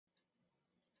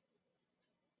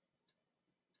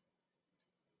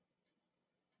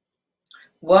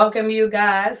Welcome, you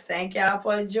guys. Thank y'all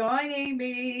for joining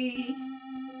me.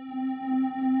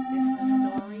 This is a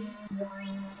story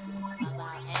of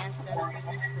our ancestors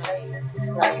and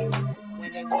slaves.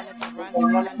 When they wanted to run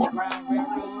through the Underground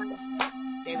Railroad,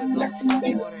 they would go to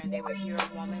the border and they would hear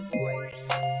a woman's voice.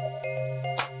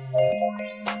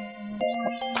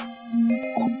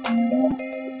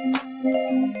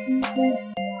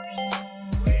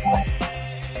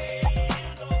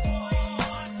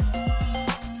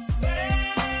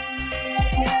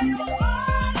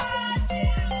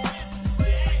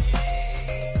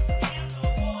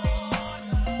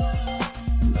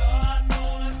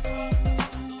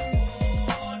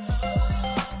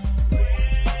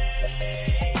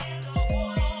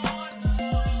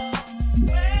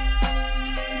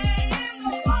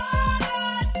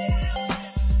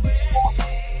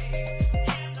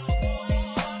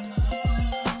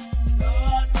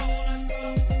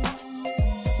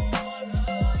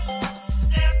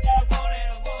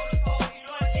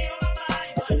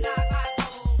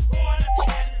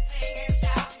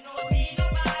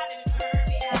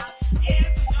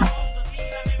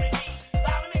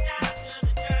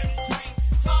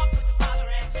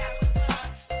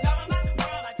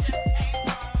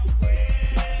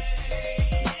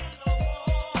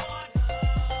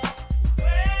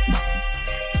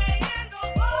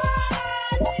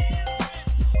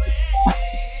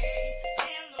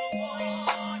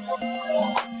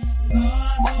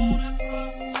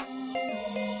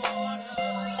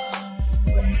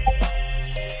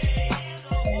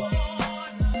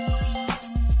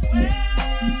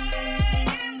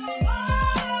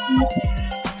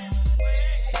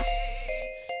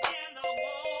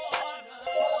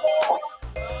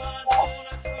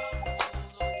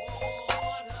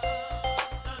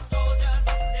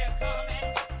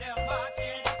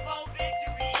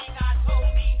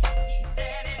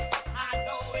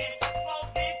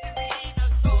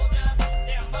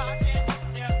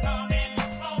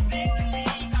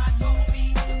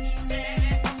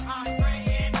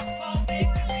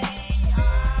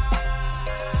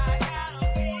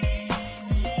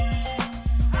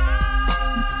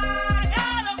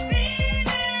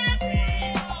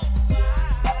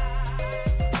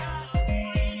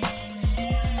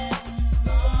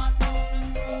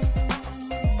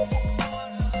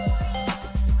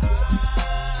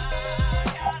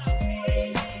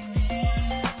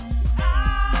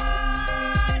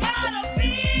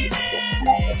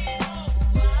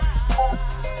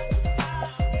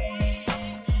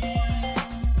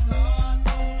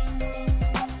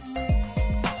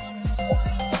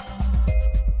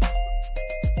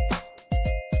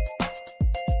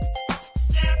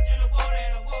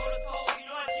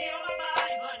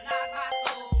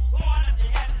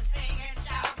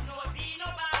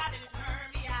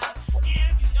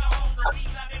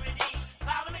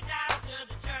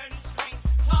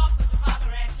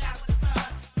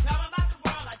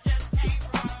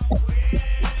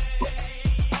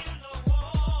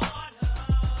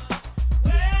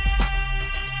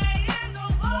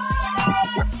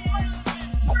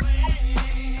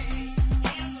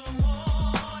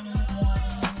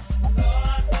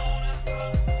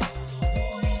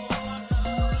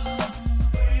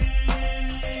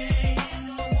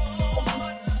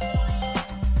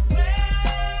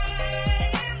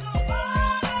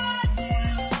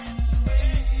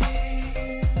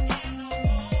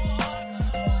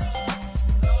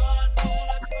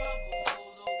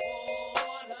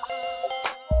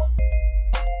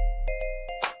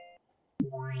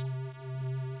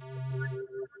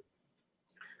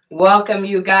 Welcome,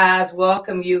 you guys.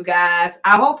 Welcome, you guys.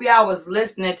 I hope y'all was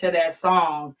listening to that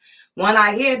song. When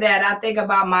I hear that, I think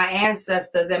about my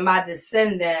ancestors and my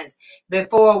descendants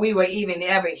before we were even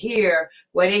ever here,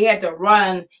 where they had to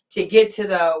run to get to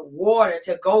the water,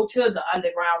 to go to the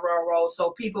Underground Railroad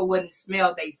so people wouldn't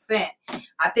smell they scent.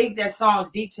 I think that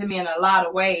song's deep to me in a lot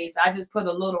of ways. I just put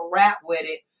a little rap with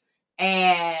it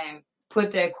and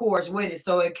put that chorus with it,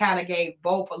 so it kind of gave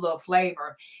both a little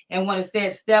flavor. And when it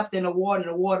said stepped in the water and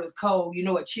the water was cold, you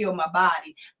know, it chilled my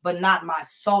body, but not my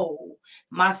soul.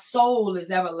 My soul is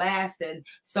everlasting.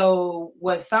 So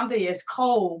when something is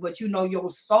cold, but you know your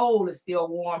soul is still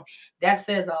warm, that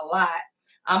says a lot.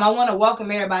 I want to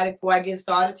welcome everybody before I get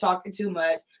started talking too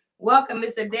much. Welcome,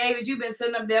 Mr. David. You've been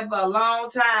sitting up there for a long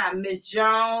time. Miss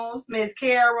Jones, Miss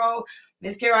Carol.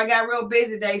 Miss Carol, I got real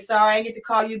busy today. Sorry, I didn't get to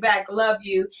call you back. Love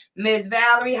you. Miss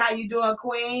Valerie, how you doing,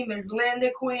 Queen? Miss Linda,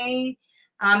 Queen.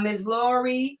 Miss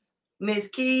Lori. Miss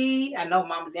Key. I know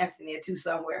Mama dancing there too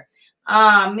somewhere.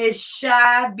 Miss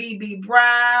Shy, BB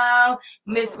Brown.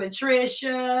 Miss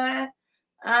Patricia.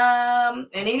 And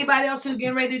anybody else who's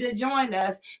getting ready to join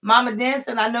us, Mama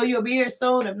Denson, I know you'll be here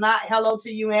soon. If not, hello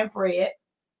to you and Fred.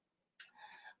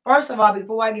 First of all,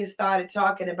 before I get started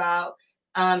talking about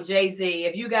Jay-Z,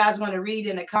 if you guys want to read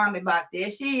in the comment box, there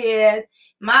she is,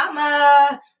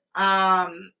 Mama,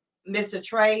 Mr.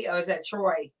 Trey, or is that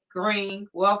Troy Green?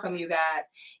 Welcome, you guys.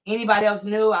 Anybody else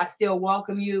new, I still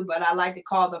welcome you, but I like to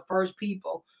call the first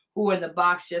people who are in the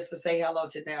box just to say hello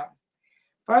to them.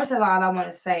 First of all, I want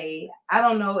to say, I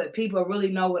don't know if people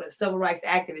really know what a civil rights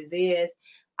activist is.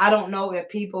 I don't know if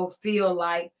people feel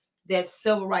like that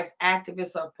civil rights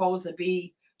activists are supposed to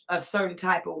be a certain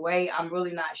type of way. I'm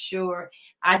really not sure.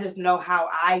 I just know how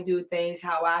I do things,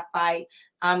 how I fight.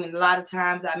 And a lot of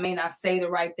times I may not say the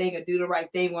right thing or do the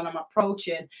right thing when I'm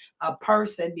approaching a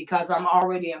person because I'm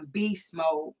already in beast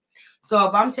mode. So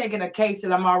if I'm taking a case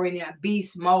and I'm already in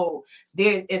beast mode,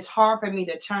 it's hard for me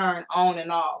to turn on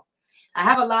and off. I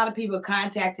have a lot of people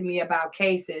contacting me about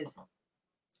cases,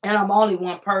 and I'm only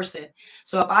one person.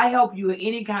 So if I help you in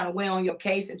any kind of way on your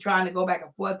case and trying to go back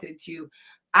and forth with you,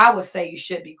 I would say you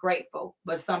should be grateful.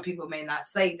 But some people may not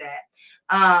say that.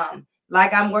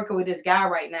 Like I'm working with this guy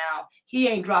right now. He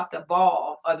ain't dropped the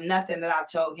ball of nothing that I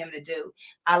told him to do.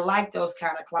 I like those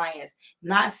kind of clients.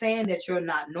 Not saying that you're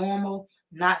not normal.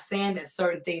 Not saying that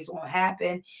certain things won't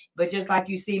happen. But just like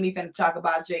you see me finna talk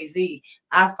about Jay-Z,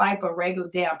 I fight for regular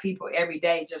damn people every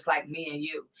day, just like me and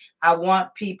you. I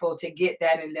want people to get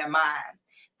that in their mind.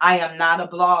 I am not a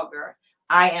blogger.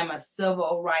 I am a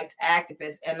civil rights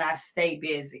activist, and I stay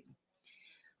busy.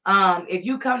 If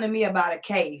you come to me about a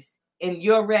case and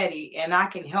you're ready and I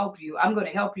can help you, I'm going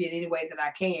to help you in any way that I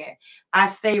can. I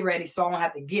stay ready so I don't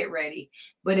have to get ready.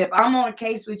 But if I'm on a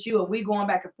case with you and we going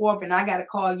back and forth and I got to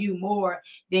call you more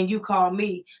than you call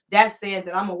me, that's saying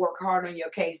that I'm going to work harder on your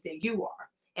case than you are.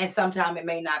 And sometimes it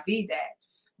may not be that.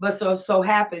 But so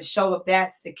happens, show if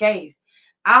that's the case.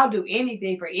 I'll do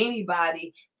anything for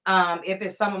anybody. If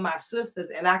it's some of my sisters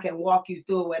and I can walk you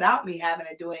through it without me having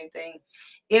to do anything.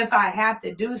 If I have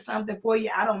to do something for you,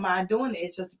 I don't mind doing it.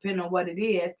 It's just depending on what it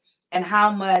is and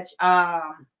how much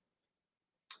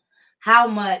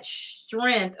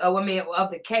strength of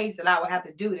the case that I would have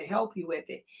to do to help you with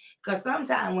it. Because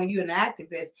sometimes when you're an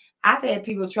activist, I've had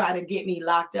people try to get me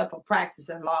locked up for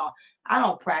practicing law. I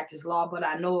don't practice law, but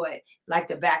I know it like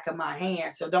the back of my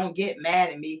hand. So don't get mad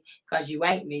at me because you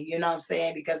ain't me. You know what I'm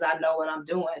saying? Because I know what I'm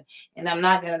doing. And I'm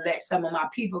not going to let some of my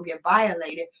people get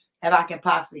violated if I can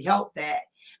possibly help that.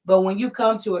 But when you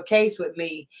come to a case with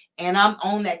me and I'm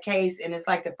on that case and it's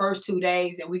like the first 2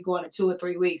 days and we go into 2 or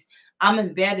 3 weeks, I'm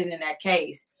embedded in that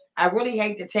case. I really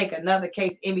hate to take another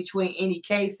case in between any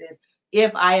cases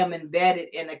if I am embedded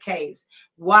in a case.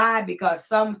 Why? Because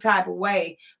some type of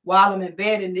way, while I'm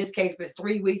embedded in this case for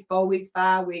 3 weeks, 4 weeks,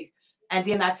 5 weeks, and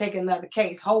then I take another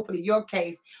case, hopefully your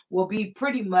case will be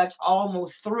pretty much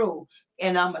almost through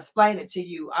and I'm explaining it to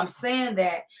you. I'm saying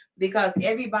that because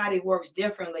everybody works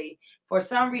differently. For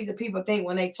some reason, people think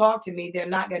when they talk to me, they're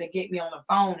not going to get me on the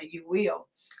phone, and you will.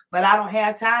 But I don't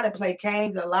have time to play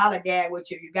games, a lot of gag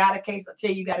with you. You got a case,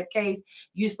 until you got a case,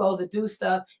 you're supposed to do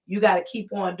stuff. You got to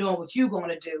keep on doing what you're going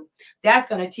to do. That's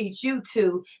going to teach you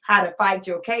too how to fight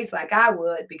your case like I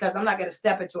would, because I'm not going to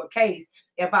step into a case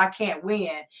if I can't win,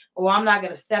 or I'm not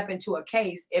going to step into a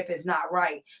case if it's not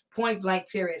right. Point blank,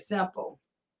 period, simple.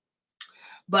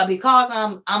 But because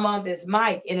I'm on this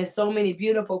mic and there's so many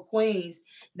beautiful queens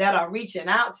that are reaching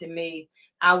out to me,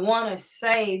 I want to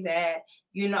say that,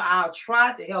 you know, I'll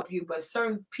try to help you, but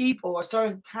certain people or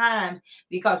certain times,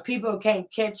 because people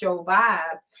can't catch your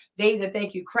vibe, they either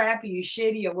think you crappy, you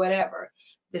shitty, or whatever.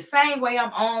 The same way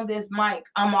I'm on this mic,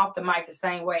 I'm off the mic the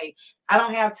same way. I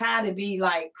don't have time to be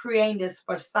like creating this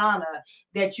persona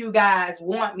that you guys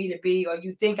want me to be or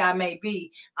you think I may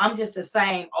be. I'm just the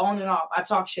same on and off. I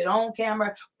talk shit on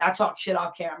camera. I talk shit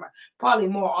off camera. Probably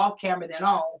more off camera than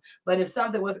on. But if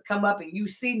something was to come up and you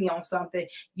see me on something,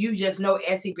 you just know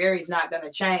Essie Berry's not going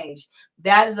to change.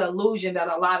 That is an illusion that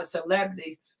a lot of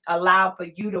celebrities allow for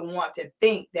you to want to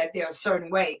think that they're a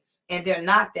certain way, and they're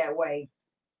not that way.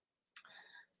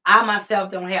 I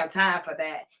myself don't have time for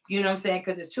that. You know what I'm saying?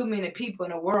 Because there's too many people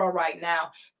in the world right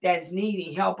now that's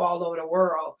needing help all over the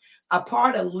world. A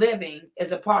part of living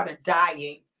is a part of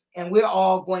dying. And we're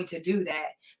all going to do that,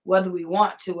 whether we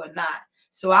want to or not.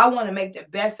 So I want to make the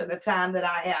best of the time that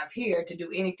I have here to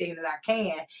do anything that I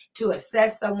can to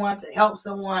assess someone, to help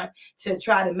someone, to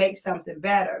try to make something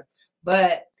better.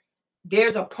 But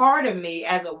there's a part of me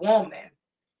as a woman,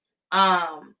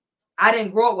 I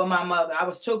didn't grow up with my mother. I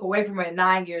was took away from her at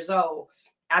 9 years old.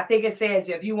 I think it says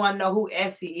if you want to know who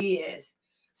Essie is.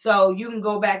 So you can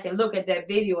go back and look at that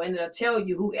video and it'll tell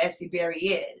you who Essie Berry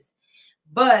is.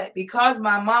 But because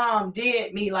my mom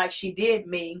did me like she did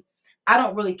me, I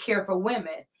don't really care for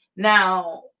women.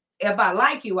 Now, if I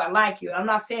like you, I like you. I'm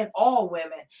not saying all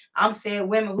women. I'm saying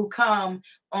women who come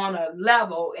on a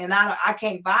level and I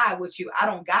can't vibe with you. I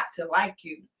don't got to like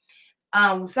you.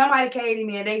 Somebody came to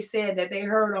me and they said that they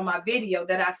heard on my video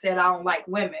that I said I don't like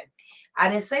women. I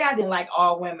didn't say I didn't like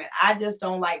all women. I just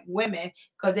don't like women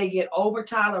because they get over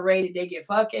tolerated. They get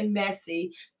fucking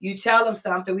messy. You tell them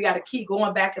something, we got to keep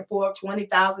going back and forth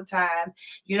 20,000 times.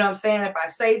 You know what I'm saying? If I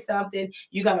say something,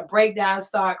 you're going to break down and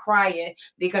start crying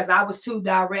because I was too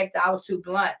direct. I was too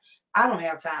blunt. I don't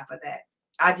have time for that.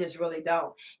 I just really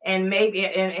don't. And maybe,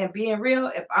 and being real,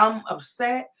 if I'm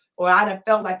upset, or I done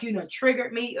felt like you done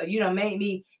triggered me, or you done made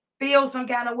me feel some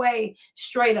kind of way,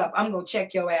 straight up, I'm going to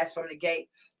check your ass from the gate.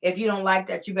 If you don't like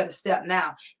that, you better step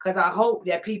now. Because I hope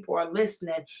that people are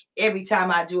listening every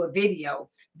time I do a video.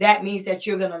 That means that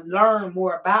you're going to learn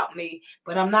more about me.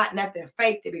 But I'm not nothing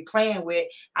fake to be playing with.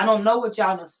 I don't know what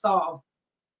y'all done saw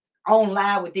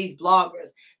online with these bloggers.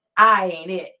 I ain't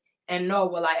it. And nor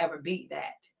will I ever be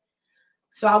that.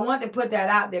 So I want to put that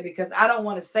out there because I don't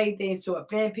want to say things to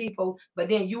offend people, but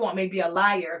then you want me to be a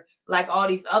liar like all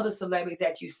these other celebrities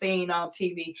that you've seen on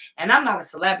TV. And I'm not a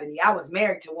celebrity. I was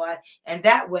married to one, and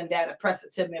that wasn't that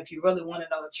impressive to me if you really want to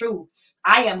know the truth.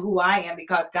 I am who I am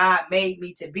because God made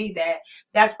me to be that.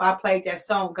 That's why I played that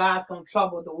song, God's Gonna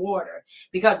Trouble the Water.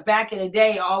 Because back in the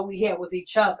day, all we had was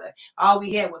each other. All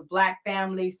we had was black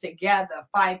families together,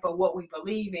 fight for what we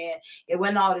believe in. It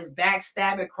wasn't all this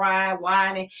backstabbing, crying,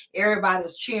 whining. Everybody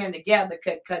was cheering together,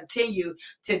 could continue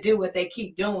to do what they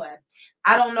keep doing.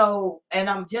 I don't know, and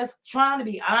I'm just trying to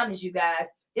be honest, you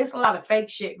guys. It's a lot of fake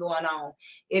shit going on.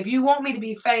 If you want me to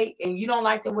be fake and you don't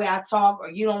like the way I talk or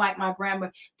you don't like my grammar,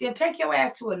 then take your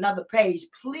ass to another page.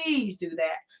 Please do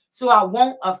that so I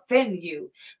won't offend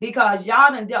you, because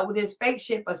y'all done dealt with this fake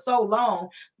shit for so long.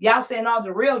 Y'all saying all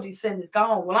the real descendants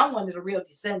gone. Well, I'm one of the real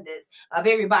descendants of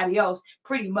everybody else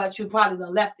pretty much who probably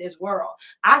done left this world.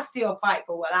 I still fight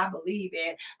for what I believe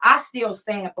in. I still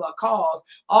stand for a cause.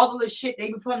 All the shit they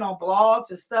be putting on blogs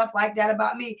and stuff like that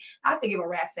about me, I could give a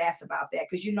rat's ass about that,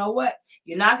 because you know what?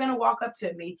 You're not going to walk up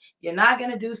to me. You're not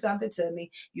going to do something to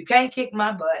me. You can't kick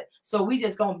my butt. So we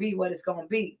just going to be what it's going to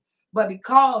be. But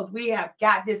because we have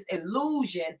got this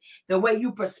illusion, the way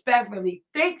you prospectively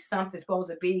think something's supposed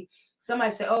to be,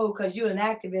 somebody say, oh, because you're an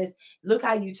activist, look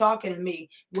how you talking to me.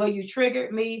 Well, you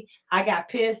triggered me. I got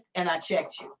pissed and I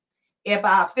checked you. If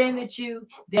I offended you,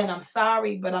 then I'm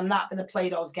sorry, but I'm not going to play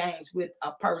those games with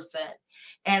a person.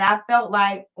 And I felt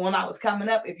like when I was coming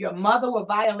up, if your mother would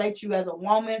violate you as a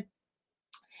woman,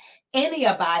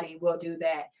 anybody will do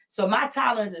that. So my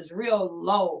tolerance is real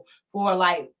low for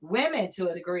like women to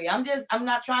a degree. I'm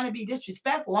not trying to be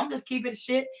disrespectful. I'm just keeping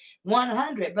shit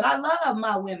 100. But I love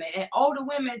my women, and older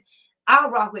women,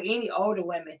 I'll rock with any older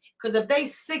women. Because if they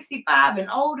 65 and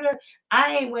older,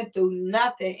 I ain't went through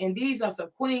nothing. And these are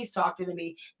some queens talking to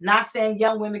me. Not saying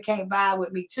young women can't vibe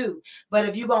with me too. But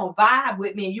if you're going to vibe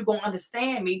with me and you're going to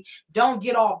understand me, don't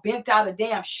get all bent out of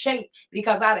damn shape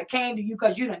because I done came to you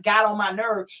because you done got on my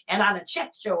nerve and I done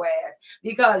checked your ass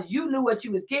because you knew what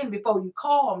you was getting before you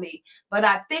called me. But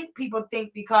I think people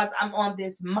think because I'm on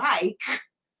this mic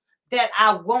that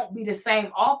I won't be the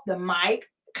same off the mic.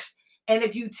 And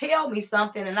if you tell me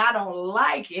something and I don't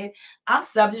like it, I'm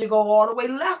subject to go all the way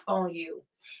left on you.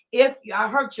 If I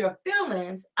hurt your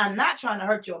feelings, I'm not trying to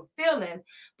hurt your feelings,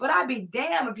 but I'd be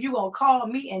damned if you gonna call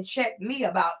me and check me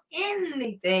about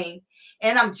anything.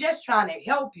 And I'm just trying to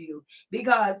help you,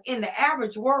 because in the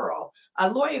average world, a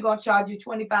lawyer gonna charge you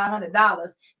 $2,500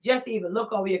 just to even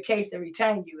look over your case and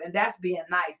retain you. And that's being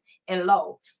nice and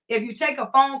low. If you take a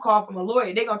phone call from a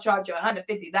lawyer, they're going to charge you $150,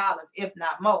 if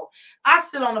not more. I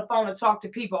sit on the phone and talk to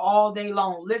people all day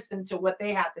long, listen to what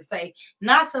they have to say.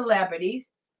 Not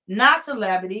celebrities,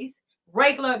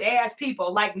 regular ass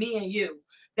people like me and you.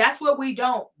 That's what we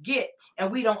don't get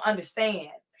and we don't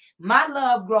understand. My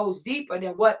love grows deeper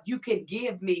than what you can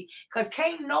give me, because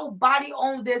can't nobody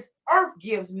on this earth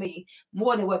gives me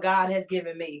more than what God has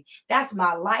given me. That's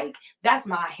my life. That's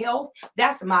my health.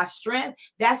 That's my strength.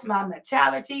 That's my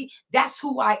mentality. That's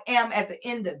who I am as an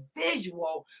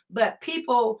individual. But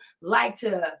people like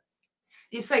to,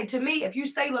 you say to me, if you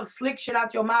say little slick shit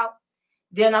out your mouth,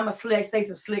 then I'm going to say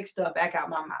some slick stuff back out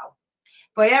my mouth.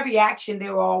 For every action,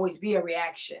 there will always be a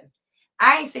reaction.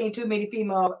 I ain't seen too many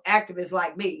female activists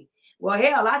like me. Well,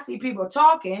 hell, I see people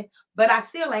talking, but I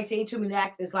still ain't seen too many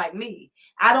activists like me.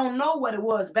 I don't know what it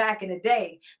was back in the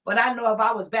day, but I know if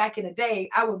I was back in the day,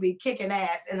 I would be kicking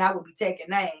ass and I would be taking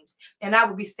names. And I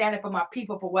would be standing for my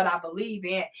people for what I believe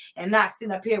in, and not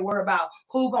sitting up here worried about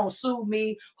who gonna sue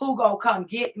me, who gonna come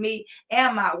get me.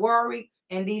 Am I worried?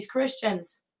 And these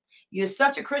Christians, you're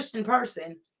such a Christian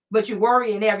person, but you're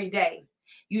worrying every day.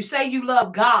 You say you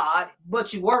love God,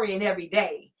 but you're worrying every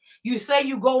day. You say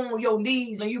you go on your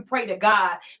knees and you pray to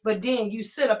God, but then you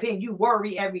sit up here and you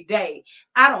worry every day.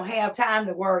 I don't have time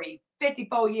to worry.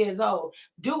 54 years old.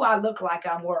 Do I look like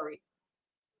I'm worried?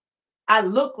 I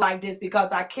look like this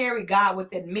because I carry God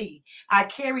within me. I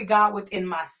carry God within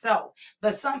myself.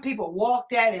 But some people walk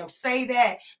that and say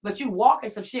that, but you walking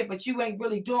some shit, but you ain't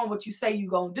really doing what you say you're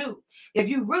going to do. If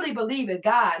you really believe in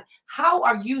God, how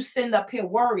are you sitting up here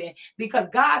worrying? Because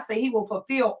God said he will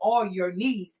fulfill all your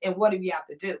needs. And what do you have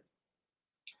to do?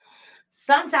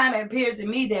 Sometimes it appears to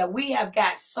me that we have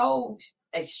got so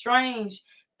estranged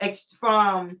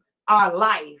from our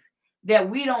life that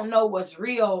we don't know what's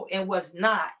real and what's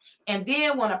not. And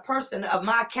then when a person of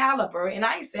my caliber, and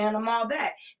I ain't saying I'm all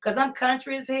that, because I'm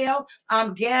country as hell,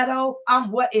 I'm ghetto, I'm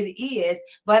what it is,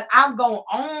 but I'm going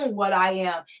to own what I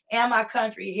am. Am I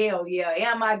country? Hell yeah.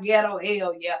 Am I ghetto?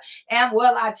 Hell yeah. And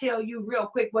will I tell you real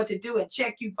quick what to do and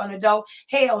check you from the door?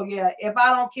 Hell yeah. If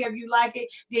I don't care if you like it,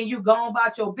 then you go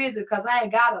about your business, because I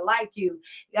ain't got to like you.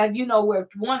 And you know, where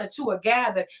one or two are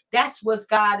gathered, that's what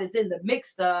God is in the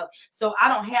mix of. So I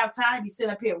don't have time to be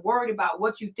sitting up here worried about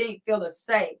what you think, feel, or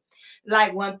say.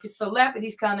 Like when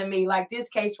celebrities come to me, like this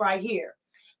case right here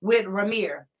with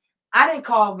Rymir. I didn't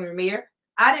call Rymir.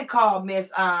 I didn't call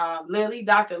Miss Lillie,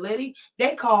 Dr. Lillie.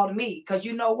 They called me because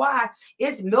you know why?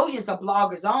 It's millions of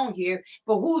bloggers on here,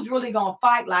 but who's really going to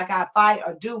fight like I fight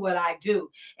or do what I do?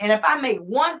 And if I make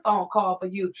one phone call for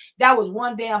you, that was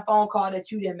one damn phone call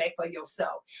that you didn't make for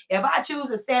yourself. If I choose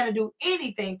to stand and do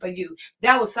anything for you,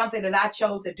 that was something that I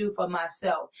chose to do for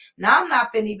myself. Now, I'm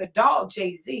not finna even dog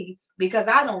Jay-Z because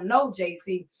I don't know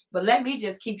Jay-Z, but let me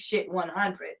just keep shit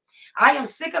 100. I am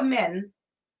sick of men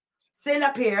sitting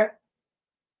up here,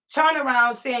 turn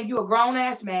around saying you're a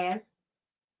grown-ass man.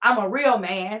 I'm a real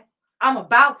man. I'm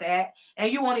about that.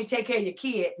 And you won't even take care of your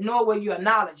kid, nor will you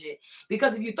acknowledge it.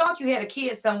 Because if you thought you had a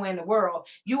kid somewhere in the world,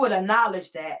 you would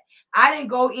acknowledge that. I didn't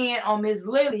go in on Miss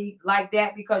Lillie like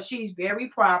that because she's very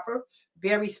proper,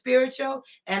 very spiritual,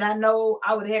 and I know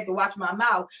I would have to watch my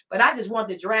mouth, but I just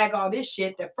wanted to drag all this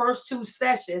shit the first 2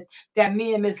 sessions that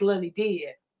me and Miss Lillie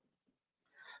did.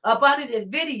 Up under this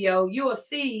video, you will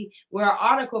see where an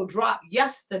article dropped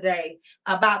yesterday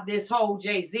about this whole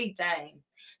Jay-Z thing.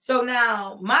 So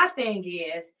now my thing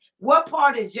is, what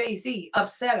part is Jay-Z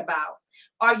upset about?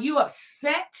 Are you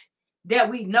upset that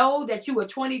we know that you were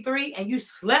 23 and you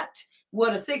slept with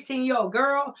a 16-year-old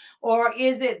girl? Or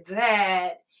is it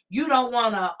that you don't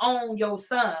want to own your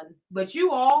son, but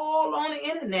you all on the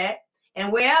internet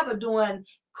and wherever doing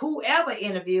whoever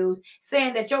interviews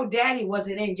saying that your daddy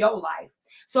wasn't in your life?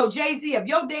 So Jay-Z, if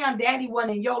your damn daddy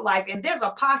wasn't in your life, and there's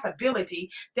a possibility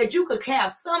that you could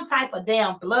have some type of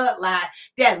damn bloodline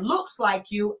that looks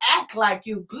like you, act like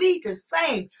you, bleed the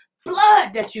same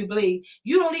blood that you bleed,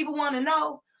 you don't even want to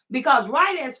know. Because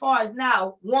right as far as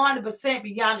now, 100%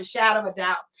 beyond a shadow of a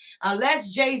doubt, unless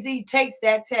Jay-Z takes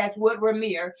that test with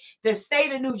Rymir, the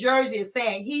state of New Jersey is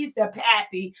saying he's the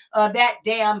pappy of that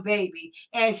damn baby.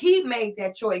 And he made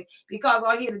that choice because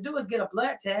all he had to do is get a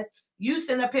blood test. You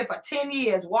sitting up here for 10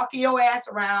 years, walking your ass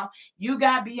around. You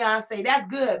got Beyonce. That's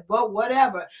good, but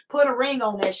whatever. Put a ring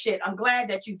on that shit. I'm glad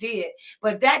that you did.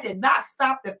 But that did not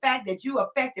stop the fact that you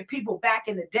affected people back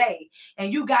in the day.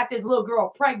 And you got this little girl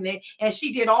pregnant, and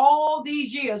she did all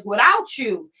these years without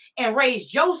you and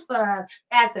raised your son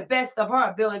as the best of her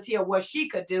ability of what she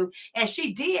could do. And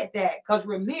she did that because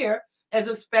Rymir is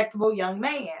a respectable young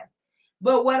man.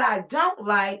 But what I don't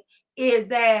like is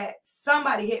that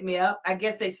somebody hit me up. I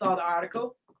guess they saw the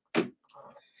article.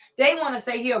 They want to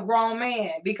say he a grown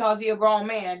man. Because he a grown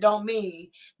man don't mean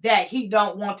that he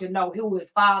don't want to know who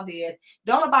his father is.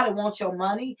 Don't nobody want your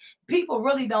money. People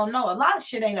really don't know. A lot of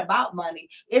shit ain't about money.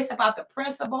 It's about the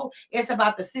principle. It's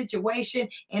about the situation.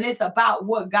 And it's about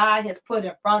what God has put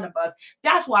in front of us.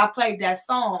 That's why I played that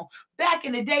song. Back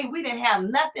in the day, we didn't have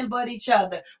nothing but each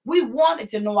other. We wanted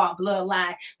to know our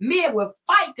bloodline. Men would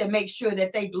fight to make sure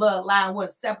that their bloodline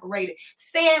wasn't separated.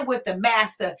 Staying with the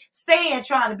master. Staying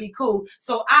trying to be cool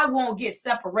so I won't get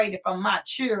separated from my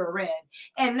children.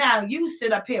 And now you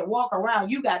sit up here, walk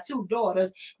around. You got 2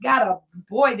 daughters. Got a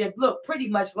boy that look pretty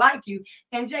much like you.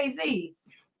 And Jay-Z,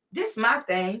 this is my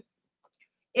thing.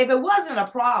 If it wasn't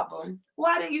a problem,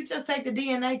 why didn't you just take the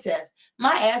DNA test?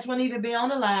 My ass wouldn't even be on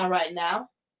the line right now.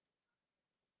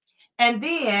 And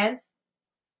then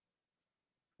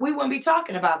we wouldn't be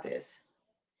talking about this.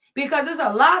 Because there's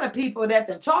a lot of people that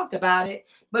done talked about it,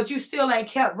 but you still ain't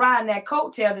kept riding that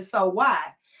coattail to so why.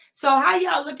 So how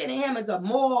y'all looking at him as a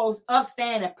moral,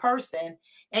 upstanding person,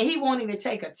 and he won't even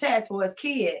take a test for his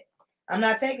kid? I'm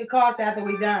not taking calls after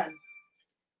we done.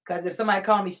 Because if somebody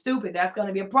call me stupid, that's going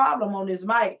to be a problem on this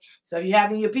mic. So if you're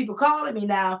having your people calling me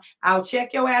now, I'll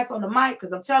check your ass on the mic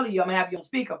because I'm telling you, I'm going to have you on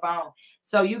speakerphone.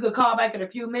 So you could call back in a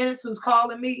few minutes who's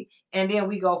calling me, and then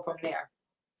we go from there.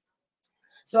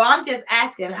 So I'm just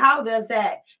asking, how does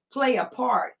that play a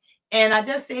part? And I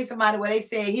just seen somebody where they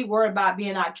said he worried about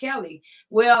being R. Kelly.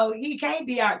 Well, he can't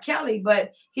be R. Kelly,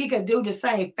 but he could do the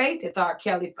same faith as R.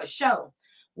 Kelly for sure.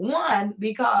 One,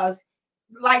 because,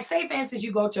 like, say for instance,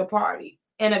 you go to a party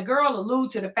and a girl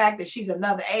allude to the fact that she's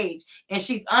another age and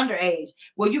she's underage.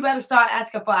 Well, you better start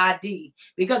asking for ID,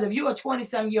 because if you're a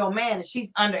 20-some-year-old man and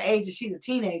she's underage and she's a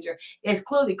teenager, it's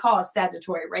clearly called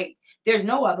statutory rape. There's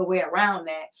no other way around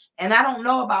that. And I don't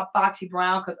know about Foxy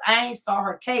Brown because I ain't saw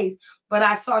her case, but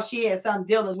I saw she had some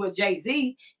dealings with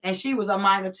Jay-Z and she was a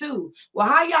minor too. Well,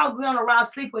 how y'all going around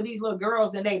sleep with these little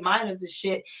girls and they minors and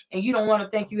shit, and you don't want to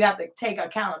think you have to take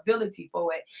accountability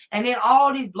for it? And then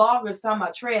all these bloggers talking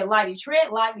about tread lightly.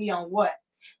 Tread lightly on what?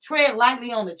 Tread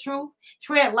lightly on the truth.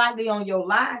 Tread lightly on your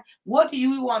lie. What do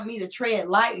you want me to tread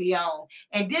lightly on?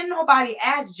 And didn't nobody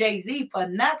ask Jay-Z for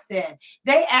nothing.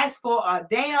 They asked for a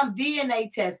damn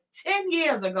DNA test 10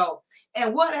 years ago.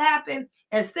 And what happened?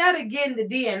 Instead of getting the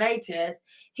DNA test,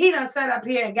 he done sat up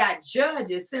here and got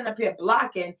judges sitting up here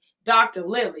blocking Dr.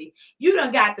 Lillie. You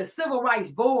done got the Civil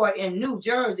Rights Board in New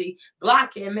Jersey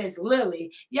blocking Miss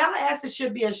Lillie. Y'all asses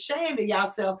should be ashamed of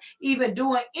yourself even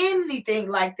doing anything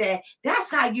like that.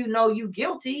 That's how you know you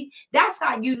guilty. That's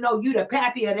how you know you the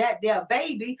pappy of that there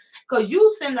baby. Because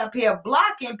you sitting up here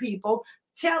blocking people,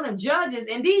 telling judges,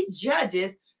 and these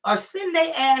judges are sitting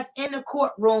their ass in the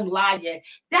courtroom lying.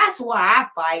 That's why I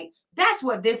fight. That's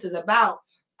what this is about.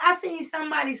 I seen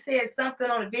somebody said something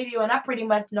on the video, and I pretty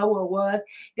much know what it was.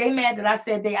 They mad that I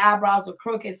said their eyebrows are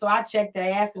crooked, so I checked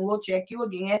their ass, and we'll check you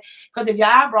again. Because if your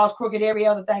eyebrows crooked, every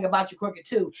other thing about you crooked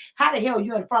too. How the hell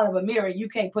you in front of a mirror and you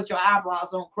can't put your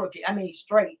eyebrows on crooked? I mean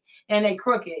straight. And they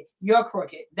crooked. You're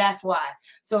crooked. That's why.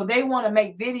 So they want to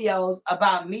make videos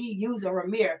about me using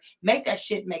Rymir. Make that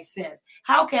shit make sense.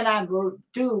 How can I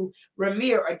do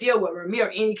Rymir or deal with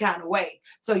Rymir any kind of way?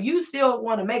 So you still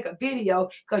want to make a video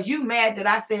because you mad that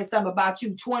I said something about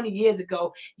you 20 years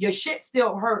ago. Your shit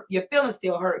still hurt. Your feelings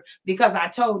still hurt because I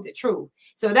told the truth.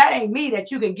 So that ain't me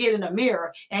that you can get in a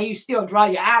mirror and you still draw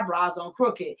your eyebrows on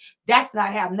crooked. That's not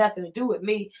have nothing to do with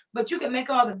me. But you can make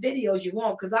all the videos you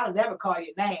want because I'll never call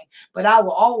your name. But I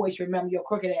will always remember your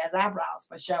crooked ass eyebrows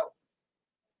for sure.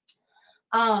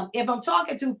 If I'm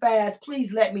talking too fast,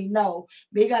 please let me know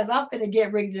because I'm going to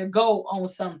get ready to go on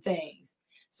some things.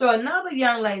 So another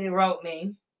young lady wrote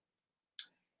me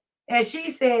and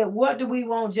she said, what do we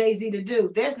want Jay-Z to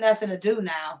do? There's nothing to do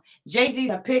now. Jay-Z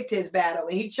done picked his battle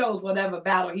and he chose whatever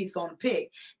battle he's going to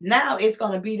pick. Now it's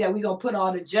going to be that we're going to put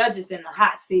all the judges in the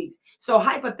hot seats. So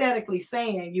hypothetically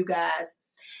saying, you guys,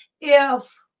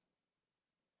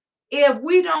 if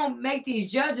we don't make these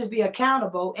judges be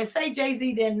accountable, and say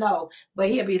Jay-Z didn't know, but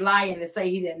he'll be lying to say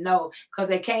he didn't know because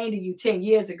they came to you 10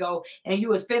 years ago and you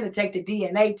was finna take the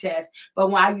DNA test.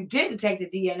 But why you didn't take the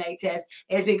DNA test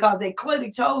is because they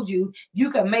clearly told you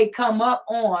you could come up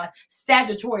on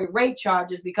statutory rape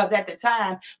charges because at the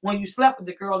time when you slept with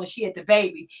the girl and she had the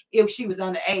baby, if she was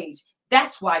underage.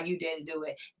 That's why you didn't do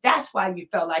it. That's why you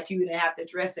felt like you didn't have to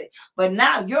address it. But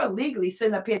now you're legally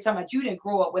sitting up here talking about you didn't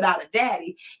grow up without a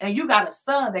daddy and you got a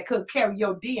son that could carry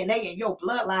your DNA and your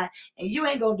bloodline and you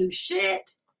ain't going to do shit.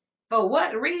 For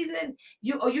what reason?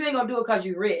 You ain't going to do it because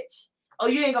you're rich. Or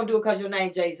you ain't going to do it because your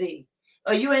name Jay-Z.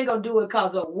 Or you ain't going to do it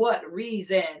because of what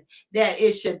reason that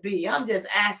it should be. I'm just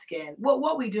asking,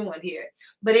 what we doing here?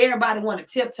 But everybody want to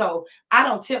tiptoe. I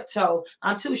don't tiptoe.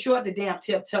 I'm too short to damn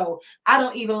tiptoe. I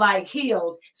don't even like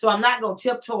heels, so I'm not going to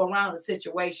tiptoe around the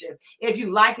situation. If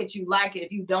you like it, you like it.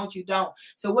 If you don't, you don't.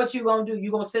 So what you going to do? You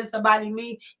going to send somebody to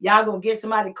me? Y'all going to get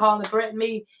somebody to call and threaten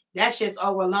me? That shit's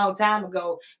over a long time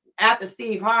ago. After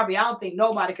Steve Harvey, I don't think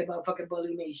nobody could motherfucking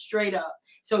bully me straight up.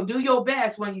 So do your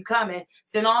best when you come in.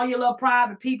 Send all your little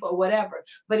private people or whatever.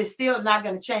 But it's still not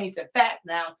going to change the fact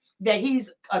now that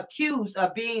he's accused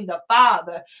of being the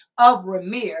father of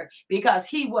Rymir because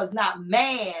he was not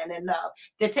man enough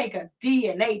to take a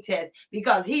DNA test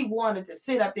because he wanted to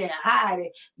sit up there and hide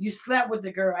it. You slept with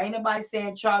the girl. Ain't nobody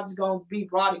saying charges going to be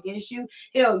brought against you.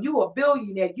 Hell, you a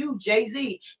billionaire. You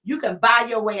Jay-Z. You can buy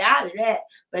your way out of that.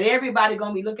 But everybody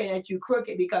going to be looking at you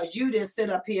crooked because you didn't sit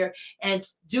up here and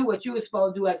do what you were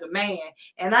supposed to do as a man.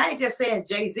 And I ain't just saying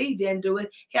Jay-Z didn't do it.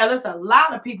 Hell, there's a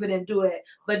lot of people didn't do it.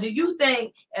 But do you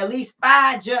think at least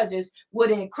 5 judges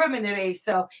would incriminate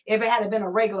themselves if it had been a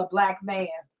regular black man?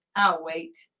 I'll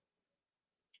wait.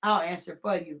 I'll answer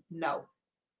for you. No.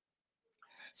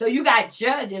 So you got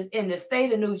judges in the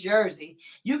state of New Jersey.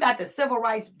 You got the Civil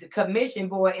Rights Commission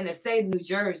Board in the state of New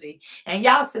Jersey. And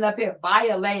y'all sitting up here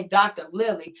violating Dr.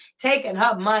 Lillie, taking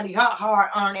her money, her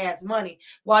hard-earned ass money,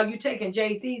 while you taking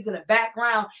Jay-Z's in the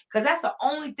background. Because that's the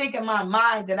only thing in my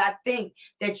mind that I think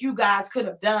that you guys could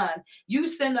have done. You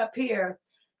sitting up here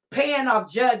paying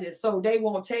off judges so they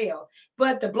won't tell.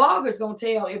 But the bloggers going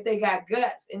to tell if they got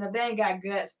guts. And if they ain't got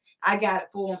guts, I got it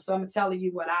for them. So I'm telling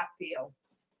you what I feel.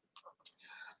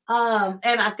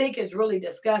 And I think it's really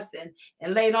disgusting.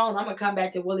 And later on, I'm gonna come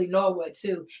back to Willie Norwood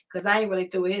too, because I ain't really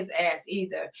through his ass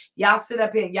either. Y'all sit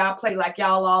up here and y'all play like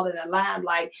y'all all in the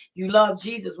limelight. You love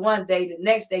Jesus one day, the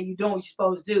next day you doing what you're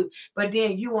supposed to do, but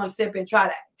then you want to sit up and try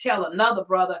to tell another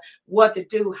brother what to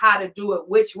do, how to do it,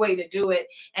 which way to do it,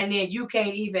 and then you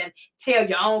can't even tell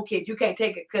your own kids. You can't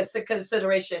take a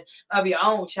consideration of your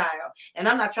own child. And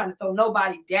I'm not trying to throw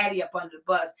nobody daddy up under the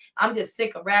bus. I'm just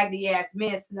sick of raggedy ass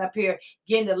men sitting up here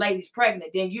getting the ladies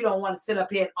pregnant. Then you don't want to sit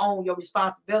up here and own your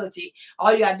responsibility.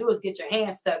 All you gotta do is get your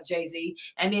hands stuck, Jay-Z,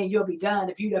 and then you'll be done.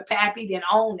 If you the pappy, then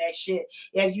own that shit.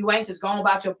 If you ain't, just going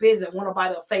about your business, won't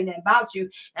nobody will say nothing about you.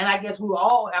 And I guess we will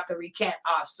all have to recant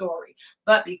our story.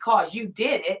 But because you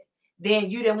did it,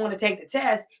 then you didn't want to take the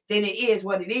test, then it is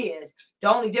what it is.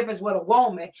 The only difference with a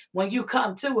woman, when you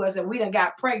come to us and we done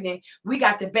got pregnant, we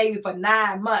got the baby for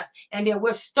 9 months, and then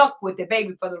we're stuck with the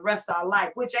baby for the rest of our life,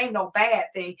 which ain't no bad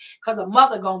thing, because a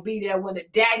mother gonna be there when the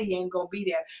daddy ain't gonna be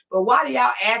there. But why do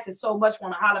y'all asses so much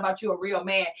want to holler about you a real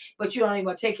man, but you don't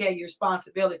even take care of your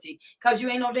responsibility? Because you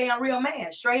ain't no damn real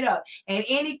man, straight up. And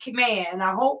any man, and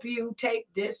I hope you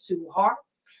take this to heart,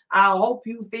 I hope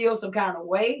you feel some kind of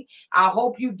way. I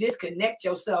hope you disconnect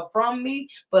yourself from me.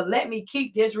 But let me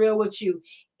keep this real with you.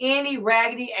 Any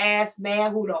raggedy ass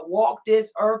man who done walked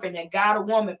this earth and then got a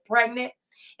woman pregnant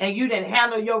and you didn't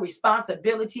handle your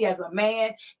responsibility as a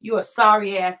man, you a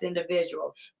sorry ass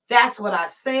individual. That's what I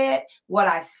said,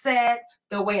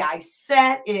 the way I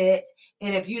said it.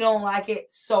 And if you don't like it,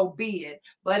 so be it.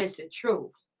 But it's the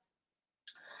truth.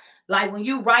 Like when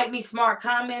you write me smart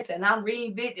comments and I'm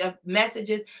reading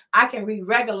messages, I can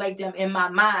re-regulate them in my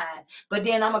mind. But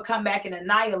then I'm going to come back and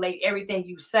annihilate everything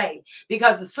you say.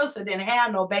 Because the sister didn't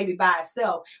have no baby by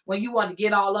herself when you want to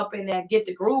get all up in there and get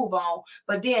the groove on.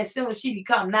 But then as soon as she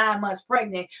become 9 months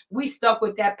pregnant, we stuck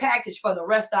with that package for the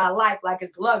rest of our life like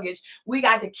it's luggage. We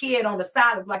got the kid on the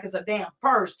side of like it's a damn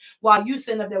purse while you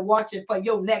sitting up there watching for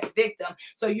your next victim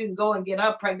so you can go and get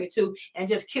her pregnant too and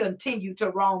just continue to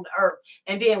roam the earth.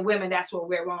 And then women, that's what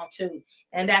we're wrong too.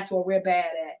 And that's what we're bad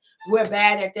at. We're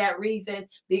bad at that reason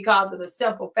because of the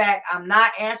simple fact I'm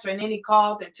not answering any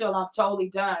calls until I'm totally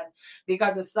done.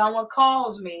 Because if someone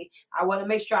calls me, I want to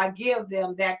make sure I give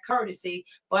them that courtesy,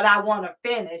 but I want to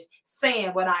finish saying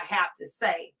what I have to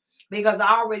say. Because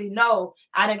I already know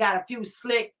I done got a few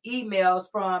slick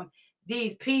emails from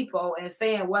these people and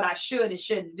saying what I should and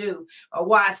shouldn't do, or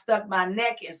why I stuck my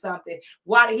neck in something.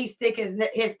 Why did he stick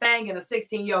his thing in a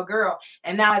 16-year-old girl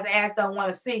and now his ass don't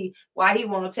want to see why he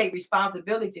want to take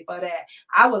responsibility for that?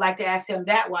 I would like to ask him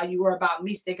that while you were about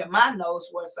me sticking my nose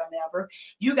whatsoever.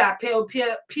 You got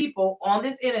people on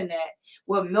this internet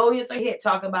with millions of hits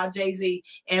talking about Jay-Z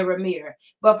and Rymir.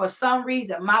 But for some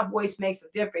reason, my voice makes a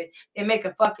difference. It make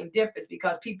a fucking difference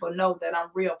because people know that I'm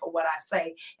real for what I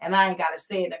say. And I ain't got to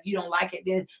say it. If you don't like it,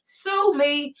 then sue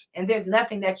me. And there's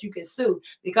nothing that you can sue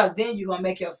because then you're going to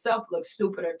make yourself look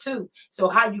stupider too. So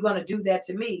how you going to do that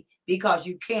to me? Because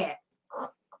you can't.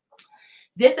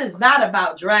 This is not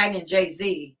about dragging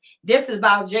Jay-Z. This is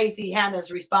about Jay-Z handling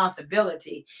his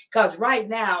responsibility. Because right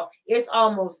now, it's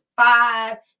almost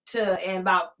 5 to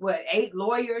about 8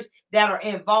 lawyers that are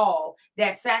involved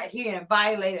that sat here and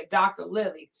violated Dr.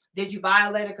 Lillie. Did you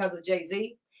violate her because of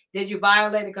Jay-Z? Did you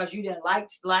violate her because you didn't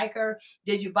like her?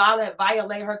 Did you violate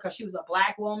her because she was a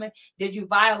black woman? Did you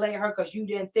violate her because you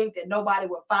didn't think that nobody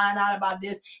would find out about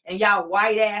this and y'all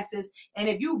white asses? And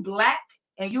if you black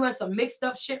and you in some mixed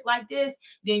up shit like this,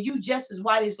 then you just as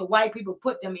white as the white people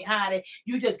put them behind it.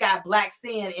 You just got black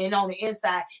skin, and on the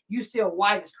inside, you still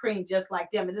white as cream just like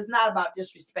them. And it's not about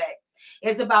disrespect.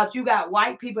 It's about you got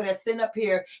white people that sitting up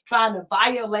here trying to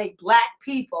violate black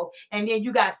people. And then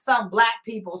you got some black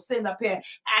people sitting up here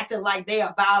acting like they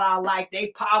about our life. They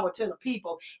power to the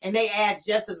people. And they ass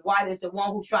just as white as the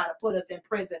one who's trying to put us in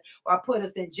prison or put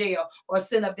us in jail or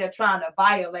sitting up there trying to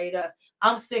violate us.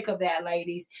 I'm sick of that,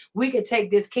 ladies. We can take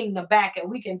this kingdom back and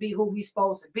we can be who we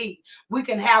supposed to be. We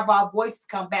can have our voices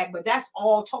come back, but that's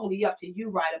all totally up to you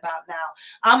right about now.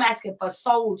 I'm asking for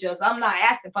soldiers. I'm not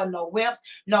asking for no wimps,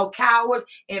 no cowards. cowards.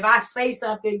 If I say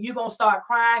something, you're going to start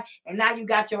crying, and now you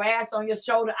got your ass on your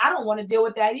shoulder. I don't want to deal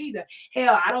with that either.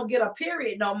 Hell, I don't get a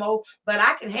period no more, but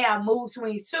I can have mood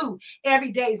swings too.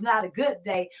 Every day is not a good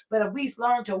day, but if we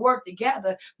learn to work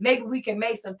together, maybe we can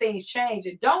make some things change.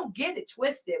 And don't get it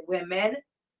twisted, women.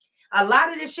 A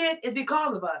lot of this shit is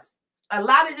because of us. A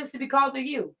lot of this is because of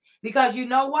you. Because you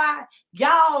know why?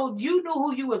 Y'all, you knew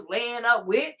who you was laying up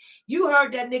with. You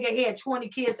heard that nigga had 20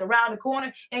 kids around the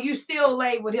corner, and you still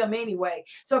lay with him anyway.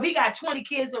 So if he got 20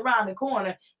 kids around the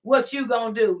corner, what you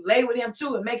gonna do? Lay with him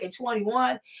too and make it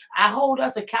 21? I hold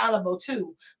us accountable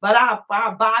too. But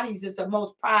our bodies is the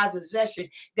most prized possession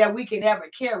that we can ever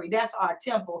carry. That's our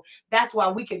temple. That's why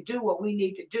we can do what we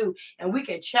need to do. And we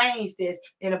can change this.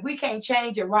 And if we can't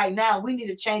change it right now, we need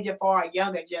to change it for our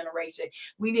younger generation.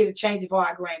 We need to change it for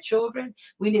our grandchildren.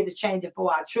 We need to change it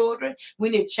for our children. We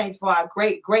need to change for our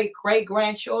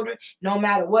great-great-great-grandchildren, no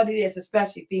matter what it is,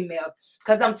 especially females.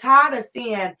 Because I'm tired of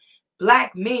seeing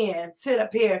Black men sit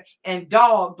up here and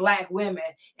dog Black women,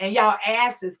 and y'all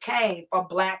asses came from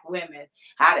Black women.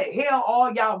 How the hell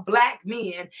all y'all Black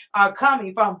men are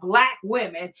coming from Black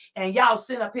women, and y'all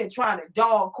sit up here trying to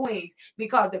dog queens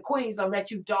because the queens will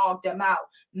let you dog them out?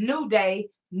 New day,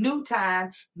 new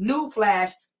time, new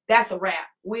flash. That's a wrap.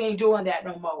 We ain't doing that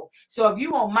no more. So if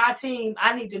you on my team,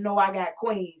 I need to know I got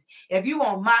queens. If you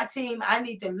on my team, I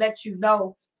need to let you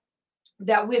know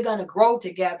that we're going to grow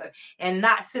together and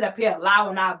not sit up here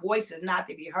allowing our voices not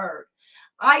to be heard.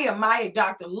 I admire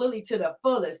Dr. Lillie to the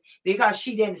fullest because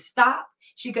she didn't stop.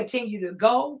 She continued to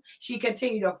go. She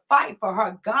continued to fight for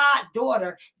her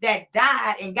goddaughter that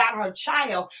died and got her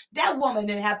child. That woman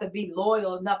didn't have to be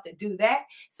loyal enough to do that.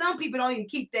 Some people don't even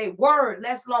keep their word,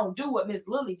 let alone do what Miss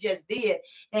Lillie just did.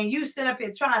 And you sit up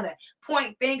here trying to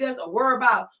point fingers or worry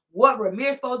about what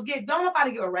Rymir's supposed to get. Don't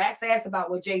nobody give a rat's ass about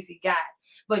what Jay-Z got.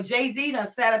 But Jay-Z done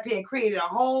sat up here and created a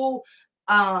whole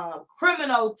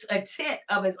criminal intent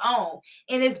of his own.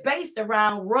 And it's based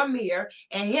around Rymir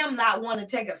and him not wanting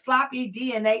to take a sloppy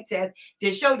DNA test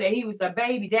to show that he was the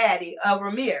baby daddy of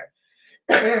Rymir.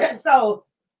 So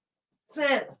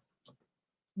since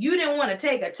you didn't want to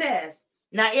take a test,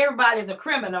 now everybody's a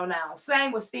criminal now.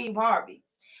 Same with Steve Harvey.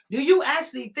 Do you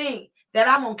actually think that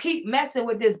I'm going to keep messing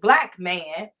with this Black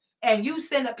man? And you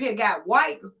send up here, got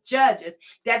white judges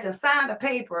that to sign the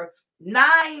paper,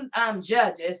 9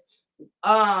 judges,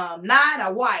 9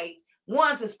 are white,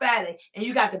 1's Hispanic, and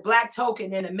you got the Black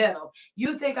token in the middle.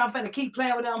 You think I'm going to keep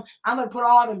playing with them? I'm going to put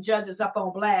all them judges up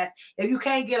on blast. If you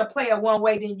can't get a player one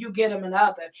way, then you get them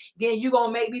another. Then you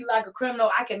going to make me look like a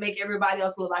criminal. I can make everybody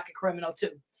else look like a criminal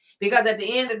too. Because at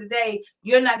the end of the day,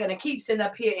 you're not going to keep sitting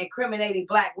up here incriminating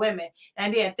Black women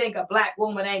and then think a Black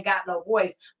woman ain't got no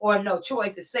voice or no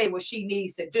choice to say what she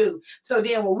needs to do. So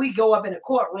then when we go up in the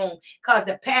courtroom because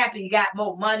the pappy got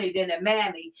more money than the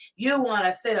mammy, you want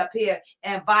to sit up here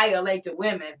and violate the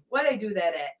women. Where they do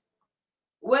that at?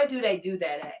 Where do they do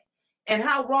that at? And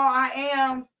how raw I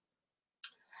am?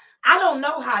 I don't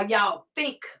know how y'all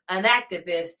think an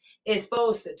activist is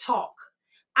supposed to talk.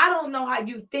 I don't know how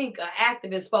you think an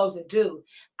activist is supposed to do.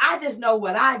 I just know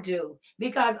what I do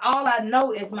because all I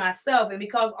know is myself. And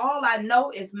because all I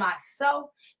know is myself,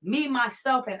 me,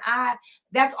 myself, and I,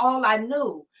 that's all I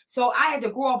knew. So I had to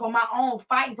grow up on my own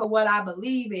fighting for what I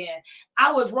believe in.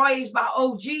 I was raised by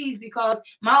OGs because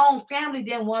my own family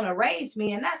didn't want to raise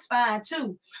me, and that's fine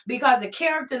too. Because the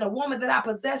character and the woman that I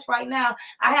possess right now,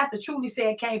 I have to truly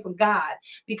say it came from God.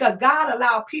 Because God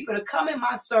allowed people to come in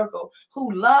my circle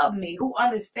who love me, who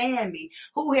understand me,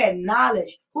 who had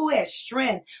knowledge, who had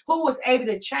strength, who was able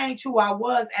to change who I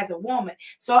was as a woman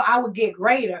so I would get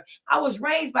greater. I was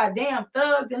raised by damn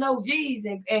thugs and OGs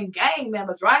and gang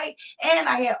members, right? And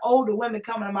I had older women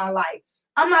coming in my life.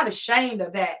 I'm not ashamed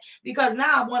of that because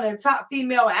now I'm one of the top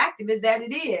female activists that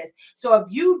it is. So if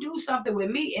you do something with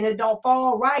me and it don't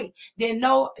fall right, then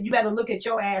no, you better look at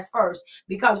your ass first,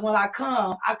 because when I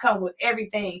come with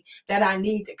everything that I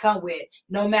need to come with,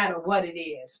 no matter what it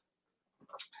is.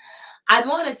 I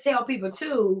want to tell people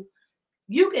too,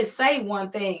 you can say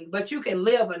one thing, but you can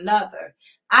live another.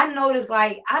 I notice,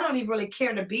 like, I don't even really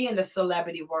care to be in the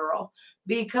celebrity world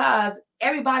because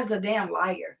everybody's a damn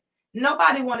liar.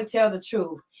 Nobody want to tell the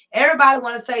truth. Everybody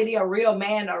want to say they're a real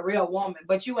man or a real woman,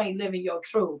 but you ain't living your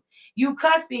truth. You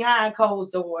cuss behind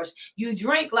closed doors. You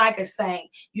drink like a saint.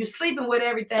 You sleeping with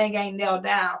everything ain't nailed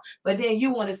down, but then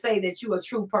you want to say that you a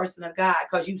true person of God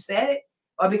because you said it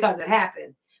or because it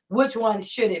happened. Which one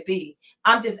should it be?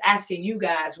 I'm just asking you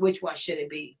guys, which one should it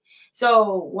be?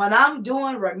 So when I'm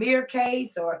doing Rymir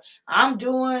case, or I'm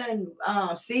doing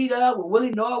Cedar with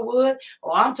Willie Norwood,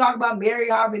 or I'm talking about Mary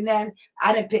Harvey Nunn,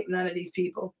 I didn't pick none of these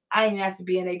people. I didn't ask to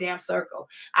be in a damn circle.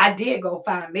 I did go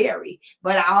find Mary,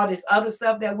 but all this other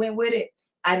stuff that went with it,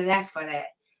 I didn't ask for that.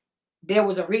 There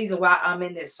was a reason why I'm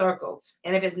in this circle.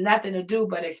 And if it's nothing to do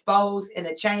but expose and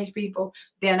to change people,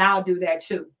 then I'll do that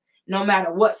too, no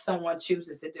matter what someone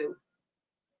chooses to do.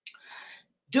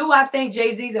 Do I think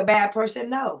Jay-Z's a bad person?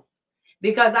 No.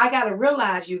 Because I got to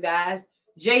realize, you guys,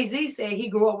 Jay-Z said he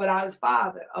grew up without his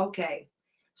father. Okay.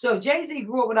 So if Jay-Z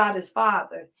grew up without his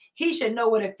father, he should know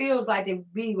what it feels like to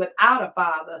be without a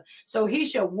father. So he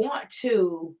should want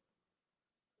to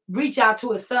reach out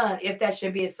to his son, if that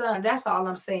should be his son. That's all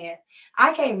I'm saying.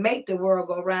 I can't make the world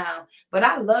go round, but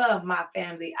I love my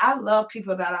family. I love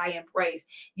people that I embrace.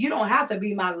 You don't have to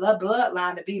be my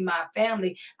bloodline to be my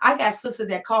family. I got sisters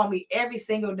that call me every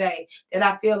single day that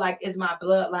I feel like is my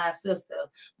bloodline sister.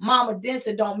 Mama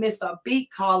Denson don't miss a beat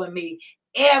calling me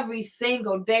every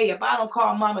single day. If I don't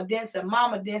call Mama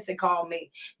Denson called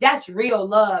me. That's real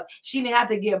love. She didn't have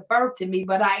to give birth to me,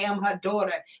 but I am her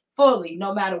daughter fully,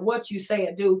 no matter what you say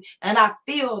or do. And I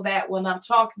feel that when I'm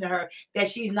talking to her, that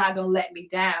she's not going to let me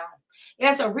down.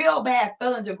 It's a real bad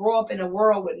feeling to grow up in a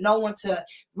world with no one to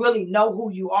really know who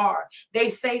you are. They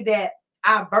say that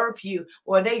I birth you,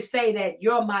 or they say that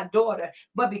you're my daughter,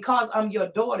 but because I'm your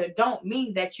daughter don't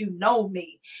mean that you know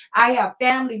me. I have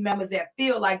family members that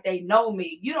feel like they know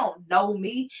me. You don't know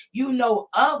me, you know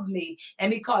of me. And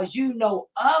because you know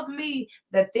of me,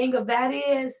 the thing of that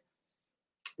is,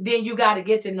 then you got to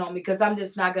get to know me, because I'm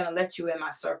just not going to let you in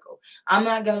my circle. I'm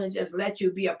not going to just let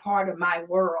you be a part of my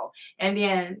world. And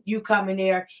then you come in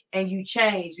there and you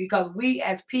change, because we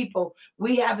as people,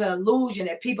 we have the illusion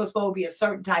that people are supposed to be a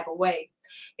certain type of way.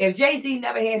 If Jay-Z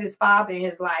never had his father in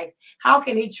his life, how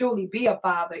can he truly be a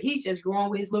father? He's just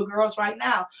growing with his little girls right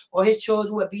now, or his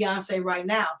children with Beyonce right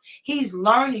now. He's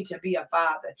learning to be a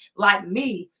father. Like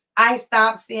me, I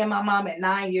stopped seeing my mom at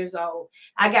 9 years old.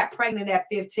 I got pregnant at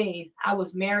 15. I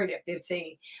was married at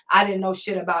 15. I didn't know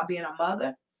shit about being a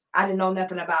mother. I didn't know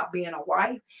nothing about being a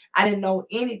wife. I didn't know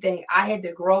anything. I had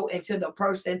to grow into the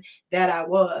person that I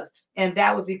was. And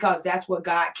that was because that's what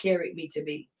God carried me to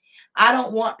be. I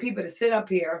don't want people to sit up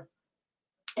here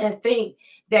and think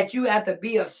that you have to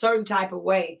be a certain type of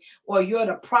way, or you're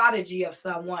the prodigy of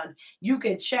someone. You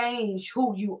can change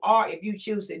who you are if you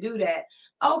choose to do that.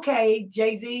 Okay,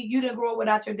 Jay-Z, you didn't grow up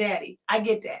without your daddy. I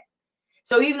get that.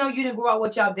 So even though you didn't grow up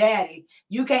with your daddy,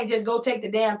 you can't just go take the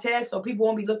damn test so people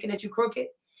won't be looking at you crooked.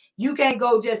 You can't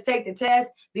go just take the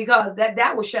test, because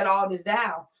that will shut all this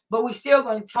down. But we're still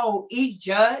going to tell each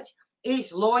judge,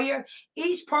 each lawyer,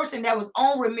 each person that was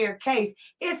on Rymir case,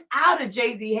 it's out of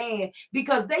Jay-Z hand,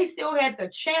 because they still had the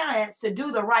chance to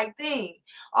do the right thing.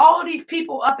 All these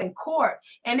people up in court,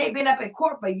 and they've been up in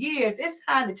court for years. It's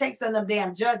time to take some of them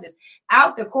damn judges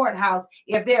out the courthouse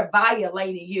if they're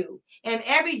violating you. And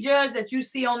every judge that you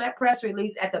see on that press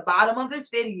release at the bottom of this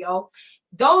video,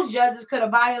 those judges could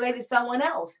have violated someone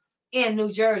else in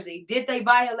New Jersey. Did they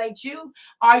violate you?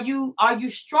 Are you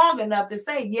strong enough to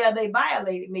say, yeah, they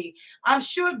violated me? I'm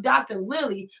sure Dr.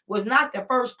 Lillie was not the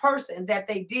first person that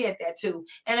they did that to,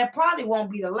 and it probably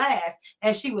won't be the last,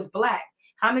 and she was black.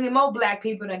 How many more black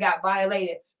people that got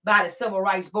violated by the Civil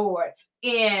Rights Board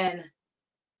in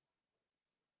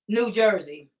New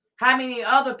Jersey? How many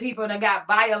other people that got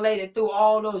violated through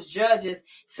all those judges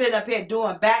sitting up here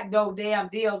doing backdoor damn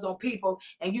deals on people,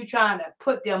 and you trying to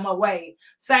put them away?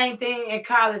 Same thing in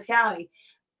Collins County.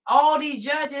 All these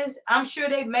judges, I'm sure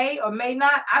they may or may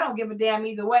not. I don't give a damn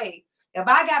either way. If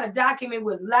I got a document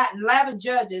with 11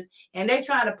 judges and they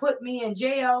trying to put me in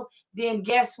jail, then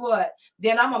guess what?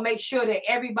 Then I'm going to make sure that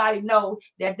everybody know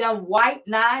that them white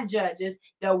 9 judges,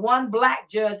 the one black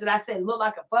judge that I said look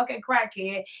like a fucking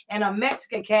crackhead, and a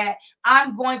Mexican cat,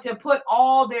 I'm going to put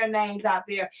all their names out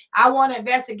there. I want an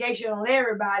investigation on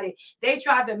everybody. They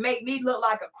tried to make me look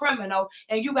like a criminal,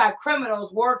 and you got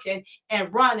criminals working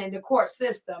and running the court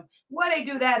system. Where they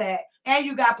do that at? And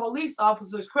you got police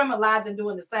officers criminalizing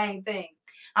doing the same thing.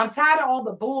 I'm tired of all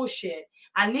the bullshit.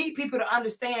 I need people to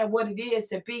understand what it is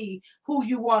to be who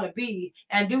you want to be,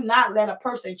 and do not let a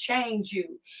person change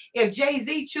you. If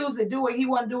Jay-Z chooses to do what he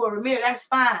want to do with Rymir, that's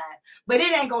fine. But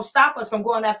it ain't going to stop us from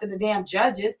going after the damn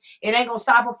judges. It ain't going to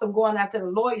stop us from going after the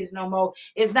lawyers no more.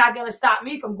 It's not going to stop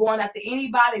me from going after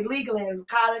anybody legally in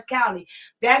Collins County.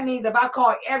 That means if I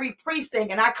call every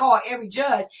precinct and I call every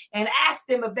judge and ask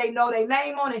them if they know their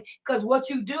name on it, because what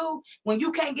you do when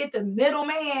you can't get the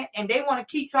middleman and they want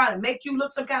to keep trying to make you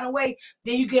look some kind of way,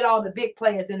 then you get all the big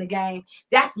players in the game.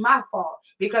 That's my fault. fault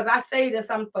because I stayed in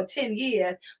something for 10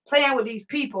 years playing with these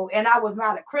people and I was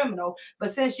not a criminal.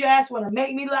 But since you asked want to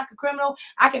make me look like a criminal,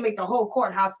 I can make the whole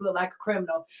courthouse look like a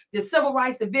criminal. The Civil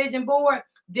Rights Division Board,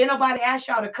 did nobody ask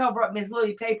y'all to cover up Miss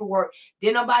Lillie paperwork?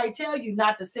 Did nobody tell you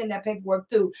not to send that paperwork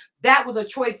through? That was a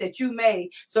choice that you made.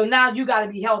 So now you got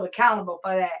to be held accountable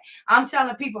for that. I'm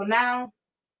telling people now,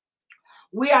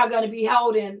 we are going to be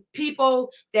holding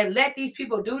people that let these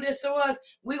people do this to us.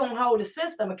 We're going to hold the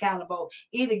system accountable.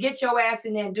 Either get your ass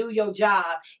in there and do your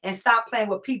job and stop playing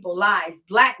with people's lives,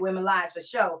 black women lives for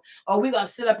sure, or we're going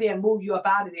to sit up here and move you up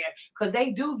out of there. Because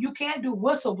they do, you can't do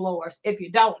whistleblowers if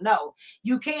you don't know.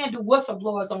 You can do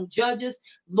whistleblowers on judges,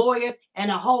 lawyers,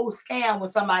 and a whole scam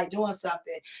with somebody doing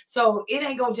something. So it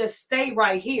ain't going to just stay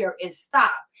right here and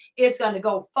stop. It's going to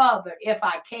go further if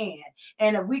I can.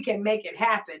 And if we can make it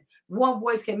happen, one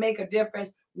voice can make a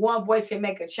difference. One voice can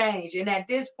make a change. And at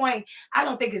this point, I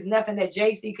don't think it's nothing that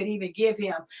Jay-Z could even give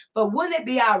him. But wouldn't it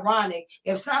be ironic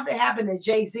if something happened to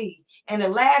Jay-Z and the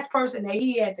last person that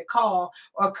he had to call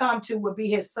or come to would be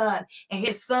his son, and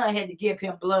his son had to give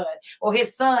him blood, or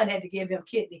his son had to give him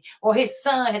kidney, or his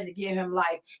son had to give him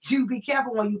life? You be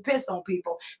careful when you piss on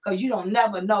people, because you don't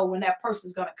never know when that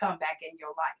person's going to come back in your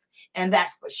life. And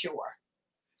that's for sure.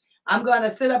 I'm going to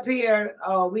sit up here.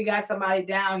 Oh, we got somebody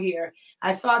down here.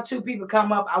 I saw two people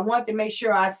come up. I want to make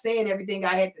sure I said everything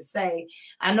I had to say.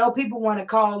 I know people want to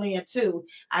call in too.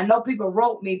 I know people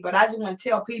wrote me, but I just want to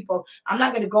tell people I'm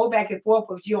not going to go back and forth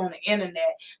with you on the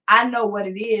internet. I know what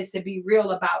it is to be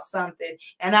real about something.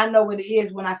 And I know what it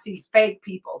is when I see fake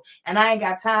people. And I ain't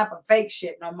got time for fake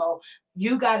shit no more.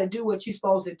 You got to do what you're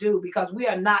supposed to do, because we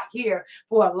are not here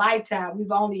for a lifetime.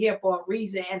 We've only here for a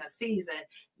reason and a season.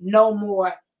 No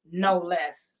more, no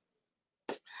less.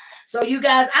 So you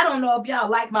guys, I don't know if y'all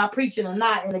like my preaching or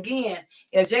not. And again,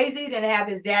 if Jay-Z didn't have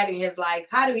his daddy in his life,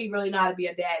 how do he really know how to be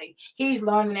a daddy? He's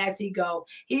learning as he go.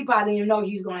 He probably didn't know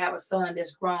he was going to have a son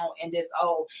this grown and this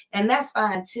old. And that's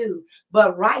fine too.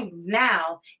 But right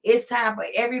now, it's time for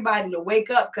everybody to wake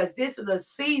up, because this is a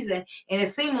season and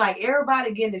it seems like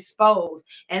everybody getting exposed.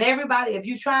 And everybody, if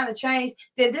you're trying to change,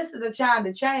 then this is the time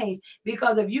to change.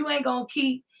 Because if you ain't going to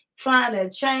keep trying to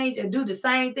change and do the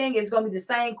same thing, it's going to be the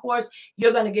same course.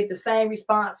 You're going to get the same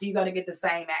response. You're going to get the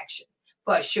same action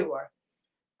for sure.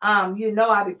 You know,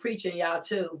 I'll be preaching y'all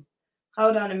too.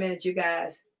 Hold on a minute, you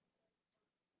guys.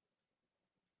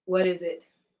 What is it?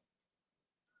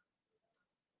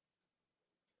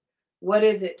 What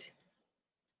is it?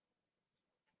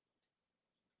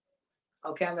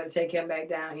 Okay, I'm going to take him back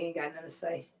down. He ain't got nothing to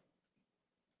say.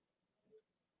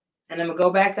 And I'm going to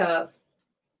go back up.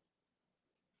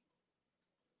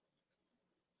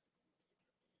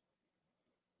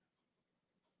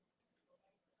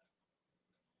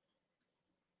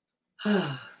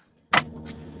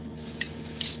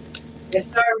 Yes,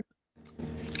 sir.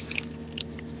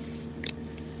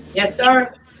 Yes,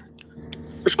 sir.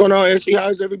 What's going on, Essie?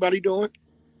 How's everybody doing?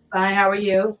 Fine. How are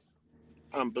you?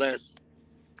 I'm blessed.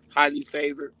 Highly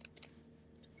favored.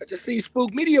 I just see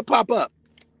Spook Media pop up.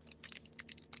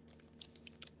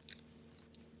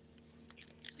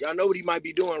 Y'all know what he might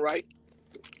be doing, right?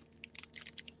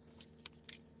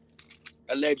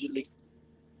 Allegedly.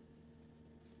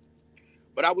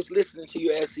 But I was listening to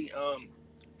you, Essie,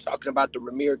 talking about the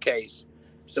Rymir case.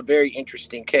 It's a very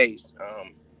interesting case.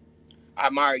 I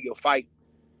admire your fight.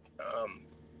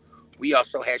 We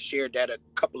also had shared that a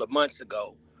couple of months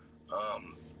ago.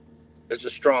 It's a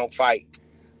strong fight.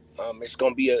 It's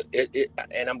going to be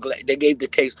and I'm glad they gave the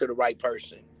case to the right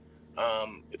person.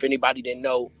 If anybody didn't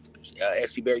know,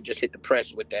 Essie Berry just hit the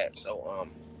press with that. So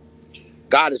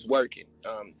God is working.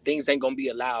 Things ain't going to be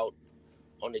allowed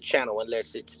on the channel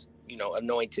unless it's,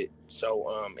 anointed. So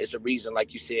it's a reason,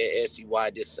 like you said, Essie, why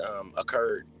this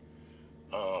occurred.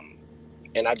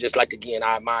 And I just, like, again,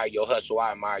 I admire your hustle.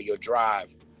 I admire your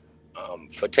drive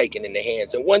for taking in the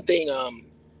hands. And one thing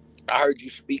I heard you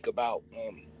speak about,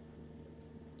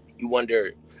 you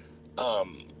wonder,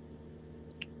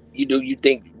 do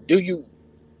you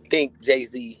think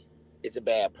Jay-Z is a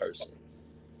bad person?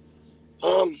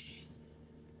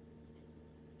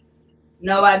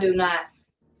 No, I do not.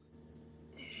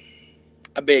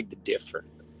 I beg to differ.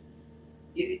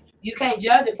 You can't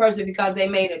judge a person because they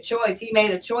made a choice. He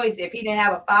made a choice. If he didn't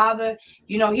have a father,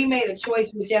 he made a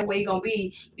choice whichever way he's going to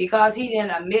be, because he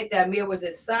didn't admit that Amir was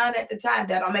his son at the time.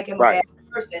 That don't make him a bad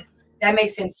person. That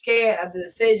makes him scared of the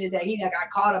decision that he got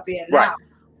caught up in now.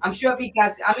 I'm sure if he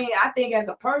got, I think as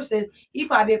a person, he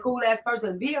probably be a cool ass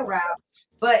person to be around.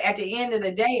 But at the end of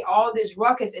the day, all this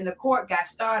ruckus in the court got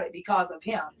started because of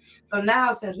him. So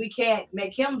now, since we can't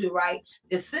make him do right,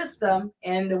 the system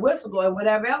and the whistleblower,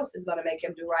 whatever else, is going to make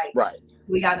him do right. Right.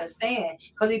 We got to understand,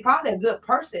 because he's probably a good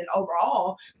person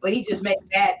overall, but he just made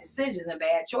bad decisions and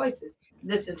bad choices.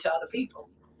 Listen to other people,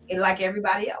 and like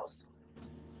everybody else.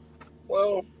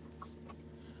 Well,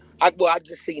 I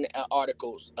just seen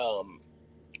articles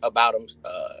about him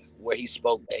where he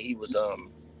spoke that he was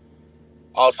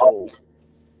also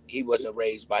he wasn't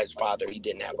raised by his father. He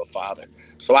didn't have a father.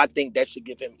 So I think that should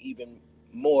give him even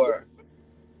more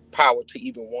power to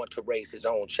even want to raise his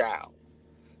own child.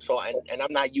 So and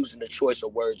I'm not using the choice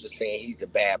of words of saying he's a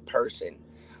bad person.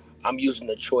 I'm using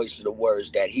the choice of the words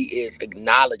that he is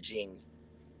acknowledging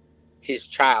his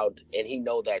child, and he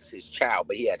know that's his child,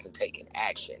 but he hasn't taken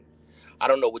action. I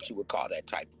don't know what you would call that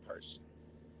type of person.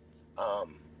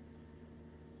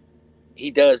 He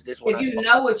does this when if you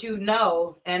know what you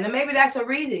know, and maybe that's a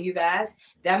reason, you guys.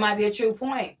 That might be a true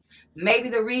point. Maybe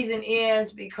the reason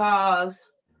is because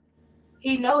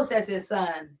he knows that's his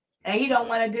son, and he don't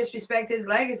want to disrespect his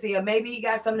legacy, or maybe he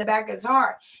got something in the back of his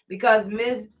heart, because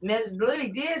Miss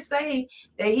Lillie did say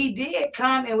that he did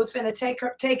come and was finna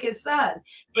take his son,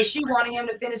 but she wanted him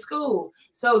to finish school.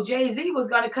 So Jay-Z was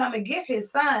going to come and get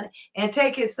his son and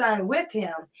take his son with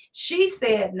him. She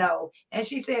said no, and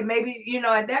she said maybe, you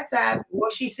know, at that time,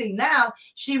 what she see now,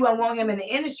 she wouldn't want him in the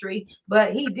industry,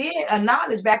 but he did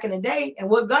acknowledge back in the day and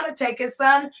was going to take his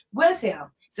son with him.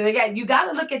 So you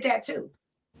got to look at that too.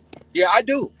 Yeah, I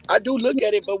do look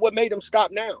at it, but what made him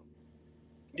stop now?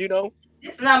 You know,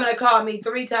 this number called me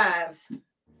 3 times.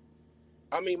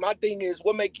 I mean, my thing is,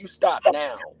 what make you stop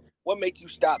now? What make you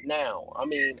stop now? I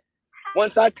mean,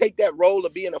 once I take that role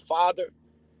of being a father,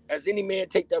 as any man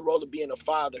take that role of being a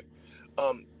father,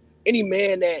 any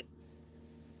man that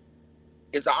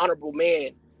is an honorable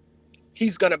man,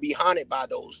 he's gonna be haunted by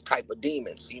those type of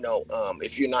demons. You know,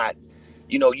 if you're not,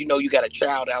 you got a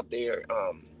child out there,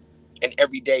 and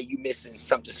every day you missing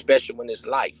something special in his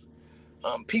life.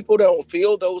 People don't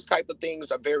feel those type of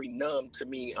things are very numb to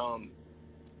me,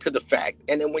 to the fact.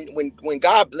 And then when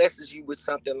God blesses you with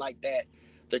something like that,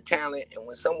 the talent, and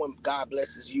when God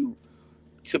blesses you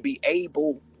to be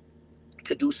able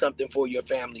to do something for your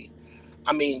family,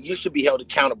 I mean, you should be held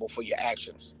accountable for your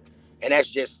actions. And that's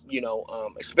just,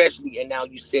 especially, and now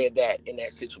you said that in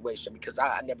that situation, because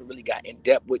I never really got in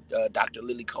depth with Dr.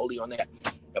 Lillie Coley on that,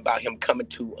 about him coming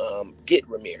to get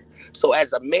Rymir. So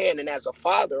as a man and as a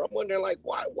father, I'm wondering, like,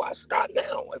 why stop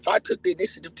now? If I took the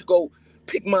initiative to go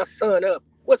pick my son up,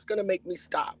 what's gonna make me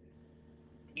stop?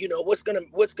 You know, what's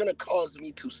gonna cause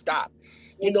me to stop?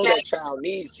 You know, that child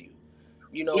needs you.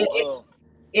 You know,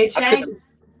 it changed.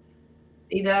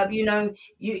 C-Dub, you know,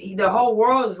 the whole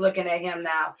world is looking at him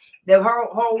now. The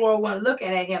whole world wasn't looking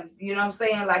at him, you know what I'm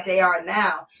saying, like they are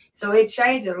now. So it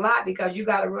changed a lot, because you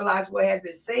got to realize what has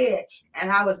been said and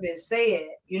how it's been said,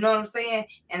 you know what I'm saying,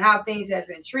 and how things has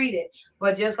been treated.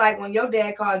 But just like when your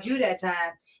dad called you that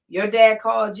time, your dad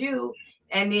called you,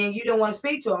 and then you didn't want to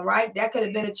speak to him, right? That could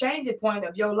have been a changing point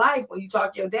of your life when you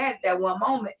talked to your dad at that one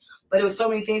moment. But there was so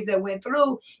many things that went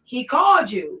through. He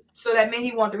called you, so that meant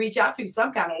he wanted to reach out to you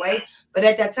some kind of way. But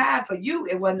at that time, for you,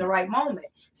 it wasn't the right moment.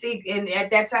 See, and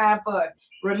at that time for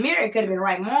Rymir, it could have been the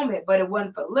right moment, but it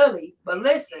wasn't for Lillie. But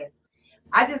listen,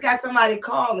 I just got somebody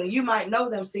calling. You might know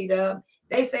them, C-Dub.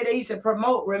 They say they used to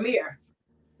promote Rymir.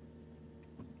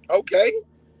 Okay.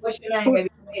 What's your name, baby?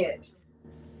 Go ahead.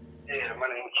 Yeah, my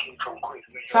name is Keith from Queens,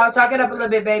 New York. Talk it up a little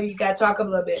bit, baby. You got to talk up a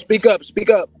little bit. Speak up. My name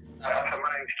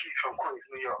is Keith from Queens,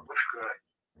 New York. What's good?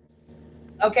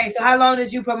 Okay, so how long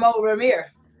did you promote Rymir?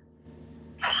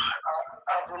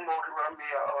 I promoted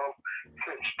Rymir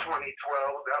since 2012.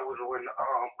 That was when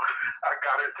I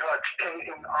got in touch,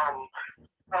 and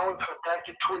I was back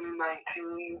in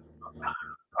 2019.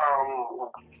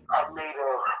 I made a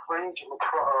arrangement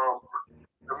for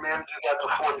the managers at the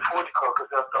 4040 Club, because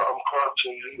that's the club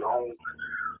Jay-Z owned.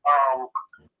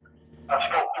 I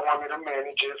spoke to one of the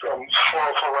managers for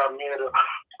Rymir to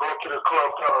go to the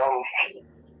club to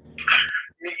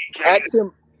ask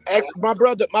him. My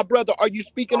brother, are you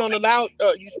speaking on the loud?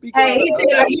 You speaking? Hey, he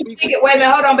said, are you speaking? Wait a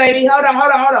minute, hold on, baby. Hold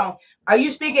on. Are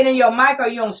you speaking in your mic, or are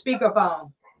you on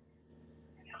speakerphone?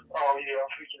 Oh yeah,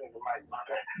 I'm speaking in the mic.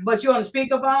 But you on the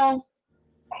speakerphone?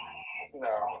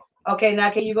 No. Okay, now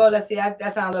can you go? Let's see. That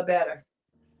sounds a little better.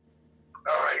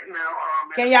 All right, now.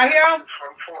 Can y'all hear him?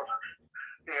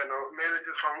 Yeah, the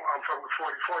managers from the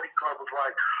 4040 Club was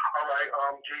like, all right,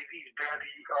 Jay-Z's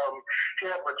barely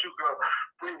here, but you can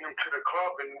bring him to the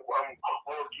club, and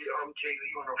we'll get Jay-Z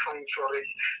on the phone so they.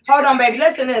 Hold on, baby.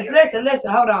 Listen,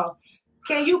 hold on.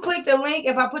 Can you click the link?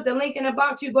 If I put the link in the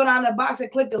box, you go down the box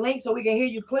and click the link so we can hear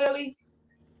you clearly.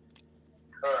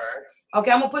 All right.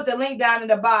 Okay, I'm gonna put the link down in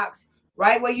the box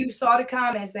right where you saw the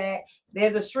comments at.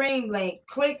 There's a stream link.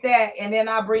 Click that, and then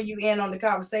I'll bring you in on the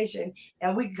conversation,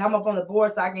 and we can come up on the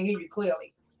board so I can hear you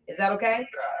clearly. Is that okay?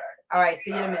 All right.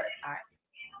 See you in a minute. All right.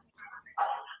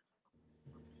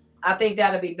 I think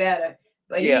that'll be better.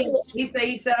 But Yeah. he said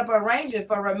he set up an arrangement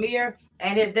for Rymir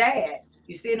and his dad.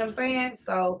 You see what I'm saying?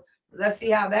 So let's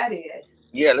see how that is.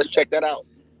 Yeah, let's check that out.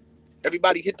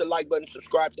 Everybody hit the like button,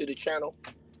 subscribe to the channel.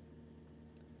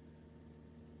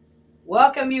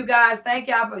 Welcome, you guys. Thank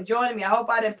y'all for joining me. I hope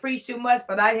I didn't preach too much,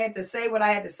 but I had to say what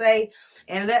I had to say.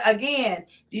 And again,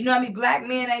 you know how many black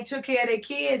men ain't took care of their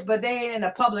kids, but they ain't in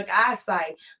the public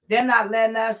eyesight. They're not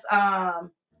letting us,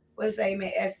 what is it,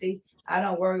 man, Essie? I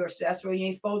don't worry or stress, or you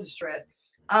ain't supposed to stress.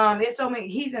 It's so many,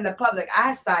 he's in the public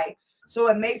eyesight, so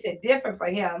it makes it different for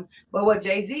him. But what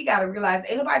Jay-Z got to realize,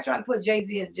 ain't nobody trying to put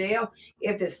Jay-Z in jail.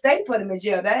 If the state put him in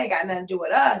jail, that ain't got nothing to do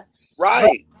with us. Right.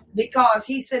 But because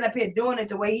he's sitting up here doing it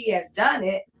the way he has done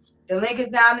it, the link is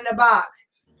down in the box.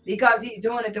 Because he's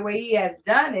doing it the way he has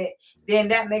done it, then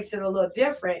that makes it a little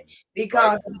different.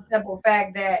 Because of the simple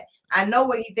fact that I know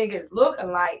what he think it's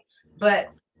looking like,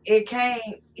 but it came,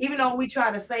 even though we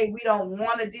try to say we don't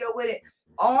want to deal with it,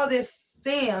 all this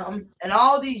STEM and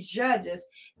all these judges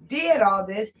did all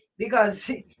this because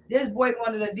this boy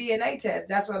wanted a DNA test.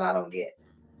 That's what I don't get.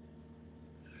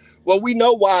 Well, we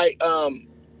know why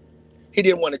he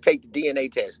didn't want to take the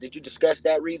DNA test. Did you discuss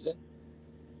that reason?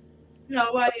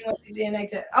 No, why do you want the DNA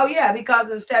test? Oh, yeah, because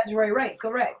of the statutory rape.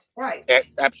 Correct. Right.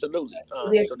 Absolutely.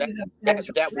 So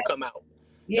that will come out.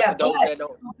 Yeah, for those that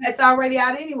don't. That's already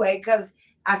out anyway, because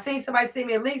I seen somebody send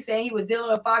me a link saying he was dealing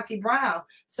with Foxy Brown.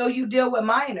 So you deal with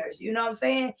minors. You know what I'm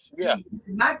saying? Yeah.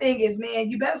 My thing is,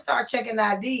 man, you better start checking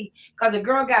ID, because a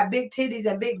girl got big titties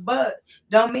and big butt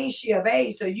don't mean she of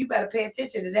age. So you better pay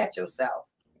attention to that yourself.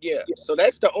 Yeah. So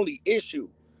that's the only issue.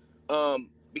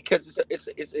 Because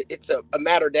it's a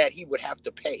matter that he would have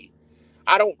to pay.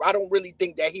 I don't really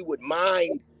think that he would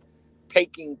mind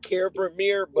taking care of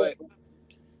Rymir, but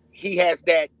he has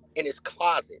that in his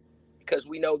closet, because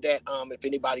we know that if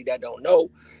anybody that don't know,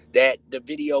 that the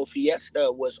video Fiesta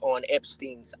was on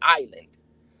Epstein's island,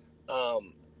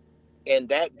 and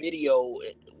that video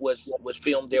was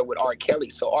filmed there with R. Kelly.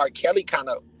 So R. Kelly kind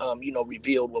of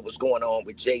revealed what was going on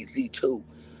with Jay-Z too.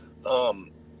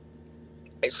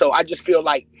 And so I just feel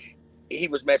like he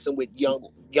was messing with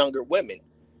younger women,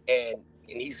 and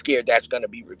he's scared that's going to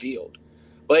be revealed.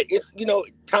 But it's,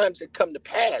 times that come to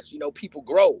pass, people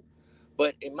grow.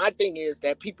 But and my thing is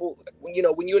that people, when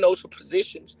you're in those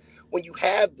positions, when you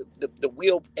have the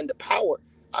will and the power,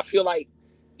 I feel like,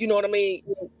 you know what I mean?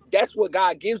 That's what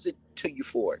God gives it to you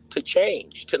for, to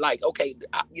change, to like, okay,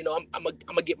 I'm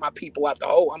gonna get my people out the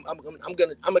hole. I'm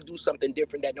gonna do something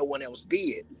different that no one else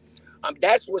did.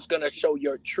 That's what's gonna show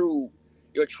your true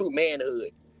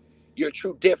manhood, your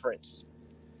true difference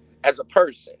as a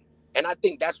person. And I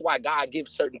think that's why God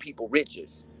gives certain people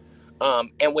riches.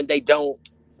 And when they don't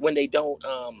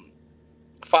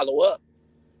follow up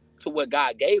to what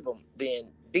God gave them,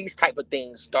 then these type of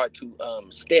things start to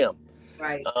stem,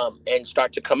 right, and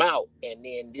start to come out. And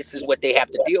then this is what they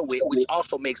have to deal with, which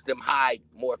also makes them hide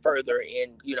more further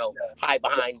and hide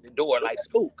behind the door like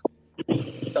Spook.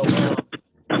 So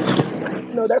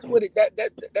that's what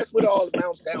that's what it all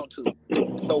amounts down to.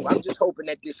 So I'm just hoping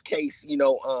that this case,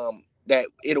 that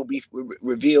it'll be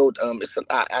revealed.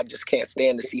 I just can't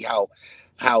stand to see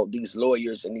how these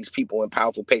lawyers and these people in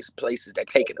powerful places that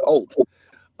take an oath.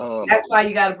 That's why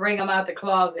you got to bring them out the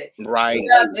closet. Right.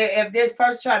 If this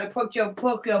person try to poke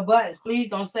your buttons, please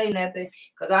don't say nothing,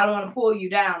 because I don't want to pull you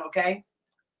down. Okay.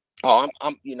 Oh,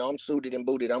 I'm suited and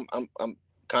booted. I'm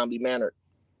calmly mannered.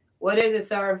 What is it,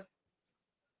 sir?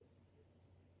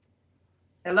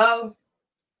 Hello?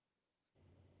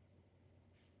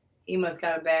 He must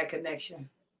got a bad connection.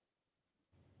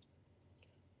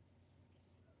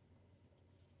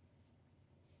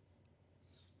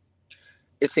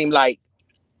 It seemed like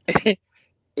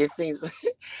it seems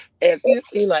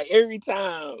like every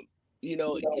time,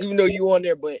 even though you on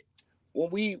there, but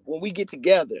when we get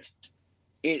together,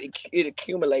 it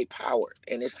accumulate power,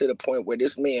 and it's to the point where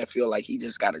this man feel like he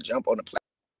just got to jump on the platform.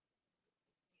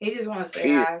 He just want to say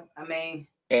hi. I mean,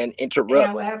 and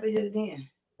interrupt what happened just then.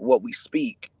 What we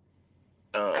speak.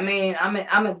 I mean, I'm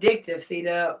addictive. See,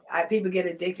 people get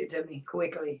addicted to me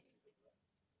quickly.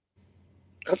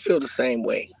 I feel the same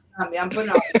way. I mean, I'm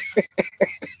putting on.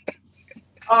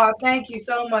 Oh, thank you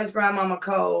so much, Grandmama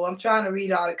Cole. I'm trying to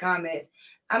read all the comments.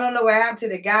 I don't know what happened to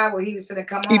the guy where he was going to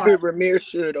come on. Keep it, Rymir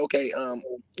should. Okay.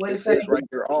 What it says right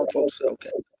here, all folks.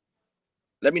 Okay.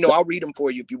 Let me know. I'll read them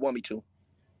for you if you want me to.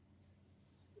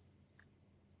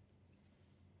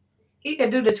 He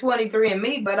could do the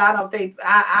 23andMe, but I don't think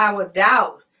I would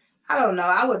doubt. I don't know.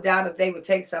 I would doubt if they would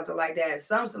take something like that.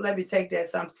 Some celebrities take that.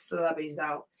 Some celebrities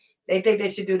don't. They think they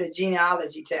should do the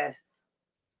genealogy test.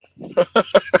 And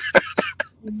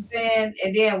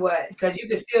then what? Because you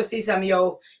can still see some of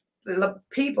your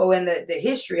people in the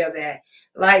history of that.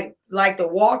 Like the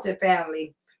Walton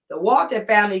family. The Walton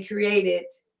family created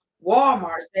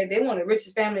Walmart. They one of the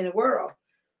richest family in the world.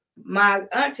 My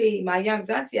auntie, my young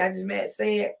auntie I just met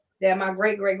said that my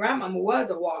great-great-grandmama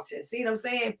was a Walton. See what I'm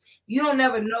saying? You don't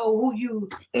never know who you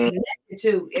connected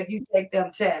to if you take them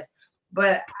tests.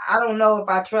 But I don't know if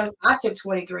I trust. I took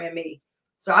 23andMe.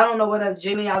 So I don't know what other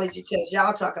genealogy test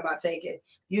y'all talking about taking.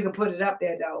 You can put it up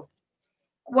there, though.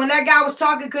 When that guy was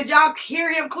talking, could y'all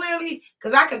hear him clearly?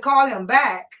 Because I could call him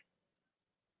back.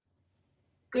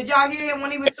 Could y'all hear him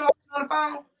when he was talking on the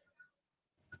phone?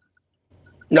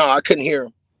 No, I couldn't hear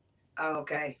him. Oh,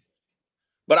 okay.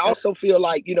 But I also feel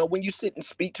like, you know, when you sit and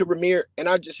speak to Rymir, and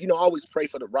I just, you know, always pray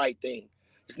for the right thing.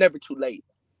 It's never too late.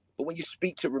 But when you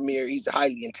speak to Rymir, he's a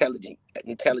highly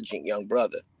intelligent young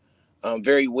brother.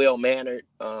 Very well-mannered,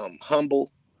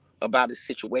 humble about his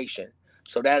situation.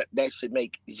 So that should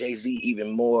make Jay-Z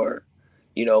even more,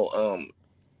 you know,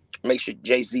 makes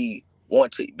Jay-Z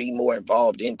want to be more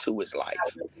involved into his life.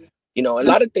 You know, a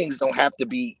lot of things don't have to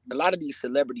be, a lot of these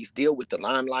celebrities deal with the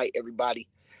limelight, everybody.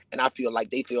 And I feel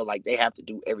like they have to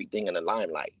do everything in the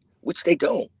limelight, which they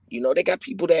don't. You know, they got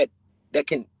people that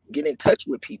can get in touch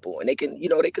with people, and they can, you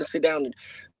know, they can sit down and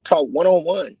talk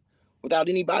one-on-one without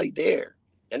anybody there.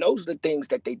 And those are the things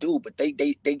that they do, but they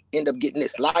end up getting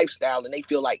this lifestyle, and they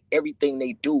feel like everything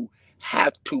they do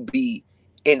have to be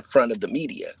in front of the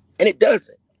media. And it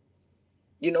doesn't.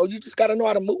 You know, you just got to know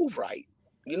how to move right.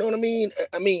 You know what I mean?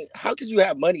 I mean, how could you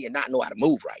have money and not know how to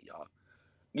move right, y'all?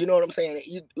 You know what I'm saying?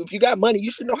 If you got money, you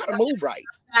should know how to move right.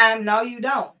 No, you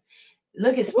don't.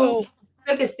 Look at Well,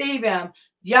 look at Steve.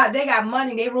 Yeah, they got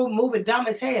money. They moving dumb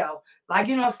as hell. Like,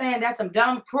 you know what I'm saying? That's some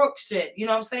dumb crook shit. You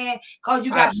know what I'm saying? Because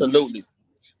you got absolutely.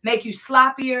 Make you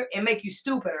sloppier and make you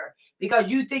stupider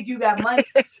because you think you got money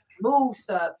to move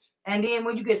stuff. And then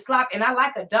when you get sloppy, and I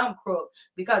like a dumb crook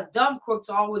because dumb crooks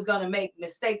are always going to make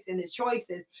mistakes in his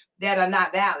choices that are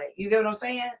not valid. You get what I'm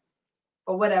saying?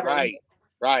 Or whatever. Right,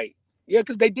 right. Yeah,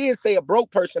 because they did say a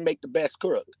broke person make the best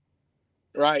crook.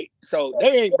 Right? So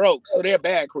they ain't broke, so they're a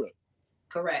bad crook.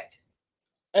 Correct.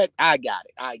 I got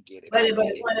it. I get it. But the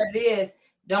point of it is,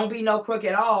 don't be no crook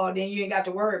at all, then you ain't got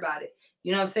to worry about it.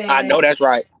 You know what I'm saying? I know that's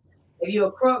right. If you're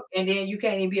a crook and then you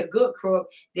can't even be a good crook,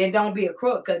 then don't be a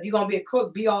crook. Because if you're gonna be a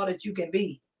crook, be all that you can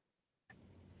be.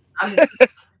 I'm just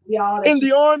be all that in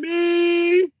the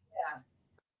army. Yeah.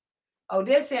 Oh,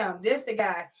 this him. This the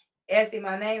guy. Essie,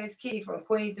 my name is Keith from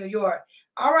Queens, New York.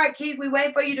 All right, Keith, we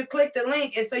wait for you to click the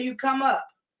link and so you come up.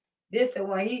 This the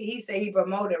one. He said he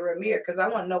promoted Rymir because I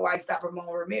want to know why he stopped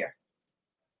promoting Rymir.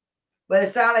 But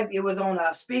it sounded like it was on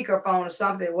a speakerphone or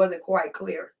something. It wasn't quite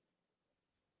clear.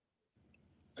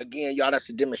 Again, y'all, that's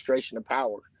a demonstration of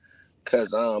power.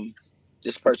 Because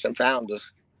this person found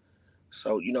us.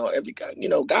 So, you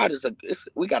know, God is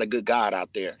we got a good God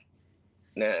out there.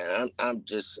 Now, I'm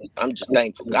just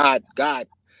thankful. God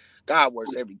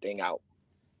works everything out.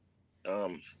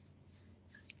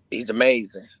 He's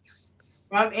amazing.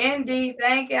 From Indy,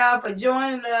 thank y'all for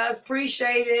joining us.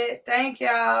 Appreciate it. Thank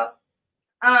y'all.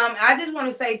 I just want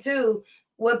to say too,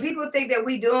 when people think that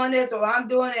we doing this or I'm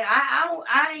doing it,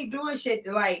 I ain't doing shit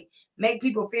to like make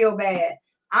people feel bad.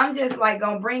 I'm just like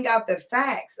gonna bring out the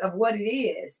facts of what it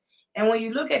is. And when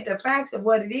you look at the facts of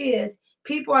what it is,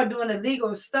 people are doing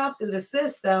illegal stuff through the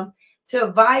system to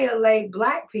violate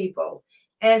Black people.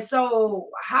 And so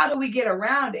how do we get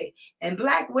around it? And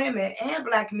Black women and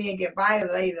Black men get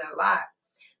violated a lot.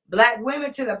 Black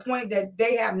women to the point that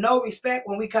they have no respect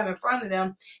when we come in front of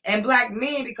them, and Black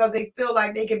men because they feel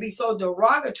like they can be so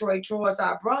derogatory towards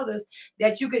our brothers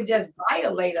that you can just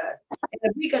violate us. And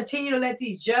if we continue to let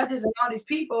these judges and all these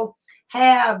people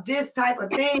have this type of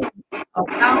thing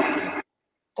about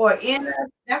or in us,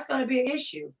 that's going to be an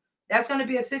issue. That's going to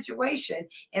be a situation.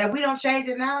 And if we don't change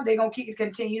it now, they're going to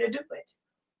continue to do it.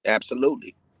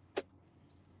 Absolutely.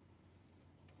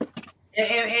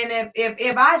 And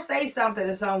if I say something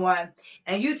to someone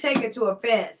and you take it to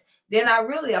offense, then I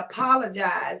really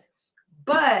apologize.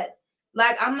 But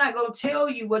like, I'm not going to tell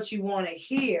you what you want to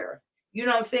hear. You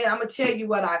know what I'm saying? I'm going to tell you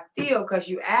what I feel because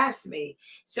you asked me.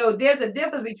 So there's a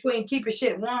difference between keeping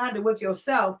shit 100 with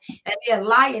yourself and then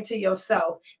lying to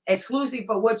yourself exclusively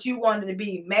for what you wanted to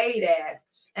be made as.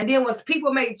 And then when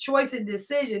people make choices and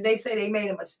decisions, they say they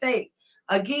made a mistake.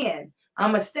 Again, A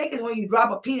mistake is when you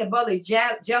drop a peanut butter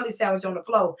jelly sandwich on the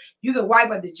floor. You can wipe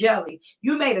up the jelly.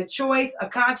 You made a choice, a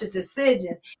conscious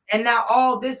decision, and now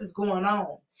all this is going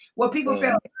on. What people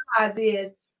fail to realize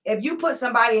is if you put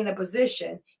somebody in a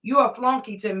position, you're a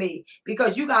flunky to me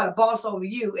because you got a boss over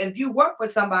you. And if you work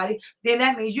with somebody, then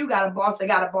that means you got a boss, they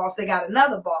got a boss, they got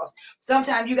another boss.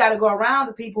 Sometimes you got to go around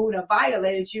the people who have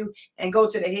violated you and go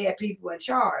to the head people in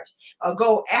charge, or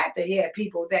go at the head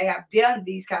people that have done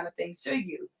these kind of things to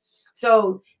you.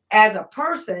 So as a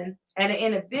person and an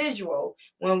individual,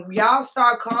 when y'all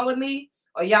start calling me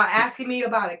or y'all asking me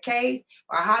about a case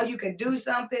or how you can do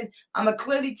something, I'm going to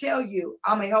clearly tell you,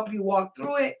 I'm going to help you walk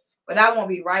through it, but I won't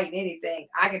be writing anything.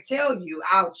 I can tell you,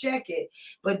 I'll check it.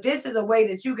 But this is a way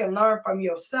that you can learn from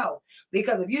yourself.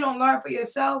 Because if you don't learn for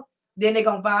yourself, then they're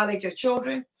going to violate your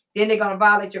children. Then they're going to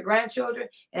violate your grandchildren.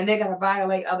 And they're going to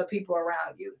violate other people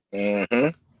around you. Mm-hmm.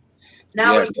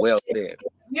 Now, yes, well said.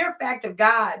 Mere fact of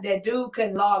God that dude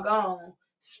couldn't log on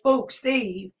spooked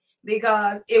Steve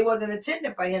because it wasn't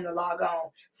intended for him to log on.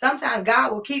 Sometimes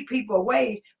God will keep people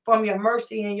away from your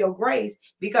mercy and your grace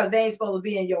because they ain't supposed to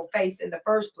be in your face in the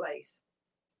first place.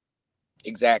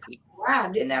 Exactly.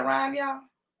 Rhyme, didn't that rhyme, y'all?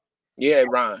 Yeah, it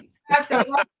rhymed. That's a long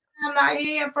time not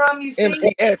hearing from you.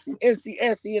 MC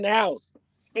Essie in the house,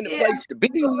 in the place to be.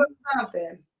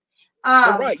 Something.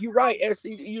 You're right,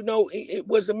 Essie. You know, it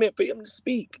wasn't meant for him to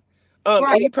speak.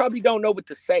 Right. And he probably don't know what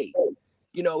to say.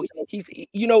 You know,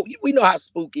 we know how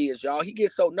Spook is, y'all. He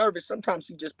gets so nervous. Sometimes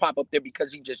he just pop up there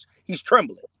because he's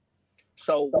trembling.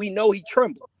 So we know he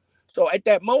trembled. So at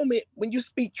that moment, when you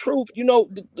speak truth, you know,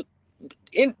 the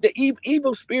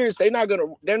evil spirits, they're not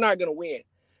gonna win.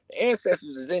 The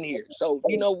ancestors is in here. So,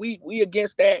 you know, we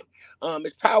against that.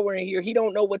 It's power in here. He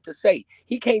don't know what to say.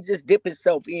 He can't just dip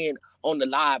himself in on the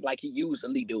live like he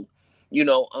usually do. You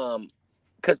know,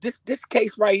 because this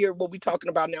case right here, what we're talking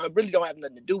about now, it really don't have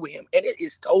nothing to do with him. And it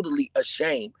is totally a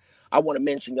shame. I want to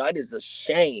mention, y'all, it is a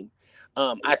shame.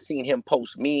 I seen him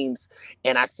post memes,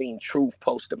 and I seen Truth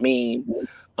post a meme,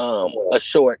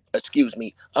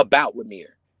 about Rymir.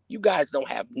 You guys don't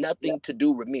have nothing to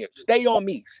do with Rymir. Stay on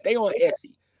me. Stay on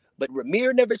Essie. But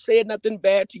Rymir never said nothing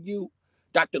bad to you.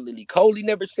 Dr. Lillie Coley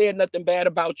never said nothing bad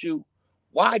about you.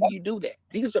 Why do you do that?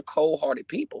 These are cold-hearted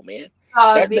people, man.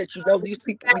 That lets you know these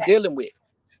people we're dealing with.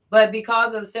 But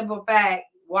because of the simple fact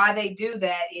why they do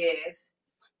that is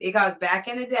because back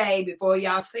in the day, before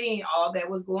y'all seen all that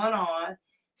was going on,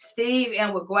 Steve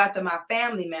and would go after my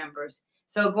family members.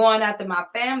 So going after my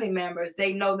family members,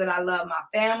 they know that I love my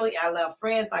family. I love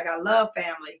friends like I love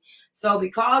family. So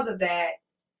because of that,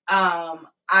 I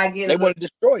get. They want to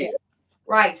destroy you,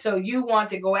 right? So you want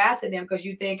to go after them because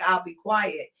you think I'll be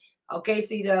quiet. Okay,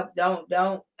 C-Dub, don't.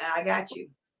 I got you.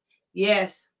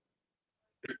 Yes.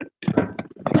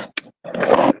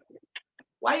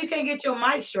 Why you can't get your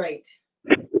mic straight?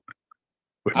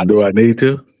 Do I need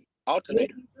to?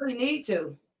 Alternator. You really need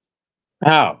to.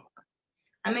 How?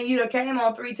 I mean, you done came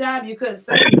on 3 times. You couldn't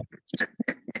say.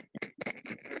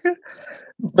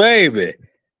 Baby.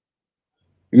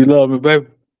 You love me, baby?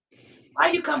 Why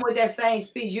you come with that same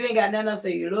speech? You ain't got nothing else to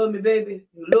say. You love me, baby.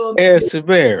 You love me. Essie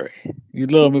Berry. You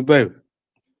love me, baby?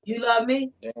 You love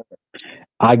me?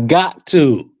 I got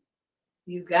to.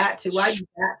 You got to. Why you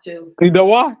got to? You know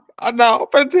why? I know.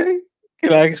 Can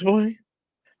I explain?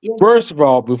 Yeah. First of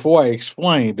all, before I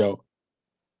explain, though,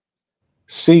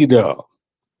 C-Dub.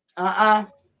 What?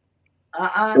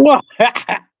 What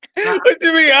do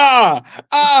you mean? I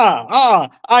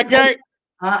can't.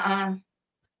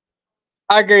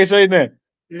 I can't say that.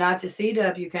 Not to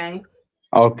C-Dub, you can't.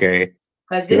 Okay.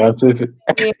 Because this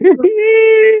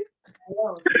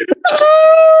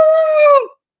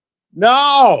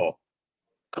No.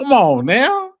 Come on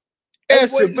now.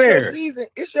 It's your season.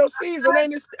 It's your season,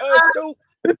 ain't it, Stu?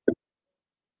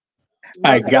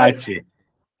 I got you.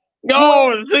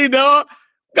 Go, C-Dub.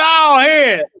 Go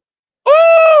ahead.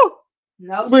 Woo!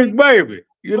 No, big baby.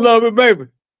 You love it, baby.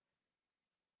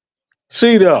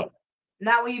 C-Dub.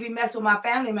 Not when you be messing with my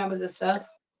family members and stuff.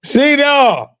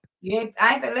 C-Dub. I ain't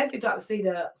gonna let you talk to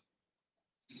C-Dub.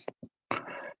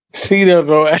 C-Dub,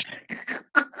 though.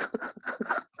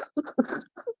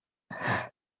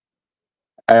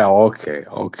 Oh, okay.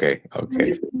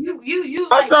 You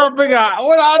I'm trying to figure out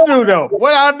what I do though.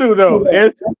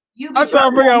 I'm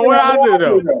trying to figure out what I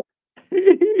do though.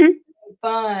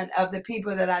 Fun of the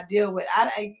people that I deal with.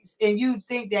 And you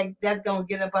think that that's gonna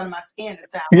get up under my skin this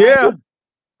time? Yeah. Right?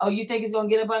 Oh, you think it's gonna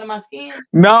get up under my skin?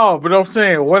 No, but I'm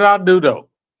saying what I do though.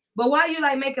 But why you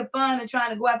like making fun and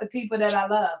trying to go after people that I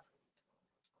love?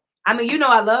 I mean, you know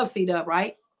I love C-Dub,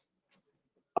 right?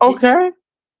 Okay.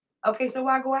 Okay, so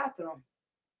why go after them?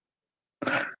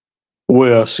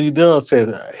 Well, she does say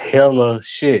hella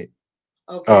shit,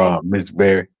 Okay. Miss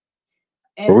Berry.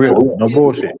 And For so, real. No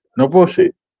bullshit. No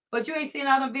bullshit. but you ain't seen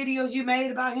all the videos you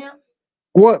made about him?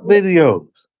 What videos?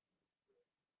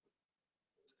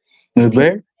 Miss And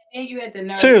Berry? then you had the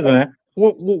nerve. Seriously, man.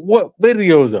 What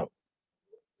videos though?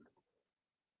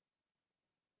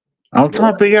 I'm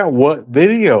trying to figure out what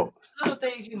videos. Little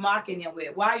things you mocking him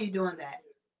with. Why are you doing that?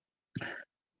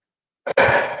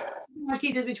 You want to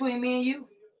keep this between me and you?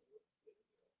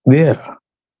 Yeah.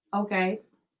 Okay.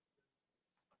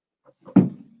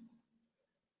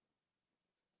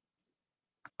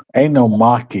 Ain't no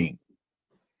mocking.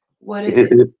 What is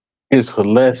it? It's a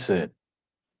lesson.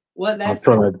 What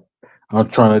lesson? I'm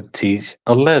trying to teach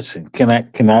a lesson. Can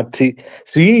I teach?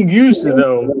 So you ain't used to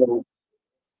though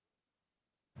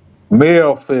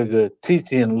male figure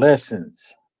teaching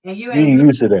lessons. And you You ain't ain't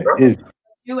used to that.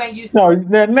 you ain't used No,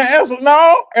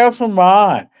 answer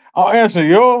mine. I'll answer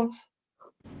yours.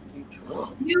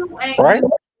 you ain't Right?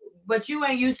 but you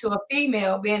ain't used to a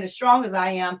female being as strong as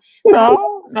I am.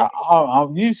 No,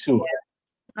 I'm used to it.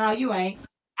 No, you ain't.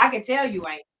 I can tell you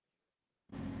ain't.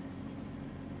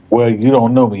 Well, you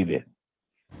don't know me then.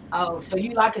 Oh, so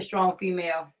you like a strong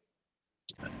female.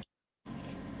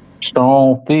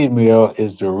 Strong female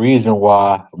is the reason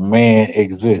why man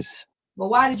exists. But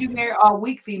why did you marry all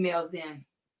weak females then?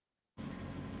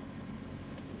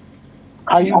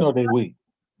 How you know they weak?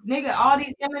 Nigga, all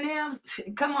these M&Ms,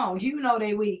 come on, you know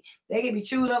they weak. They can be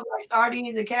chewed up like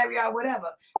sardines and caviar, whatever.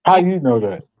 How you know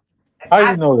that?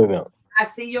 How you know that though? I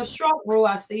see your stroke, bro.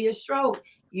 I see your stroke.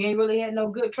 You ain't really had no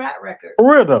good track record.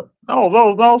 For real though.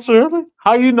 No, seriously.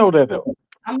 How you know that though?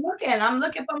 I'm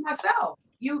looking for myself.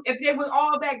 If they were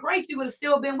all that great, you would have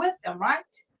still been with them, right?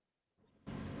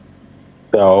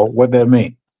 So what that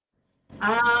mean?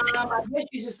 I guess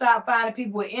you should stop finding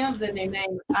people with M's in their name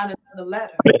and find another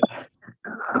letter.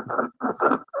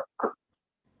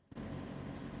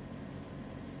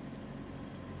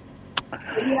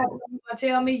 You have to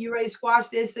tell me you ready to squash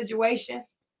this situation?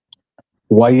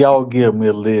 Why y'all give me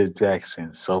Liz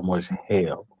Jackson so much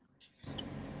hell?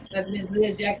 Because Miss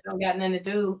Liz Jackson don't got nothing to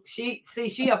do. She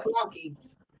a flunky.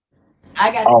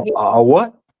 I got to get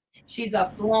what? She's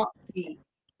a flunky.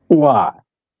 Why?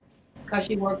 Because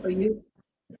she worked for you.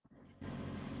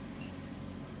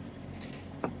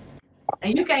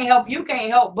 And you can't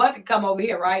help but to come over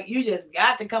here, right? You just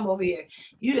got to come over here.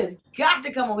 You just got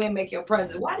to come over here and make your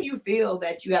presence. Why do you feel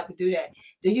that you have to do that?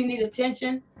 Do you need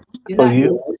attention? For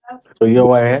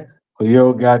your ass? For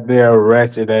your goddamn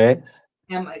ratchet ass?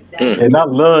 And I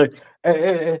love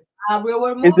it.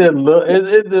 It's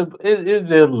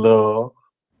just love.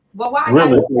 But why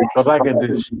really? Because I can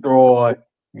destroy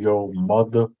your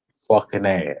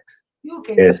motherfucking ass. You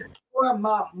can destroy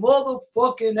my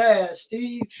motherfucking ass,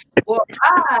 Steve. Well,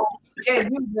 I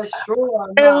can you destroy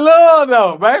my love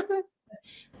though, baby.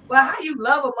 Well, how you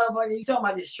love a motherfucker? You talking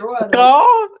about destroy them?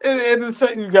 No, it's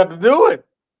something you got to do it.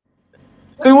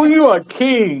 See, when you a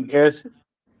king, Essie.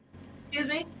 Excuse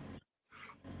me?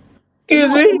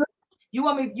 You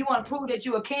want to prove that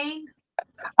you a king?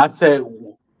 I said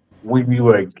when you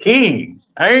a king.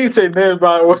 I ain't saying nothing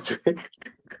about what you.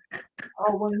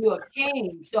 Oh, when you're a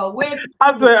king. So where's the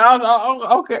I said,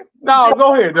 okay. No,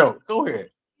 go ahead, though. Go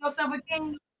ahead. You know something,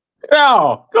 king?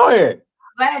 No, go ahead.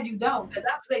 Glad you don't, because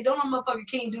I say, don't no motherfucking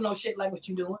king do no shit like what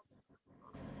you doing.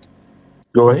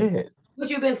 Go ahead. What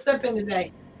you been sipping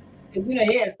today? If you done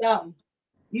had something,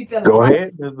 you feeling Go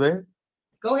ahead, Miss Berry.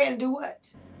 Go ahead and do what?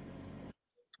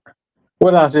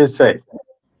 What I just say?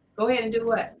 Go ahead and do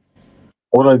what?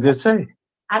 What I just say?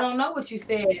 I don't know what you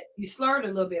said. You slurred a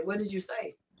little bit. What did you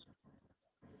say?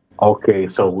 Okay,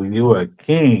 so when you were a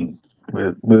king,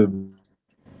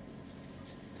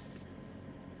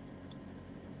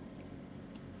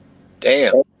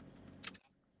 damn.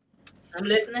 I'm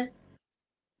listening.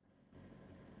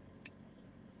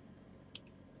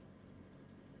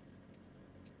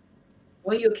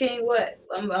 When you're a king, what?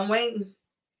 I'm waiting.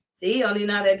 See, he don't even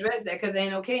know how to address that because there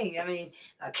ain't no king. I mean,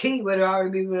 a king would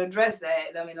already be able to address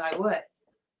that. I mean, like what?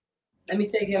 Let me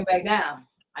take him back down.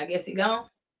 I guess he gone.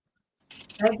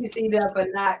 Thank you, see that for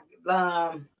not.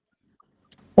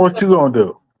 What you gonna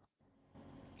do?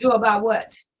 Do about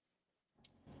what?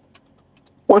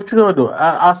 What you gonna do?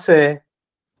 I said,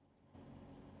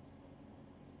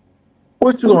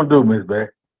 what you gonna do, Miss Berry?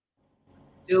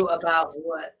 Do about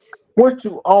what? What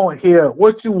you on here?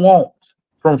 What you want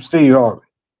from Steve Harvey?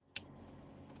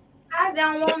 I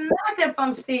don't want nothing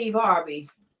from Steve Harvey.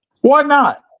 Why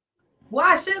not?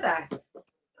 Why should I?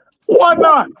 Why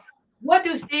not? What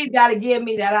do Steve got to give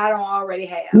me that I don't already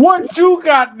have? What you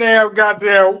got there?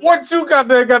 What you got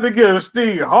there? Got to give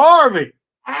Steve Harvey?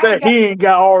 that he ain't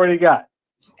already got?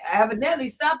 Evidently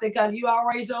something, because you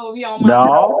already over here on my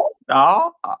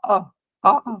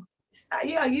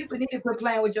Yeah, you need to quit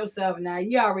playing with yourself now.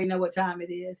 You already know what time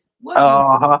it is.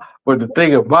 But the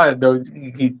thing about it though,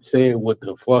 you keep saying what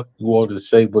the fuck you want to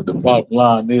say, but the bottom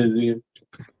line is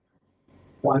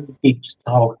why you keep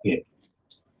talking?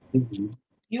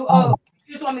 You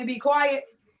just want me to be quiet?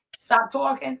 Stop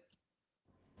talking.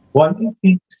 Why you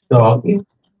keep talking?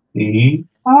 Steve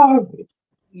Harvey.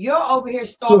 You're over here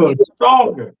stalking. You're a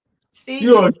stalker. Steve,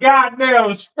 you're a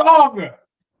goddamn stalker.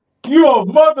 You're a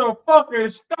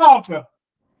motherfucking stalker.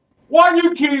 Why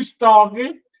you keep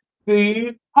stalking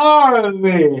Steve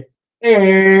Harvey?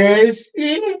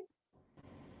 Essie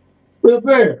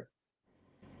Berry.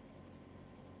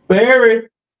 Barry,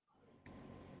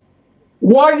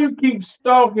 why you keep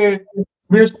stalking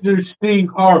Mr. Steve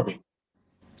Harvey?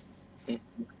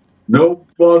 No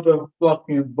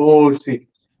motherfucking bullshit.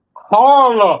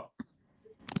 Harlem.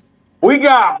 We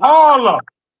got Harlem.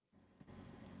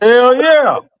 Hell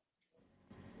yeah.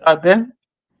 Goddamn.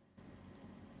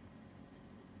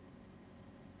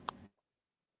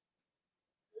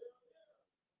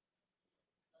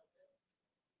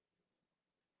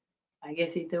 I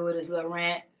guess he threw with his little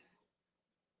rant.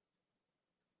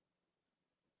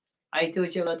 Are you through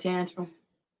with your little tantrum?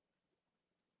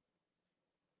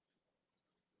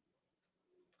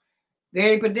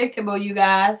 Very predictable, you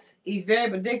guys. He's very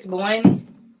predictable, ain't he?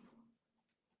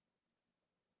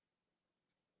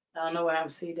 I don't know where I'm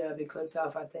CW clicked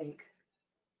off, I think.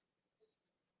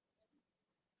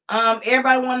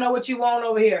 Everybody want to know what you want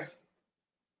over here.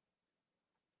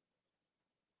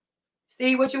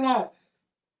 Steve, what you want?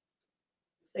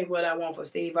 Say what I want for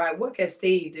Steve. All right, what can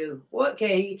Steve do? What can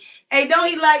he? Hey, don't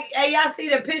he like, hey, y'all see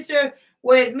the picture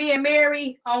where it's me and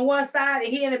Mary on one side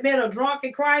and he in the middle drunk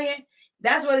and crying?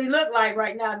 That's what he looked like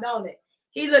right now, don't it?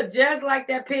 He looked just like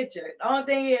that picture. The only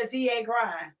thing is he ain't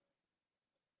crying.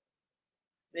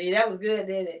 See, that was good,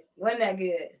 didn't it? Wasn't that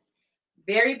good?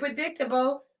 Very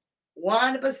predictable.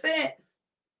 100%.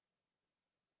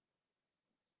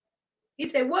 He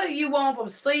said, what do you want from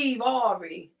Steve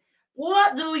Harvey?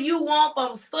 What do you want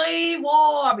from Steve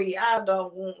Harvey? I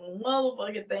don't want a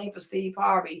motherfucking thing for Steve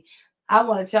Harvey. I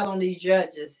want to tell on these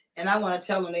judges, and I want to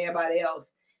tell on everybody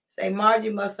else. Say, Margie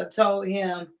must have told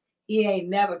him he ain't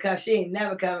never come. She ain't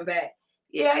never coming back.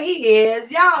 Yeah, he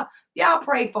is. Y'all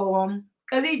pray for him,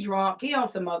 because he drunk. He on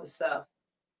some other stuff.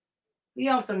 He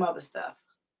on some other stuff.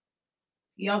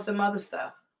 He on some other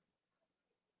stuff.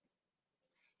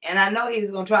 And I know he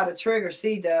was going to try to trigger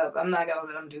C-Dub. I'm not going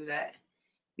to let him do that.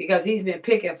 Because he's been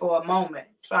picking for a moment,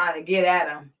 trying to get at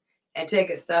him and take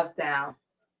his stuff down.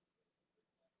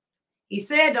 He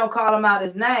said don't call him out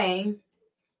his name.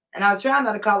 And I was trying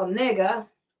not to call him nigga.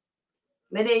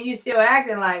 But then you still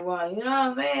acting like one. You know what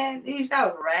I'm saying? These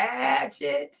sounds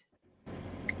ratchet.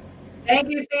 Thank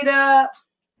you, C-Dub.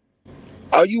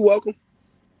 Oh, you welcome.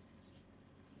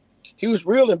 He was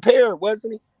real impaired,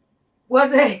 wasn't he?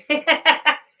 Was it?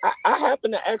 I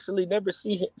happen to actually never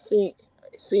seen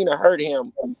or heard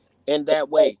him in that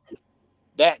way,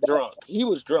 that drunk. He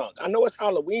was drunk. I know it's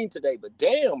Halloween today, but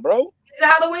damn, bro. It's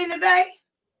Halloween today?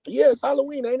 Yeah, it's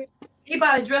Halloween, ain't it? He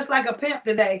probably dressed like a pimp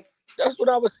today. That's what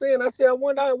I was saying. I said, I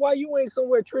wonder why you ain't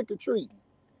somewhere trick-or-treating.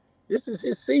 This is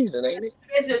his season, ain't it?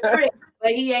 It's a trick,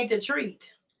 but he ain't the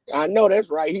treat. I know, that's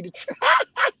right.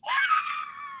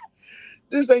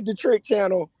 This ain't the trick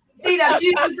channel. See that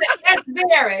you say Essie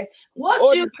Berry.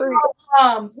 What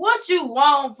you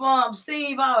want from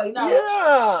Steve Harvey? No.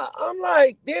 Yeah, I'm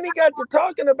like, then he got to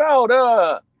talking about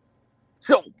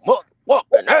your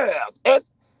motherfucking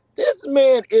ass. This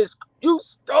man is you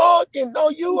stalking. No,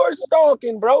 you are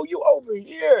stalking, bro. You over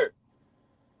here.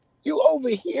 You over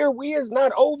here. We is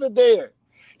not over there.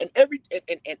 And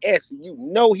Essie, you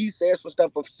know he says some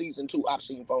stuff of season 2. I've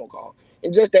seen phone call.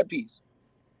 And just that piece.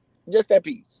 Just that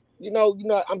piece. You know,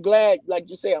 I'm glad, like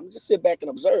you say, I'm just sit back and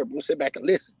observe. I'm gonna sit back and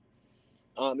listen.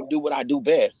 And do what I do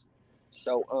best.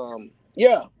 So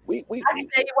yeah, I can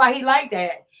tell you why he like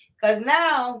that. Because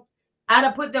now I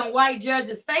done put them white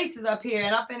judges' faces up here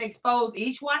and I'm finna expose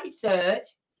each white judge.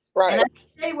 Right. And I can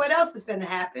tell you what else is finna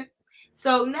happen.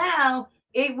 So now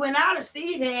it went out of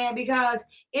Steve's hand because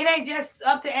it ain't just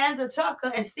up to Andrew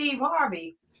Tucker and Steve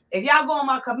Harvey. If y'all go on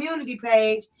my community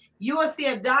page, you will see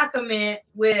a document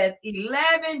with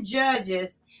 11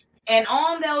 judges. And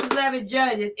on those 11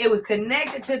 judges, it was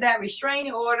connected to that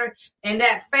restraining order and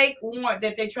that fake warrant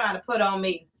that they're trying to put on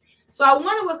me. So I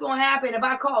wonder what's going to happen if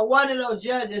I call one of those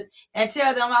judges and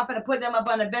tell them I'm going to put them up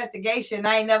on investigation.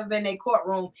 I ain't never been in their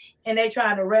courtroom and they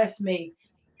trying to arrest me.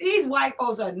 These white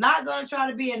folks are not going to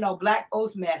try to be in no black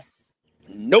folks mess.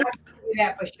 Nope.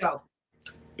 That for sure.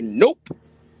 Nope.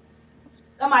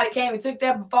 Somebody came and took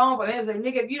that phone from him and said,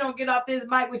 nigga, if you don't get off this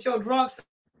mic with your drunk.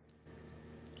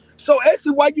 So, Essie,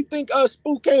 why you think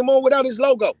Spook came on without his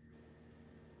logo?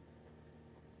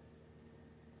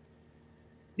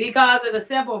 Because of the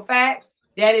simple fact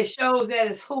that it shows that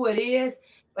it's who it is.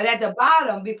 But at the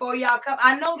bottom, before y'all come,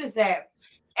 I noticed that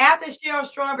after Cheryl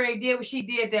Strawberry did what she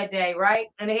did that day, right?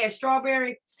 And they had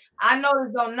Strawberry. I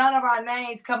noticed though none of our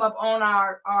names come up on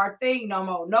our thing no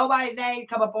more. Nobody's name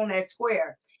come up on that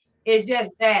square. It's just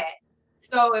that.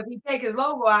 So if you take his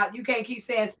logo out, you can't keep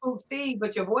saying Spook Steve,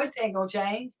 but your voice ain't gonna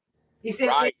change. He said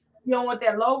Right. you don't want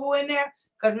that logo in there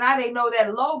because now they know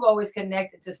that logo is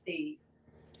connected to Steve.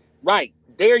 Right.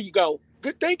 There you go.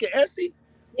 Good thinking, Essie.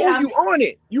 Yeah, Oh, you on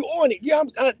it. You on it. Yeah,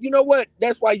 you know what?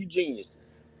 That's why you genius.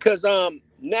 Because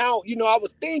now, you know, I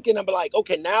was thinking, I'm like,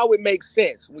 okay, now it makes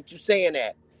sense what you saying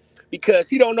that. Because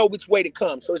he don't know which way to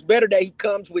come. So it's better that he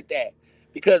comes with that.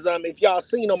 Because if y'all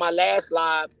seen on my last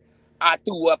live, I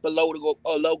threw up a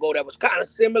logo that was kind of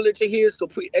similar to his to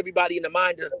put everybody in the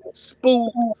mind of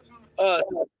Spook.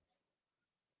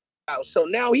 So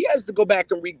now he has to go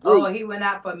back and regroup. Oh, he went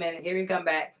out for a minute. Here he come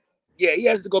back. Yeah, he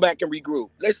has to go back and regroup.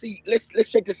 Let's see. Let's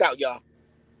check this out, y'all.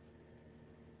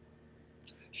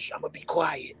 Shh, I'm gonna be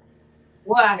quiet.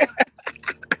 What?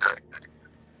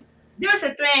 Here's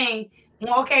the thing.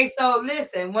 Okay, so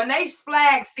listen, when they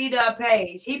flag C-Dub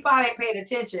page, he probably ain't paid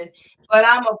attention, but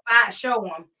I'm gonna show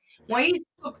him. When he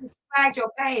flagged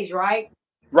your page, right?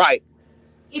 Right.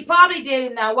 He probably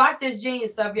did it. Now watch this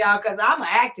genius stuff, y'all, because I'm an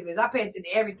activist. I pay attention to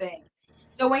everything.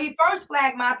 So when he first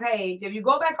flagged my page, if you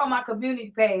go back on my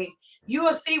community page, you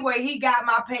will see where he got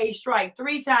my page strike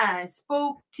 3 times.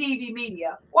 Spook TV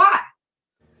Media. Why?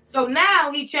 So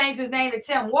now he changed his name to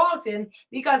Tim Walton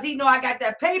because he know I got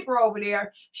that paper over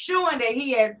there showing that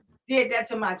he had did that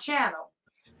to my channel.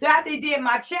 So after he did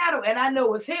my channel and I know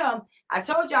it was him, I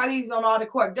told y'all he was on all the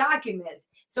court documents.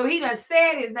 So he done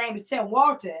said his name is Tim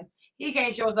Walton. He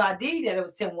can't show us ID that it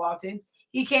was Tim Walton.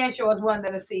 He can't show us one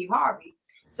that is Steve Harvey.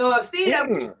 So if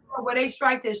C-Dub where they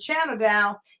strike this channel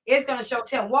down, it's going to show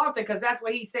Tim Walton because that's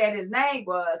what he said his name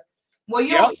was. Well,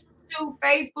 you know, YouTube,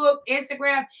 Facebook,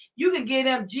 Instagram, you can get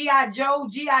them G.I. Joe,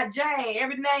 G.I. Jane.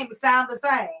 Every name sound the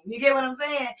same. You get what I'm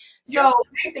saying? So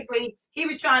basically, he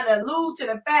was trying to allude to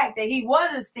the fact that he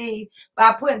wasn't Steve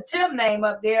by putting Tim's name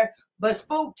up there, but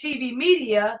Spook TV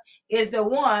Media is the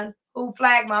one who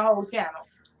flagged my whole channel.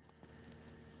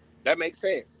 That makes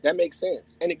sense. That makes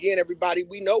sense. And again, everybody,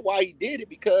 we know why he did it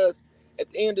because at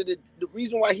the end of the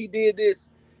reason why he did this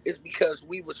is because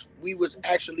we was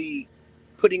actually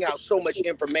putting out so much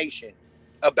information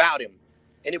about him,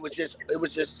 and it was just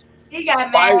he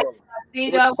got viral.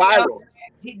 C-Dub viral.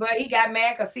 But he got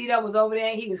mad because C-Dub was over there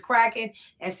and he was cracking,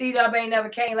 and C-Dub ain't never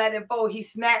came like that before. He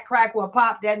smacked crack with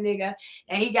pop that nigga,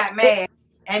 and he got mad,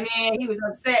 and then he was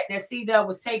upset that C-Dub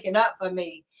was taking up for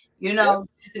me. You know,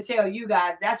 just to tell you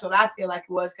guys, that's what I feel like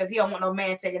it was because he don't want no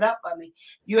man taking up for me.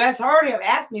 You has heard him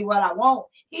ask me what I want.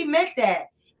 He meant that.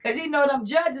 Because he know them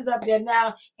judges up there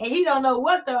now, and he don't know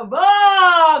what the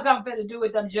fuck I'm finna do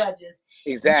with them judges.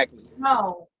 Exactly.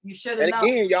 No, you should have known. And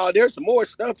again, y'all, there's some more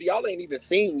stuff y'all ain't even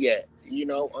seen yet. You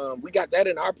know, we got that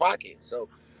in our pocket. So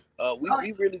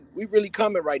we really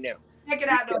coming right now. Check it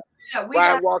out though. We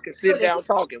ride, walk, and sit down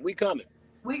talking. We coming.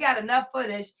 We got enough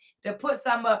footage to put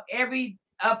some up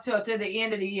up to the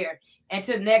end of the year and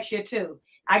to next year too.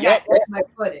 I got that much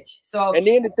footage. So and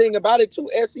then the thing about it too,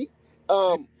 Essie,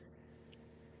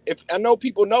 if I know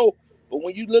people know, but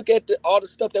when you look at all the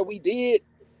stuff that we did,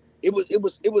 it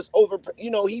was over.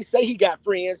 You know, he say he got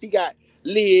friends. He got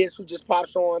Liz who just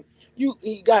pops on.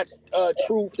 He got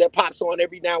Truth that pops on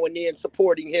every now and then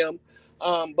supporting him.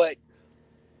 But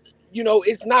you know,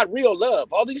 it's not real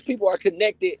love. All these people are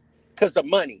connected because of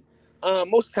money.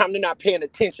 Most of the time they're not paying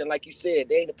attention, like you said.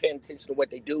 They ain't paying attention to what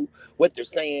they do, what they're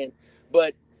saying.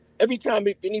 But every time,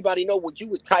 if anybody know what you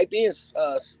would type in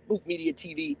Spook Media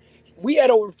TV, we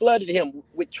had over flooded him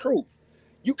with Truth.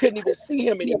 You couldn't even see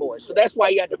him anymore. So that's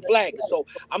why he had to flag it. So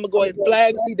I'm gonna go ahead and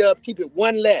flag C-Dub, keep it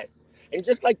one less. And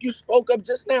just like you spoke up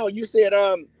just now, you said,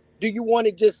 do you want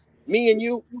it just me and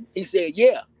you? He said,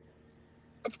 yeah.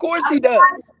 Of course he does.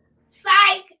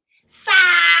 Psych.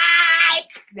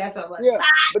 That's what it was. Yeah,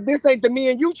 Psych. but this ain't the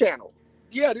me and you channel.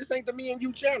 Yeah, this ain't the me and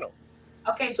you channel.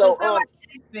 Okay, so somebody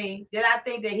asked me, did I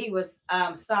think that he was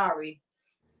sorry?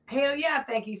 Hell yeah, I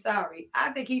think he's sorry. I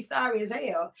think he's sorry as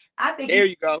hell. I think there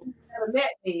you go. He never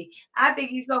met me. I think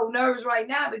he's so nervous right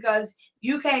now because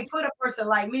you can't put a person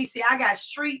like me. See, I got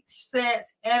street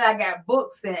sense and I got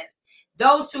book sense.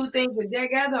 Those two things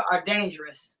together are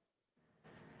dangerous.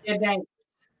 They're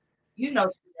dangerous. You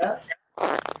know that.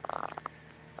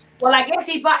 Well, I guess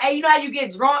he probably, you know how you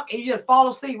get drunk and you just fall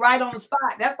asleep right on the spot.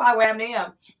 That's probably what happened to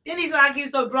him. Then he's like, he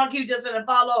was so drunk he was just gonna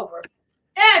fall over.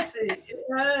 Essie.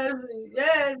 I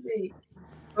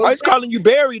was Okay. calling you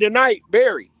Barry tonight.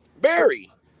 Barry.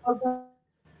 Okay.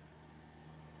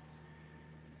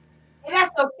 And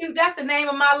that's so cute. That's the name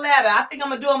of my letter. I think I'm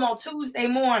gonna do them on Tuesday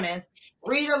mornings.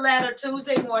 Read a letter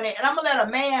Tuesday morning, and I'm gonna let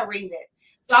a man read it.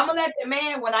 So I'm gonna let the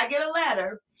man, when I get a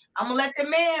letter, I'm gonna let the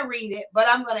man read it, but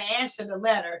I'm gonna answer the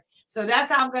letter. So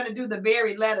that's how I'm gonna do the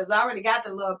buried letters. I already got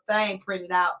the little thing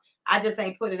printed out. I just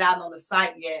ain't put it out on the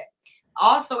site yet.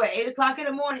 Also, at 8 o'clock in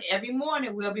the morning, every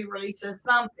morning, we'll be releasing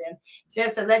something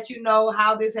just to let you know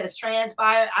how this has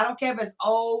transpired. I don't care if it's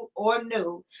old or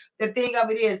new. The thing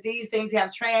of it is, these things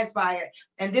have transpired,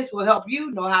 and this will help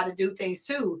you know how to do things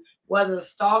too. Whether a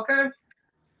stalker,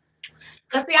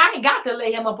 because see, I ain't got to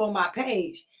lay him up on my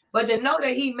page, but to know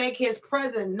that he make his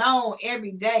presence known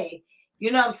every day,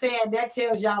 you know what I'm saying? That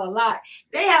tells y'all a lot.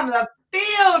 They having a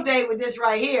field day with this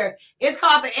right here. It's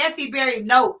called the Essie Berry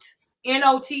Notes.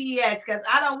 Notes, because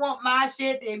I don't want my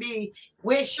shit to be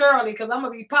with Shirley, because I'm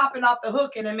gonna be popping off the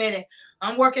hook in a minute.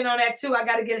 I'm working on that too. I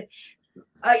gotta get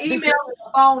an email and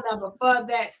a phone number for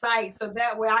that site, so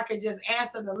that way I can just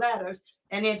answer the letters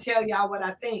and then tell y'all what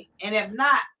I think. And if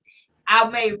not, I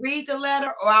may read the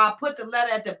letter, or I'll put the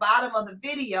letter at the bottom of the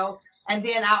video, and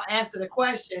then I'll answer the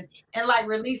question and like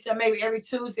release it maybe every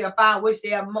Tuesday, or find which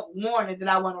day of morning that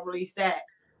I want to release that.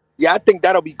 Yeah, I think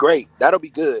that'll be great. That'll be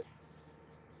good.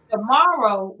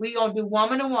 Tomorrow we gonna do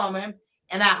woman to woman,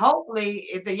 and I hopefully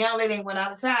if the young lady went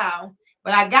out of town,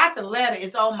 but I got the letter,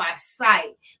 it's on my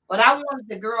site. But I wanted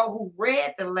the girl who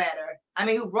read the letter,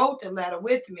 who wrote the letter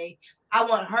with me, I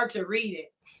want her to read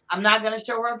it. I'm not gonna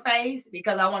show her face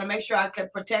because I want to make sure I can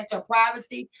protect her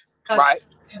privacy, because Right.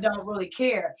 don't really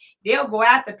care. They'll go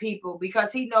after people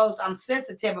because he knows I'm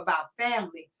sensitive about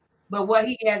family. But what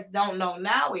he don't know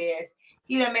now is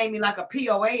he done made me like a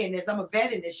POA in this. I'm a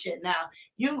vet in this shit now.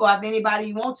 You can go after anybody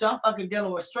you want to. I'm fucking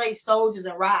dealing with straight soldiers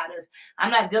and riders.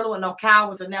 I'm not dealing with no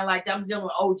cowards and nothing like that. I'm dealing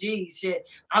with OGs shit.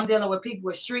 I'm dealing with people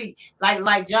with street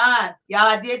like John. Y'all,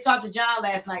 I did talk to John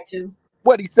last night too.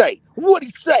 What'd he say? What'd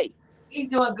he say? He's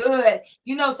doing good.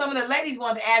 You know, some of the ladies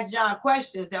wanted to ask John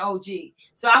questions, the OG.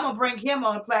 So I'm going to bring him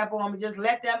on the platform and just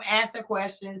let them answer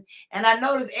questions. And I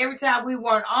noticed every time we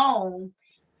weren't on,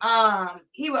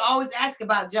 he would always ask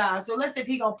about John. So let's see if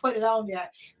he going to put it on there.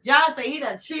 John said he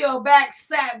done chill back,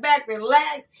 sat back,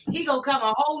 relaxed. He going to come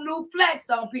a whole new flex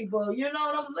on people. You know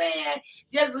what I'm saying?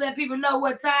 Just to let people know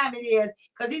what time it is.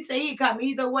 Because he said he'd come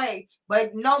either way.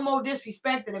 But no more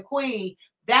disrespect to the queen.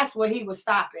 That's what he was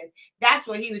stopping. That's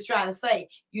what he was trying to say.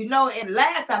 You know, and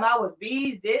last time I was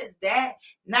bees, this, that.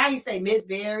 Now he say, Miss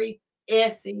Berry,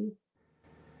 Essie,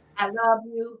 I love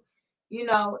you. You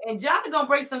know, and John gonna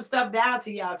break some stuff down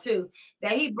to y'all too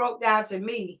that he broke down to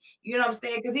me. You know what I'm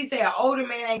saying? Because he said an older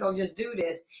man ain't gonna just do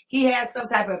this. He has some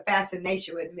type of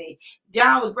fascination with me.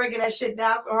 John was breaking that shit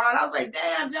down so hard. I was like,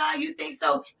 damn, John, you think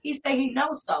so? He said he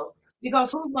knows so.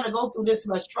 Because who's gonna go through this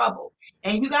much trouble?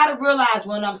 And you gotta realize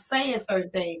when I'm saying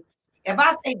certain things, if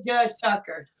I say Judge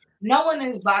Tucker, no one in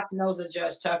this box knows a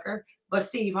Judge Tucker, but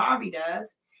Steve Harvey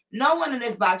does. No one in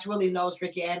this box really knows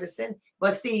Ricky Anderson,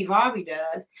 but Steve Harvey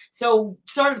does. So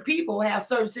certain people have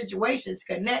certain situations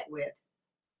to connect with.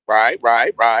 Right.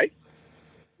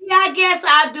 Yeah, I guess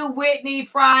I'll do Whitney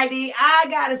Friday. I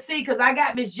got to see because I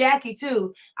got Miss Jackie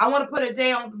too. I want to put a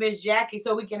day on for Miss Jackie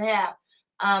so we can have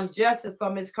justice for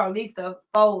Miss Carlitha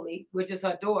Foley, which is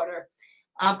her daughter,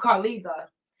 Carlitha.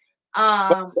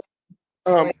 I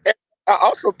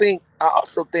also think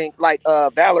like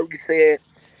Valerie said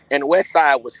and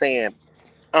Westside was saying,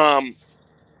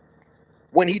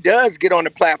 when he does get on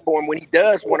the platform, when he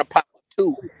does want to pop up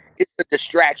too, it's a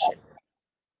distraction.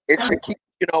 It's to keep,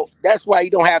 that's why he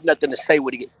don't have nothing to say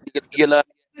when he get. You love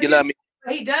me? You love me?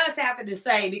 He does have to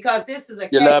say because this is a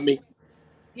You case. love me?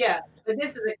 Yeah, but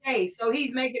this is a case. So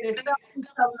he's making it self. He's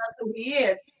telling us who he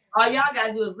is. All y'all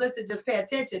gotta do is listen, just pay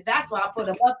attention. That's why I put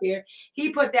him up here.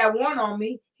 He put that warrant on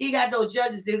me. He got those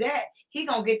judges do that. He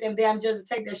gonna get them damn judges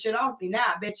to take that shit off me now.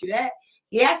 I bet you that.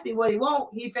 He asked me what he want.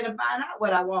 He finna find out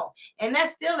what I want. And that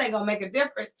still ain't gonna make a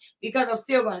difference because I'm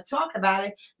still gonna talk about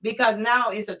it because now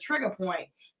it's a trigger point.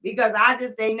 Because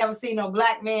they ain't never seen no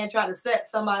black man try to set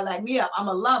somebody like me up. I'm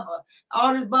a lover.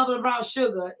 All this bubbling brown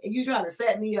sugar, and you trying to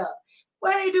set me up.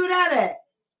 Where they do that at?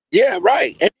 Yeah,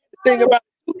 right. And the thing about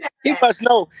he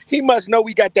must know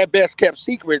we got that best kept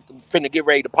secret finna get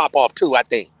ready to pop off too, I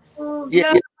think.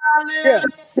 Yeah.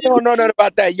 He don't know nothing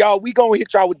about that. Y'all, we gonna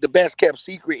hit y'all with the best kept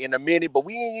secret in a minute, but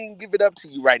we ain't give it up to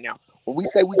you right now. When we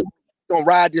say we gonna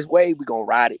ride this wave, we gonna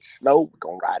ride it slow, we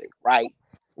gonna ride it right,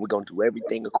 we're gonna do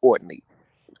everything accordingly.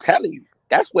 telling you,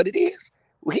 that's what it is.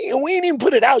 We ain't even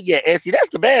put it out yet, Essie. That's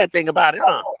the bad thing about it,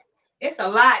 huh? It's a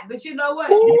lot, but you know what?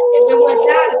 It went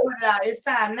down to put it out. It's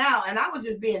time now, and I was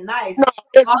just being nice. No, I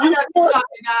Essie, know what you're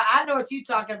talking about. I know what you're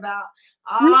talking about.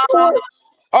 You sure?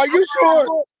 Are you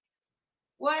sure?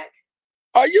 What?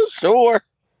 Are you sure?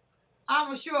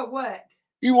 I'm sure what?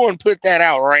 You want to put that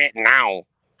out right now?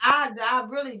 I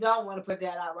really don't want to put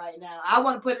that out right now. I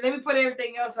want to let me put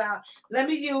everything else out. Let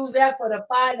me use that for the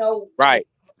final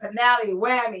finale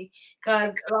whammy.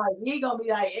 Cause like he gonna be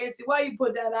like, Essie, why you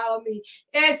put that out on me?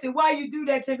 Essie, why you do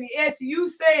that to me? Essie, you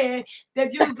said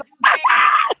that you was gonna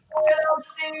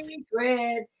keep it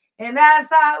secret, and that's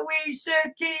how we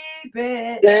should keep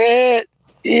it.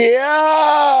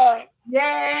 Yeah.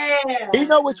 Yeah. He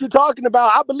know what you're talking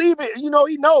about. I believe it. You know,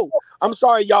 he know. I'm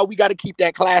sorry, y'all. We got to keep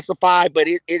that classified, but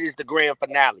it is the grand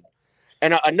finale.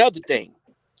 And another thing,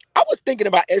 I was thinking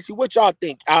about, Essie, what y'all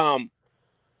think?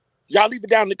 Y'all leave it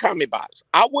down in the comment box.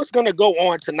 I was gonna go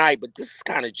on tonight, but this is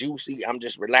kind of juicy. I'm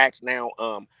just relaxed now.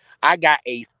 I got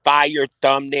a fire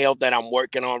thumbnail that I'm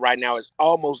working on right now. It's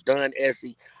almost done,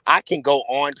 Essie. I can go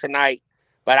on tonight,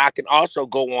 but I can also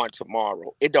go on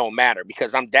tomorrow. It don't matter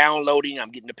because I'm downloading.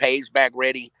 I'm getting the page back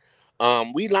ready.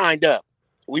 We lined up.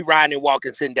 We riding and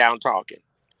walking, sitting down, talking.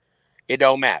 It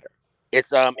don't matter.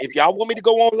 It's if y'all want me to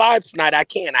go on live tonight, I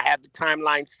can. I have the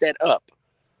timeline set up,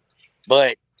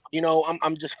 but you know,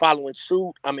 I'm just following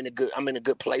suit. I'm in a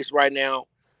good place right now.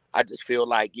 I just feel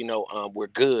like, you know, we're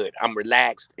good. I'm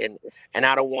relaxed, and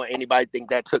I don't want anybody to think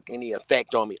that took any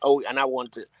effect on me. Oh, and I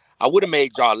would have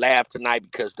made y'all laugh tonight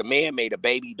because the man made a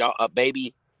baby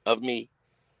of me,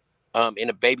 in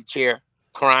a baby chair,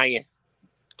 crying,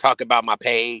 talking about my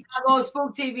page. I go to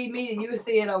Spook TV meeting. You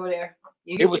see it over there.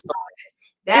 It was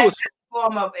that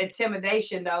form of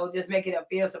intimidation, though, just making them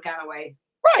feel some kind of way.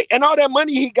 Right, and all that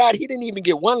money he got, he didn't even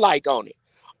get one like on it.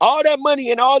 All that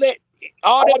money and all that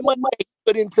money he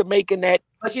put into making that.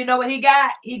 But you know what he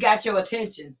got? He got your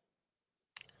attention.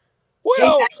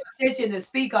 Well, he got your attention to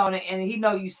speak on it, and he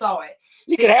know you saw it.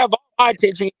 He could have all my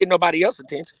attention, he get nobody else's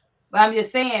attention. But I'm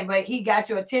just saying, but he got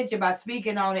your attention by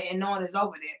speaking on it and knowing it's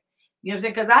over there. You know what I'm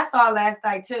saying? Because I saw it last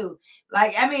night too.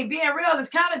 Like, I mean, being real is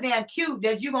kind of damn cute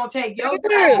that you're gonna take your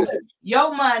time,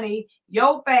 your money,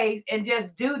 your face, and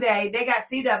just do that. They got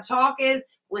C-Dub talking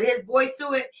with his voice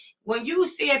to it. When you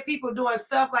see people doing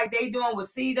stuff like they doing with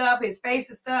C-Dub, his face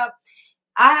and stuff,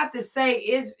 I have to say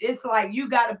it's like you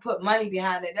got to put money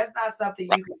behind it. That's not something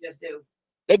you can just do.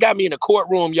 They got me in the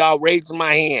courtroom, y'all, raising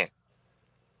my hand.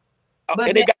 But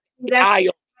and they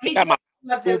got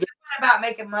about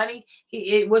making money.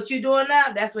 What you doing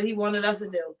now? That's what he wanted us to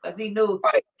do because he knew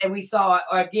that we saw it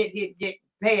or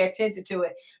pay attention to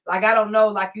it. Like, I don't know,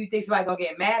 like you think somebody gonna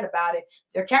get mad about it.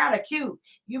 They're kind of cute.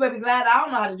 You may be glad I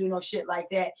don't know how to do no shit like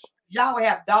that. Y'all would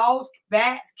have dogs,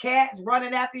 bats, cats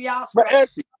running after y'all. But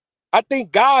Essie, I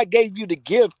think God gave you the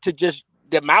gift to just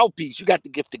the mouthpiece. You got the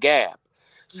gift to gab.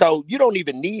 So you don't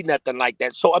even need nothing like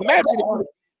that. So imagine if you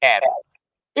have it.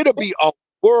 It'll be a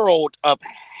world of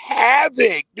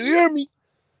havoc. Do you hear me?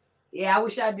 Yeah, I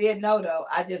wish I did know though.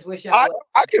 I just wish I would.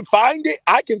 I can find it.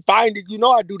 I can find it. You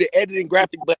know, I do the editing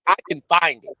graphic, but I can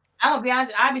find it. I'm gonna be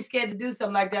honest. I'd be scared to do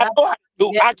something like that. I know how to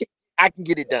do. I can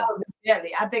get it done.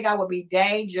 I think I would be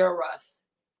dangerous.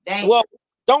 Well,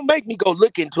 don't make me go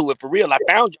look into it for real. I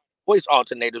found your voice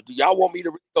alternators. Do y'all want me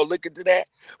to go look into that?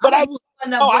 But I was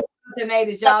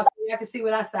alternators, y'all, so I can see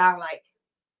what I sound like.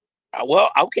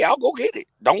 Well, okay, I'll go get it.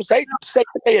 Don't say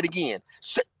it again.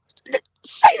 Say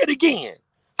it again.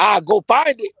 I'll go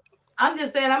find it. I'm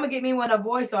just saying I'm gonna get me one of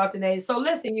voice alternators. So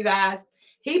listen, you guys,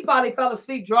 he probably fell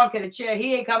asleep drunk in the chair.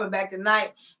 He ain't coming back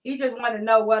tonight. He just wanted to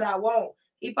know what I want.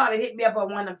 He probably hit me up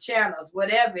on one of them channels,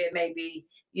 whatever it may be.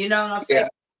 You know what I'm saying?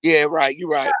 Yeah, right. You're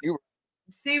right.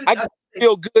 I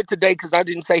feel good today because I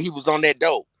didn't say he was on that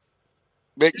dope.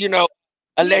 But you know,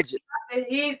 alleged.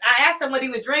 I asked him what he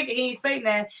was drinking. He ain't saying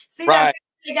that. See, that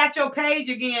they got your page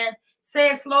again.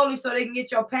 Say it slowly so they can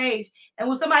get your page. And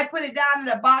when somebody put it down in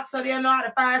the box so they'll know how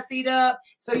to find C-Dub.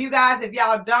 So you guys, if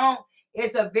y'all don't,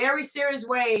 it's a very serious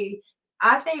way.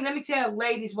 I think, let me tell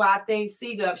ladies why I think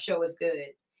C-Dub show is good.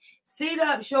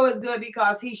 C-Dub show is good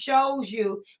because he shows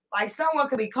you, like someone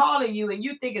could be calling you and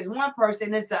you think it's one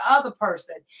person, it's the other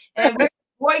person. And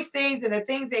voice things and the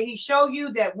things that he showed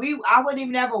you that I wasn't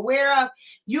even ever aware of,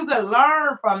 you could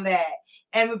learn from that.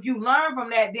 And if you learn from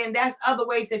that, then that's other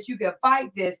ways that you can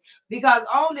fight this. Because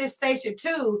on this station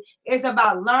too, it's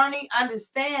about learning,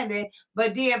 understanding,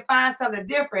 but then find something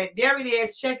different. There it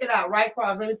is. Check it out right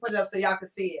across. Let me put it up so y'all can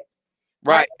see it.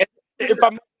 Right. If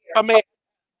I may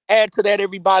add to that,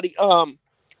 everybody,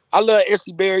 I love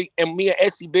Essie Berry, and me and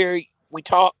Essie Berry, we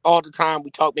talk all the time.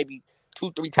 We talk maybe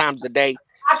 2-3 times a day.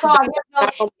 I She call him.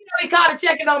 not, He called to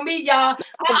checking on me, y'all.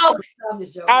 I always love the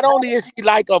show. not only is she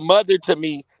like a mother to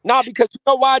me, not because you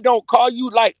know why I don't call you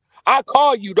like I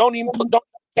call you. Don't even put don't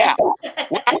cap.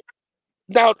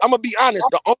 Now I'm gonna be honest.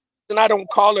 The only reason I don't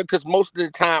call her because most of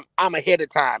the time I'm ahead of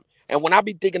time, and when I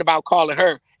be thinking about calling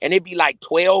her, and it be like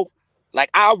 12, like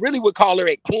I really would call her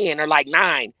at 10 or like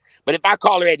 9. But if I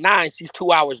call her at 9, she's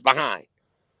 2 hours behind.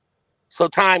 So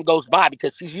time goes by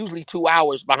because she's usually 2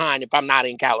 hours behind if I'm not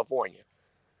in California.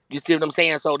 You see what I'm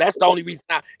saying? So that's the only reason.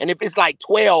 And if it's like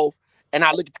 12, and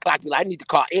I look at the clock, be like, I need to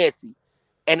call Essie.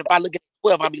 And if I look at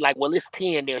 12, I'll be like, well, it's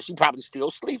 10 there. She probably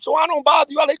still sleep. So I don't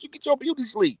bother you. I let you get your beauty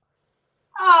sleep.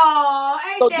 Oh,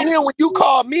 ain't So that then when you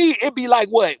call me, it'd be like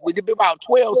what? It'd be about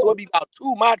 12, so it'd be about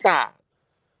 2 my time.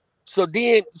 So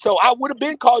I would have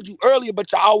been called you earlier,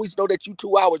 but you always know that you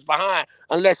 2 hours behind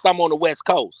unless I'm on the West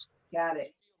Coast. got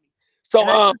it? So And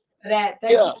I thank you for that.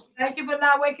 yeah. Thank you for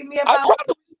not waking me up. I try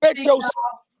to respect your, you know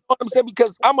what I'm saying,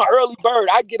 because I'm an early bird.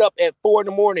 I get up at 4 in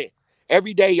the morning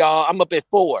every day, y'all. I'm up at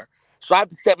 4, so I have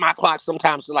to set my clock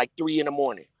sometimes to like 3 in the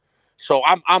morning. So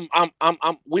I'm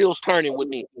wheels turning with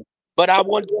me. But I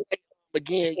want to say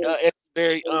again, Essie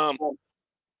Berry,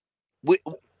 we,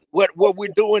 what we're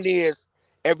doing is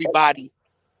everybody.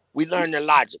 We learn the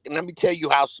logic, and let me tell you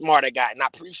how smart I got. And I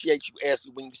appreciate you, Essie,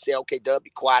 when you say, "Okay, Dub, be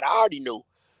quiet." I already knew,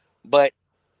 but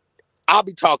I'll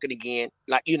be talking again,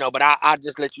 like but I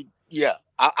just let you. Yeah,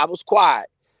 I was quiet,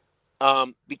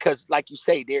 because like you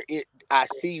say, I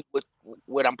see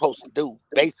what I'm supposed to do.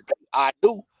 Basically, I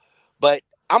do, but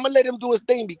I'm gonna let him do his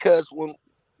thing because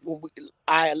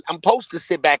I'm supposed to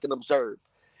sit back and observe,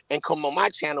 and come on my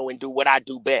channel and do what I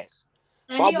do best.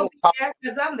 So And I he'll won't be talk. there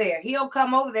because I'm there. He'll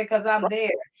come over there because I'm Right.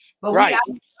 there. But Right.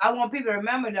 I want people to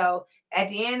remember though, at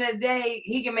the end of the day,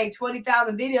 he can make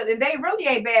 20,000 videos, and they really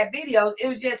ain't bad videos. It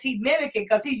was just he mimicking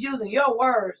because he's using your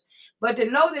words. But to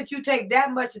know that you take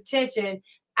that much attention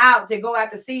out to go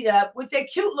out to see up, which they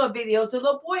cute little videos, the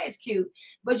little boy is cute.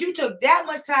 But you took that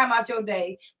much time out your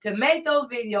day to make those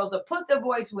videos, to put the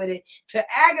voice with it, to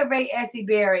aggravate Essie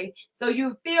Berry. So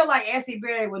you feel like Essie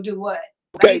Berry would do what?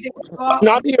 Like Okay. you think it's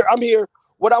No, I'm here. I'm here.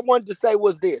 What I wanted to say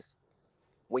was this: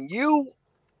 when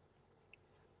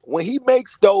he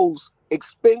makes those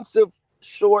expensive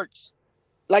shorts,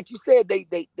 like you said,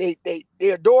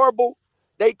 they're adorable.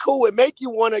 They cool. It make you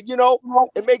wanna,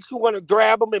 it makes you wanna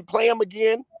grab them and play them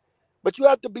again. But you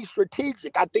have to be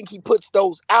strategic. I think he puts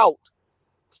those out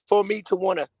for me to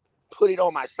wanna put it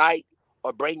on my site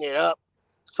or bring it up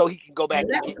so he can go back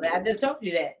and get exactly. me. I just told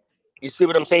you that. You see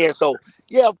what I'm saying? So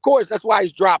yeah, of course, that's why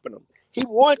he's dropping them. He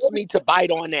wants me to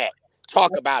bite on that,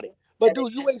 talk about it. But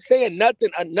dude, you ain't saying nothing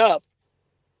enough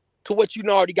to what you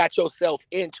already got yourself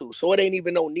into. So it ain't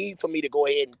even no need for me to go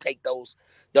ahead and take those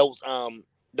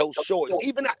those shorts.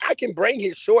 Even I can bring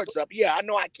his shorts up. Yeah, I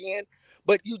know I can.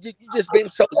 But you just been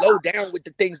so low down with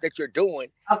the things that you're doing.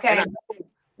 And Okay. I know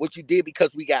what you did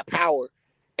because we got power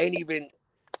ain't even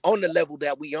on the level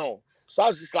that we on. So I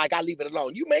was just like, I leave it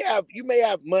alone. You may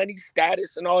have money,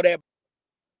 status, and all that.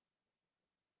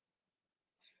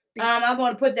 I'm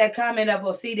going to put that comment up.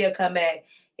 We'll see they'll come back.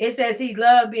 It says he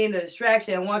loved being a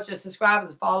distraction and wants your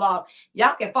subscribers to fall off.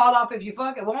 Y'all can fall off if you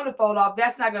fucking want to fall off.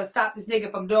 That's not going to stop this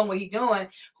nigga from doing what he's doing.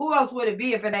 Who else would it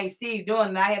be if it ain't Steve doing it?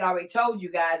 And I had already told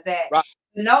you guys that. Right.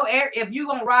 No, if you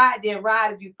gonna ride, then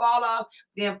ride. If you fall off,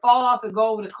 then fall off and go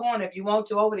over the corner. If you want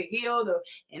to, over the hill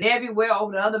and everywhere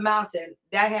over the other mountain.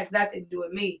 That has nothing to do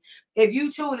with me. If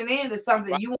you tuning in to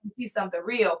something, Right. you want to see something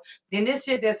real, then this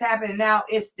shit that's happening now,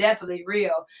 it's definitely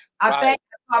real. I Right. thank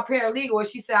my paralegal when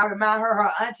she said I remind her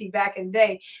auntie back in the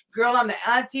day. Girl, I'm the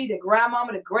auntie, the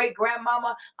grandmama, the great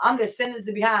grandmama. I'm the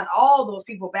descendants behind all those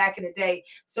people back in the day.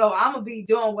 So I'm gonna be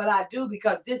doing what I do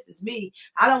because this is me.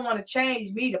 I don't want to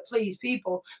change me to please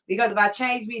people, because if I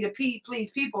change me to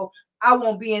please people, I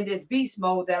won't be in this beast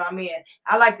mode that I'm in.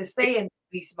 I like to stay in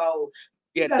beast mode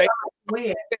Yeah, because thank I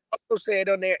win. also said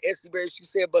on there, Essie Berry, she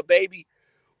said, but baby,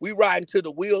 we riding till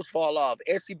the wheels fall off.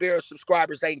 Essie Berry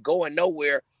subscribers ain't going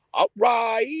nowhere. All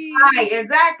right. Right,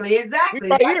 exactly. We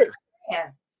Like, right here. yeah.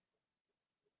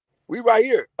 We right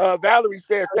here. Valerie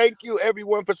says, thank you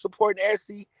everyone for supporting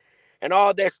Essie and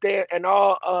all that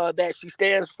she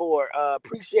stands for.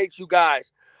 Appreciate you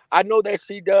guys. I know that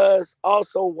she does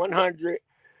also 100.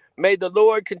 May the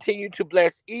Lord continue to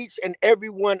bless each and every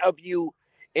one of you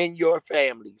in your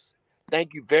families.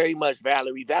 Thank you very much,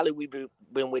 Valerie. Valerie, we've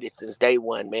been with it since day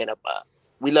one, man.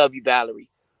 We love you, Valerie.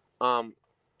 Um,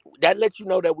 that lets you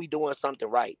know that we doing something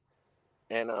right.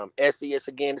 And Essie, it's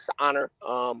an honor.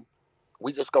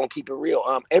 We just gonna keep it real.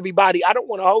 Everybody, I don't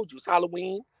want to hold you. It's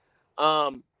Halloween.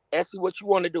 Essie, what you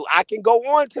want to do? I can go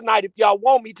on tonight if y'all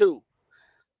want me to.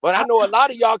 But I know a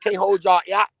lot of y'all can't hold your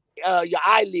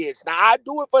eyelids. Now I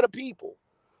do it for the people,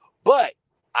 but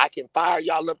I can fire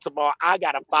y'all up tomorrow. I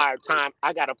got a fire time.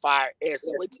 I got to fire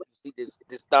Essie. Wait till you see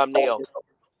this thumbnail.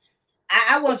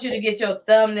 I want you to get your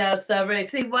thumbnail stuff ready.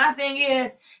 See, one thing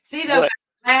is, see the What?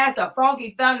 last a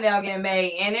funky thumbnail getting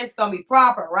made, and it's gonna be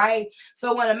proper, right?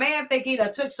 So when a man think he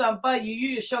done took something for you,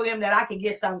 you just show him that I can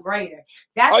get something greater.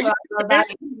 That's Oh, what I love about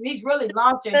it. He's really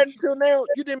launching. that until now?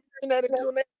 You didn't mention that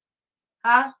until now?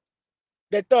 Huh?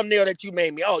 That thumbnail that you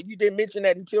made me. Oh, you didn't mention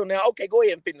that until now? Okay, go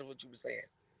ahead and finish what you were saying.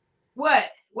 What?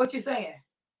 What you saying?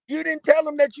 You didn't tell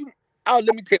him that you... Oh,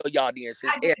 let me tell y'all then.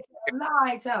 No,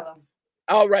 I ain't tell him.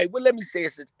 All right, well, let me say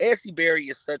it. Since Essie Berry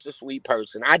is such a sweet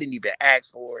person, I didn't even ask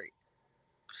for it.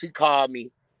 She called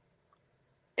me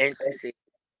and she said,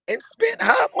 and spent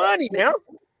her money now.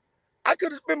 I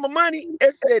could have spent my money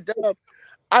and said,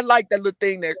 I like that little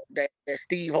thing that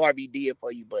Steve Harvey did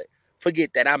for you, but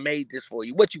forget that. I made this for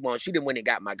you. What you want? She done went and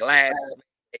got my glasses,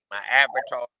 my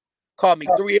avatar, called me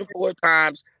 3 or 4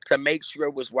 times to make sure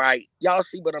it was right. Y'all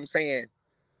see what I'm saying?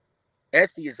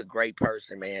 Essie is a great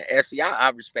person, man. Essie, I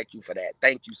respect you for that.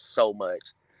 Thank you so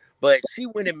much. But she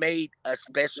went and made a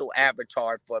special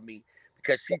avatar for me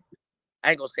because I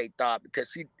ain't gonna say thought, because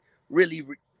she really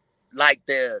liked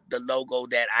the logo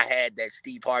that I had that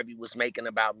Steve Harvey was making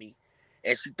about me.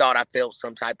 And she thought I felt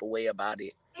some type of way about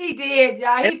it. He did,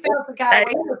 y'all. He felt the kind of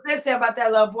way. He was sincere about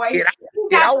that little boy. He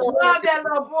got to love that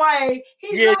little boy.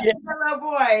 He loved that little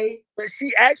boy. But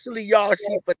she actually, y'all,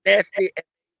 she finessed it and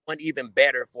went even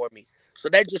better for me. So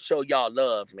that just show y'all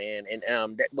love, man, and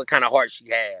that what kind of heart she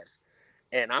has.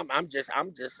 And I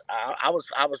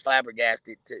was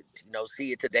flabbergasted to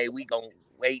see it today. We gonna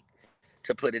wait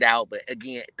to put it out, but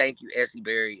again, thank you, Essie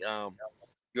Berry.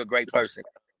 You're a great person.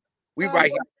 We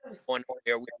right here on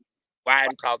there. We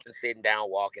riding, talking, sitting down,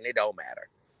 walking. It don't matter.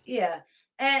 Yeah.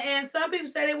 And some people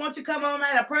say they want you to come on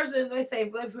night. A person, they say,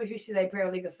 what you say,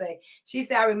 paralegal say. She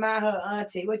said, I remind her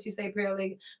auntie. What you say,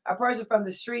 paralegal? A person from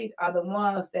the street are the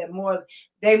ones that more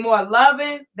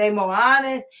loving, they more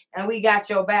honest, and we got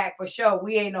your back for sure.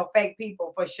 We ain't no fake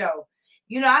people for sure.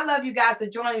 I love you guys for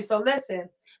joining me. So listen,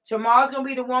 tomorrow's going to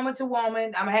be the woman to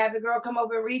woman. I'm going to have the girl come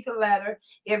over and read the letter.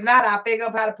 If not, I'll figure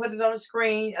out how to put it on the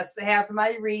screen, have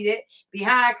somebody read it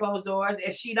behind closed doors.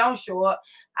 If she don't show up,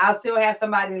 I'll still have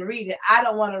somebody to read it. I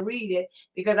don't want to read it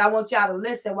because I want y'all to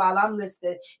listen while I'm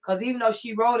listening. Because even though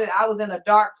she wrote it, I was in a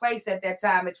dark place at that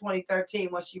time in 2013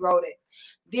 when she wrote it.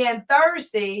 Then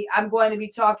Thursday, I'm going to be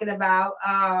talking about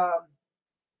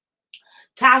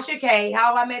Tasha K,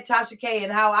 how I met Tasha K,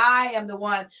 and how I am the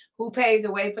one who paved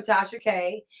the way for Tasha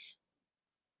K.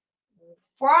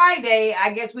 Friday,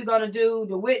 I guess we're going to do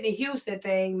the Whitney Houston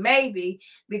thing, maybe,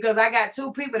 because I got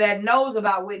 2 people that knows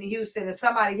about Whitney Houston, and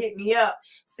somebody hit me up,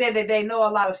 said that they know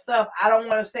a lot of stuff. I don't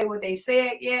want to say what they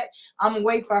said yet. I'm going to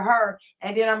wait for her,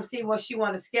 and then I'm going to see what she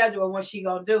want to schedule and when she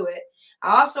going to do it.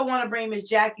 I also want to bring Miss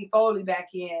Jackie Foley back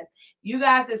in. You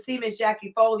guys have seen Miss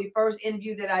Jackie Foley first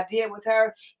interview that I did with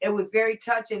her. It was very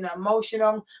touching and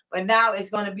emotional, but now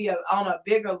it's going to be on a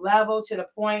bigger level to the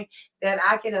point that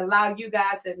I can allow you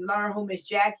guys to learn who Miss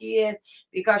Jackie is,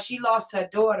 because she lost her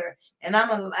daughter. And I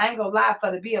ain't gonna lie,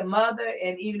 for to be a mother,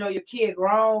 and even though your kid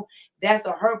grown, that's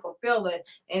a hurtful feeling.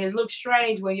 And it looks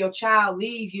strange when your child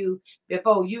leaves you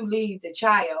before you leave the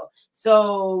child.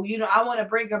 So, I want to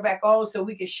bring her back on so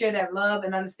we can share that love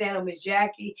and understand of Miss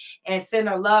Jackie and send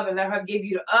her love and let her give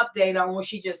you the update on what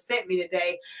she just sent me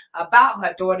today about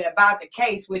her daughter, about the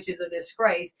case, which is a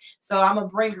disgrace. So I'm going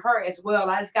to bring her as well.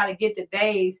 I just got to get the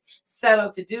days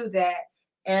settled to do that.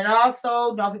 And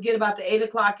also, don't forget about the 8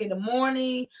 o'clock in the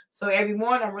morning. So every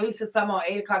morning, I'm releasing something on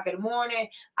 8 o'clock in the morning.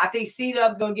 I think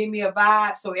C-Dub's going to give me a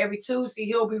vibe. So every Tuesday,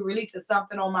 he'll be releasing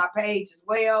something on my page as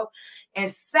well.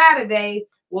 And Saturday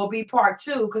will be part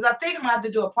 2, because I think I'm going to have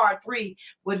to do a part 3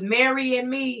 with Mary and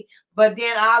me. But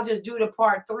then I'll just do the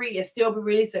part 3 and still be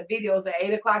releasing videos at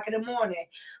 8 o'clock in the morning.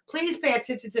 Please pay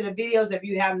attention to the videos if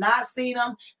you have not seen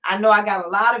them. I know I got a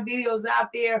lot of videos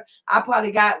out there. I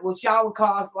probably got what y'all would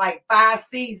call like 5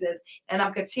 seasons, and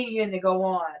I'm continuing to go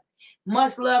on.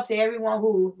 Much love to everyone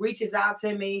who reaches out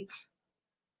to me,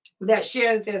 that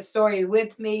shares their story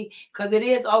with me, because it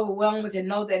is overwhelming to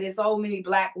know that there's so many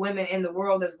Black women in the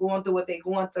world that's going through what they're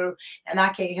going through, and I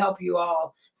can't help you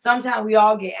all. Sometimes we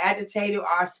all get agitated.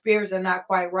 Our spirits are not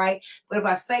quite right. But if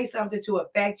I say something to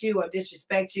affect you or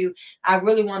disrespect you, I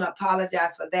really want to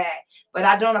apologize for that. But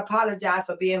I don't apologize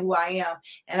for being who I am.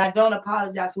 And I don't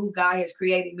apologize for who God has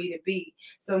created me to be.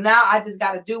 So now I just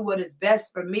got to do what is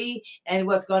best for me and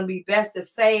what's going to be best to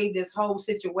save this whole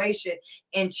situation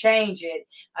and change it.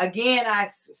 Again,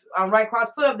 I'm right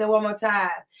cross, put up there one more time.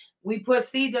 we put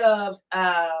C-Dub's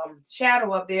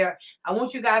shadow up there. I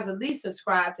want you guys at least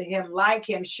subscribe to him, like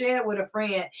him, share it with a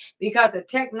friend, because the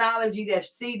technology that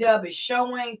C-Dub is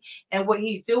showing and what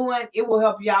he's doing, it will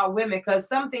help y'all women, because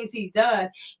some things he's done,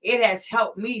 it has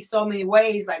helped me so many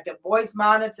ways, like the voice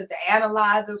monitors, the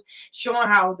analyzers, showing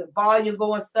how the volume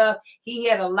go and stuff. He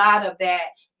had a lot of that.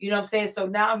 You know what I'm saying? So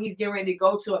now he's getting ready to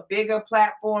go to a bigger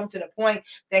platform to the point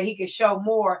that he can show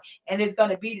more. And it's going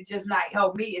to be to just not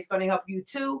help me. It's going to help you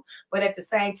too. But at the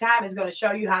same time, it's going to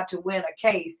show you how to win a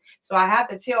case. So I have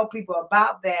to tell people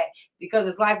about that, because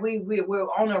it's like we're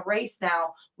on a race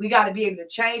now. We got to be able to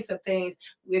change some things.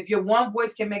 If your one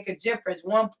voice can make a difference,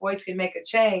 one voice can make a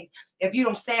change. If you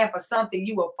don't stand for something,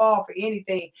 you will fall for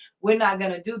anything. We're not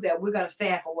going to do that. We're going to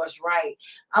stand for what's right.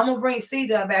 I'm going to bring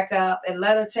C-Dub back up and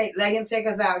let him take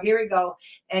us out. Here we go.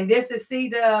 And this is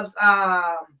C-Dub's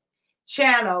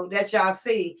channel that y'all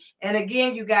see. And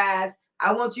again, you guys,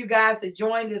 I want you guys to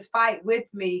join this fight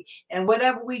with me. And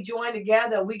whatever we join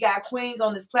together, we got queens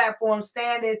on this platform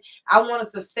standing. I want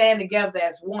us to stand together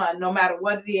as one, no matter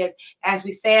what it is, as we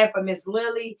stand for Miss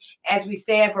Lillie, as we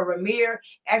stand for Rymir,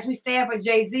 as we stand for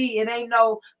Jay-Z. It ain't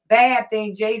no bad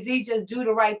thing. Jay-Z just do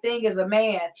the right thing as a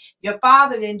man. Your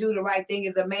father didn't do the right thing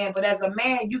as a man, but as a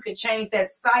man, you can change that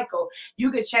cycle.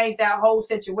 You can change that whole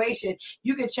situation.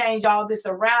 You can change all this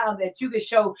around, that you can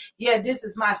show, yeah, this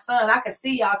is my son. I can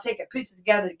see y'all taking pictures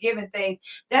together, giving things.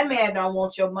 That man don't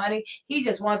want your money. He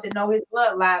just wants to know his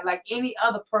bloodline like any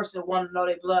other person want to know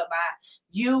their bloodline.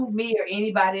 You, me, or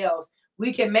anybody else.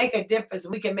 We can make a difference.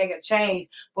 We can make a change,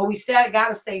 but we still got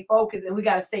to stay focused, and we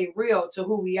got to stay real to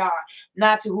who we are,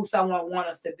 not to who someone wants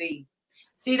us to be.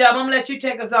 C-Dub, I'm going to let you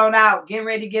take us on out. Get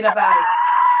ready to get up out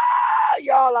of here.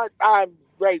 Y'all, I'm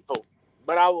grateful.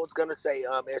 But I was going to say,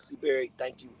 Essie Berry,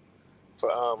 thank you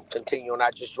for continuing. I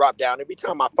just dropped down. Every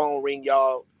time my phone ring,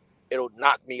 y'all, it'll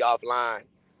knock me offline.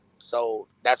 So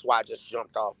that's why I just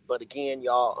jumped off. But again,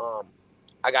 y'all,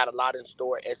 I got a lot in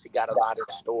store. Essie got a lot in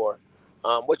store.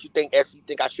 What you think, Essie? You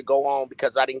think I should go on,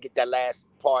 because I didn't get that last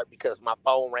part because my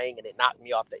phone rang and it knocked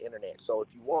me off the internet. So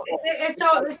if you want,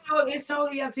 it's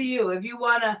totally up to you. If you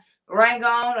want to rang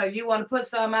on, or if you want to put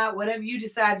some out, whatever you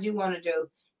decide you want to do.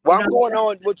 Well, I'm going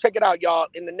on. Well, check it out, y'all.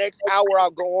 In the next hour, I'll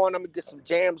go on. I'm gonna get some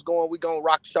jams going. We're gonna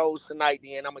rock shows tonight.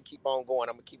 Then I'm gonna keep on going.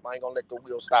 I ain't gonna let the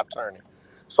wheel stop turning.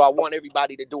 So I want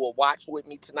everybody to do a watch with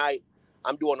me tonight.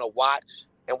 I'm doing a watch,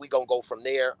 and we're going to go from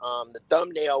there. The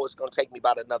thumbnail is going to take me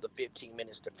about another 15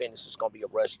 minutes to finish. It's going to be a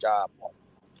rush job.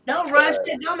 Don't rush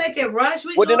it. Don't make it rush.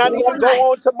 Well, then I need to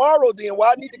go on tomorrow then.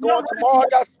 Well, I need to go on tomorrow.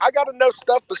 I got enough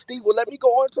stuff for Steve. Well, let me go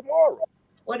on tomorrow.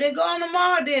 Well, then go on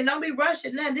tomorrow then. Don't be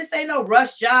rushing now. This ain't no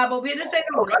rush job over here. This ain't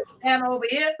no rush channel over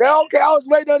here. Yeah, okay, I was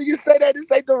waiting on you to say that.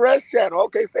 This ain't the rush channel.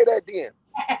 Okay, say that then.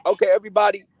 Okay,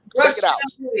 everybody, check it out.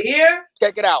 Here.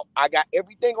 Check it out. I got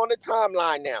everything on the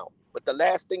timeline now. But the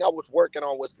last thing I was working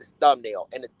on was this thumbnail.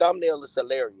 And the thumbnail is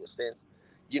hilarious since,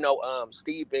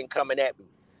 Steve been coming at me.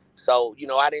 So,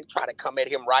 I didn't try to come at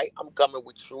him right. I'm coming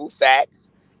with true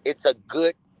facts. It's a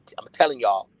good, I'm telling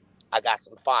y'all, I got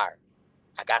some fire.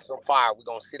 We're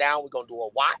going to sit down. We're going to do a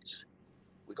watch.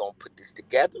 We're going to put this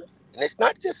together. And it's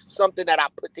not just something that I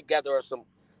put together or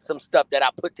some stuff that I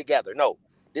put together. No,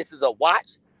 this is a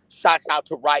watch. Shouts out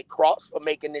to Right Cross for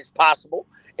making this possible.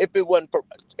 If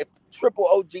Triple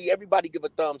OG, everybody give a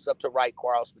thumbs up to Right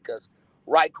Cross, because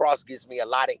Right Cross gives me a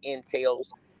lot of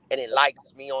intels and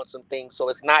enlightens me on some things. So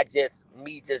it's not just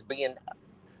me just being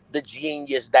the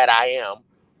genius that I am,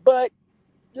 but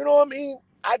you know what I mean?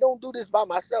 I don't do this by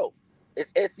myself.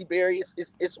 It's Essie Berry.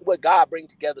 It's what God brings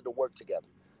together to work together.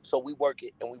 So we work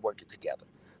it and we work it together.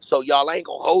 So y'all, I ain't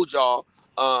gonna hold y'all.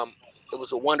 It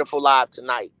was a wonderful live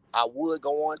tonight. I would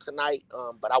go on tonight,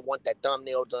 but I want that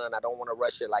thumbnail done. I don't want to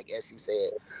rush it like Essie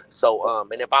said. So,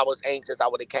 and if I was anxious, I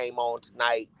would have came on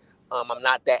tonight. I'm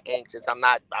not that anxious.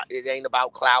 It ain't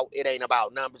about clout. It ain't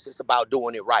about numbers. It's about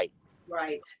doing it right.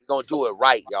 Right. We're going to do it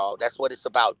right, y'all. That's what it's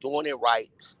about. Doing it right.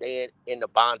 Staying in the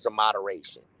bonds of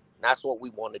moderation. That's what we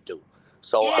want to do.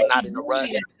 So yeah, I'm not in a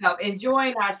rush.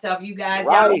 Enjoying ourselves, you guys.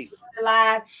 Right.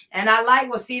 Y'all, and I like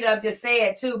what C-Dub just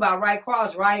said too about Right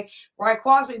Cross, right? Right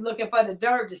Cross be looking for the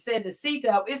dirt to send to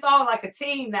C-Dub. It's all like a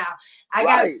team now. I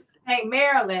got a named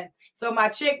Marilyn. So my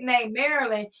chick named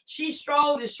Marilyn, she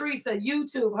strolled the streets of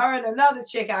YouTube, her and another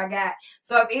chick I got.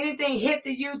 So if anything hit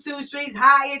the YouTube streets,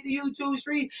 high hit the YouTube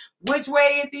street, which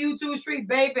way hit the YouTube street,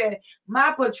 baby,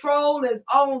 my patrol is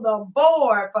on the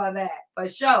board for that, for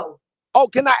sure. Oh,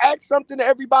 can I ask something to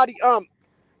everybody?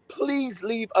 Please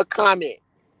leave a comment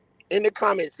in the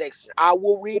comment section. I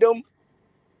will read them.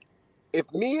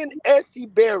 If me and Essie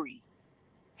Berry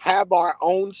have our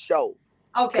own show,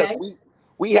 okay,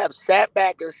 we have sat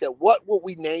back and said, what would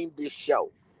we name this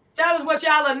show? Tell us what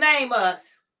y'all will name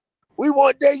us.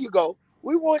 There you go.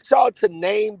 We want y'all to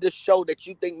name the show that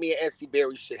you think me and Essie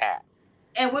Berry should have.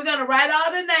 And we're going to write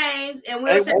all the names, and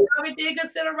we'll take everything in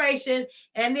consideration,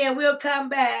 and then we'll come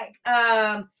back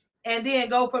and then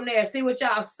go from there. See what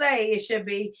y'all say it should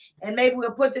be, and maybe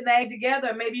we'll put the names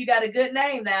together. Maybe you got a good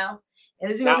name now,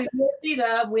 and it's going to be seat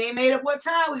up. We ain't made up what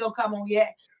time we're going to come on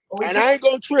yet. And I ain't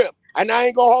going to trip, and I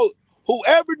ain't going to hold.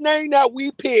 Whoever name that we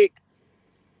pick,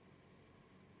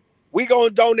 we going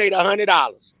to donate $100.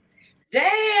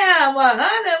 Damn, $100.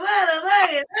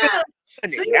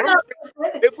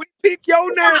 If we pick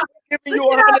your name, I'm giving you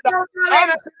 $100. I'm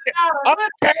gonna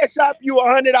cash app you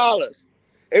 $100.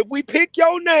 If we pick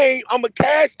your name, I'm gonna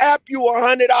cash app you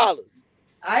 $100.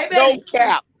 No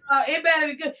cap. It better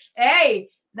be good. Hey,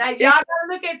 now y'all gotta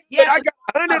look at. Yes, I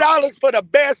got $100 for the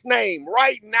best name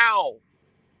right now.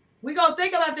 We gonna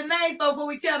think about the names though before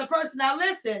we tell the person. Now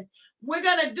listen. We're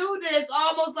going to do this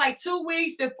almost like 2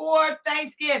 weeks before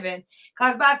Thanksgiving.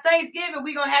 Because by Thanksgiving,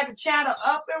 we're going to have the channel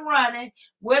up and running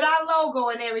with our logo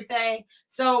and everything.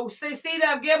 So, see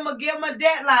them, give them a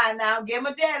deadline now. Give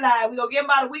them a deadline. We're going to give them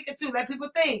about a week or two. Let people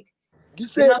think. You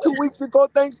said 2 weeks before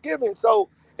Thanksgiving. So,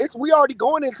 we already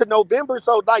going into November.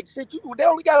 So, like, shit, they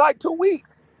only got like 2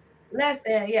 weeks. Less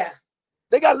than, yeah.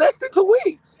 They got less than 2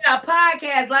 weeks. Yeah,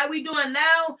 podcast like we doing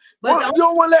now. But you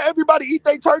don't want to let everybody eat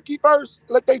their turkey first,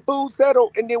 let their food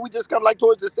settle, and then we just come like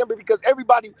towards December because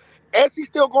everybody, Essie's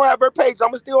still going to have her page.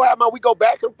 I'm going to still have mine. We go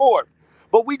back and forth.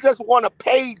 But we just want a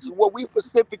page where we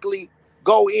specifically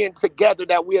go in together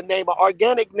that we'll name an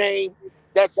organic name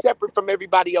that's separate from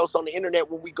everybody else on the internet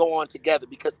when we go on together.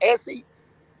 Because Essie,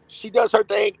 she does her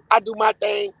thing. I do my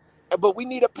thing. But we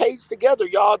need a page together,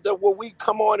 y'all, that where we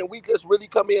come on and we just really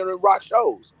come in and rock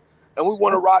shows. And we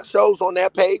want to rock shows on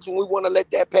that page, and we want to let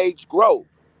that page grow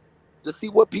to see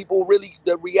what people really,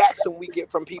 the reaction we get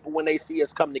from people when they see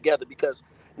us come together. Because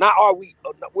we're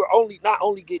not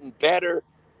only getting better,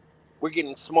 we're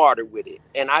getting smarter with it.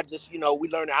 And I just, we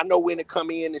learn. I know when to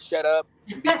come in and shut up,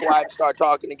 and be quiet, and start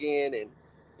talking again, and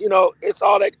it's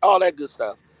all that good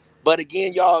stuff. But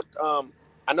again, y'all,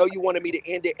 I know you wanted me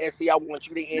to end it, Essie. I want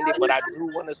you to end it, but I do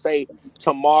want to say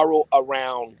tomorrow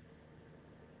around.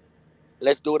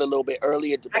 Let's do it a little bit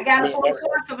earlier. I got 4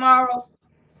 o'clock tomorrow.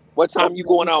 What time you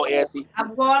going on, Essie?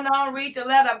 I'm going on. Read the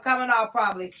letter. I'm coming off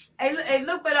probably. Hey,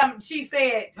 look what she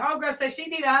said. Homegirl said she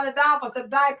need $100 for some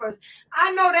diapers.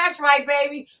 I know that's right,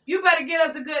 baby. You better get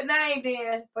us a good name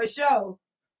then, for sure.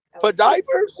 For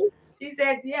diapers? She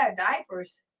said, yeah,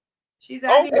 diapers. She said,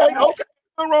 okay.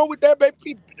 Nothing wrong with that,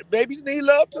 baby. Babies need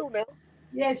love too now.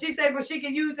 Yeah, she said, but she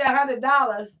can use that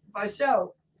 $100 for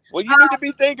sure. Well, you need to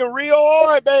be thinking real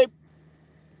hard, babe.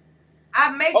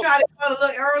 I may try to go a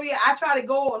little earlier. I try to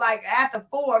go like after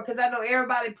 4 because I know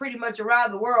everybody pretty much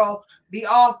around the world be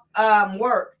off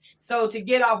work. So to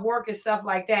get off work and stuff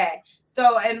like that.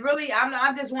 So, and really,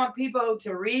 I just want people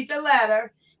to read the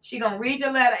letter. She gonna read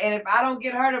the letter, and if I don't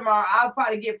get her tomorrow, I'll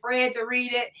probably get Fred to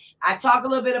read it. I talk a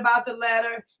little bit about the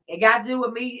letter. It got to do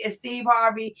with me and Steve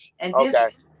Harvey, and this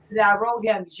that I wrote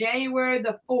him January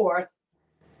the 4th,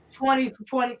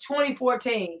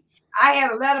 2014. I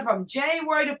had a letter from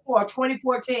January the 4th,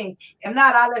 2014. If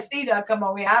not, I'll let Steve come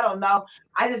over here. I don't know.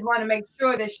 I just want to make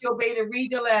sure that she'll be able to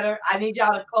read the letter. I need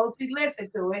y'all to closely listen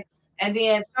to it. And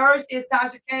then Thursday is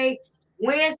Tasha K.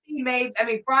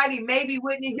 Friday, maybe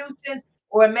Whitney Houston,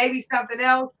 or maybe something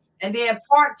else. And then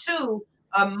part 2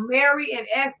 of Mary and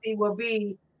Essie will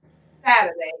be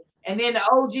Saturday. And then the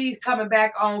OG's coming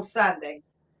back on Sunday.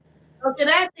 So to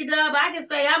that, Dub, I can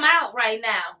say I'm out right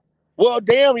now. Well,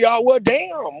 damn, y'all. Well,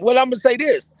 I'm going to say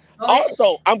this.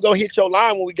 Also, I'm going to hit your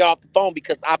line when we get off the phone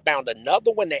because I found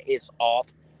another one that is off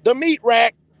the meat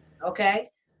rack. Okay.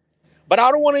 But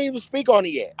I don't want to even speak on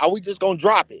it yet. Are we just going to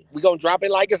drop it? We're going to drop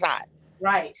it like it's hot.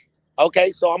 Right.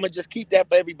 Okay, so I'm going to just keep that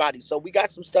for everybody. So we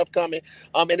got some stuff coming.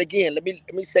 And again, let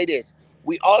me say this.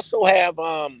 We also have,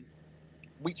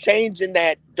 we changing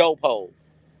that dope hole.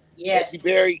 Yes. Essie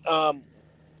Berry,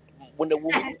 when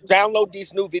we download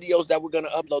these new videos that we're going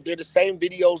to upload, they're the same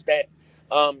videos that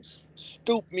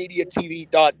Stoop Media TV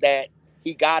thought that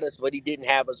he got us, but he didn't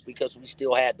have us because we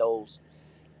still had those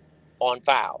on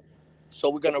file. So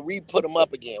we're going to re-put them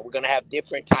up again. We're going to have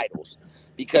different titles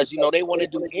because, they want to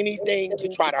do anything to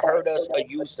try to hurt us or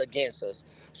use against us.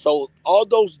 So all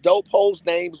those dope hoes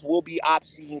names will be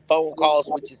obscene phone calls,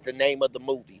 which is the name of the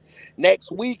movie.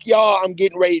 Next week, y'all, I'm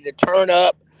getting ready to turn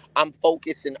up. I'm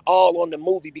focusing all on the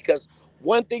movie because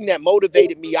one thing that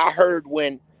motivated me, I heard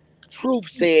when Truth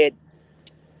said,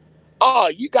 oh,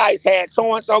 you guys had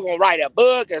so-and-so going to write a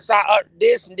book and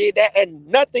this and did that, and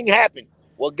nothing happened.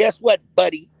 Well, guess what,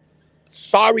 buddy?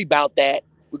 Sorry about that.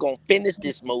 We're going to finish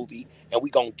this movie and we're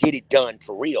going to get it done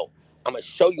for real. I'm going to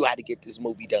show you how to get this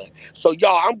movie done. So,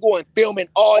 y'all, I'm going filming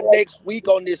all next week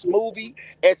on this movie.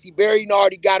 Essie Berry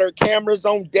already got her cameras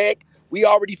on deck. We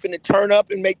already finna turn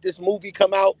up and make this movie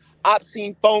come out.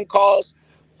 Obscene Phone Calls,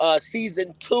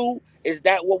 season 2. Is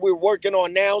that what we're working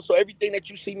on now? So everything that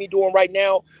you see me doing right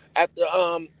now, after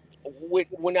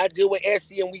when I deal with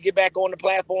Essie and we get back on the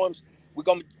platforms, we're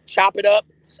gonna chop it up.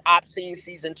 It's Obscene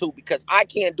season 2 because I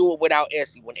can't do it without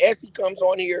Essie. When Essie comes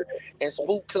on here and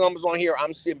Spook comes on here,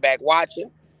 I'm sitting back watching,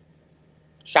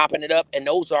 chopping it up, and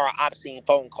those are our obscene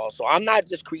phone calls. So I'm not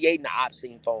just creating the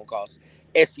obscene phone calls.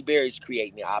 Essie Berry's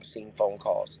creating the obscene phone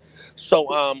calls.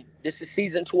 So this is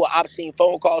season 2 of obscene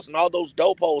phone calls, and all those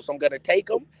dope holes, I'm gonna take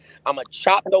them. I'm gonna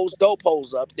chop those dope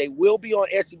holes up. They will be on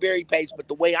Essie Berry page, but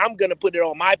the way I'm gonna put it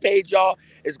on my page, y'all,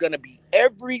 is gonna be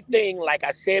everything like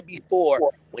I said before.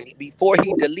 Before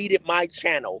he deleted my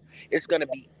channel, it's gonna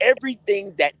be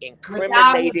everything that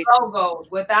incriminated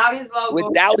without his logo.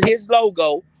 Without his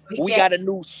logo. We got a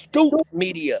new Stoop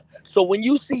Media. So when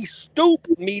you see Stoop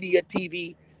Media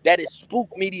TV, that is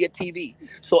Spook Media TV.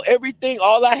 So everything,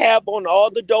 all I have on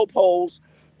all the dope holes,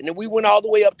 and then we went all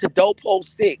the way up to dope hole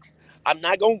 6. I'm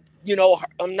not gonna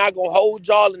hold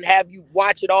y'all and have you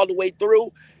watch it all the way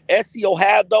through. Essie will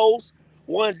have those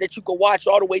ones that you can watch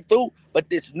all the way through, but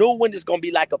this new one is gonna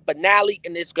be like a finale,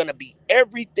 and it's gonna be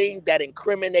everything that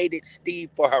incriminated Steve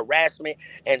for harassment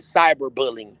and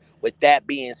cyberbullying. With that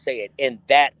being said, in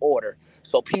that order.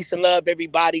 So peace and love,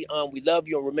 everybody. We love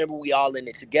you, and remember, we all in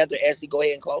it together. Essie, go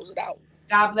ahead and close it out.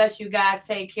 God bless you guys.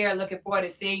 Take care. Looking forward to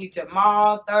seeing you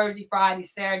tomorrow, Thursday, Friday,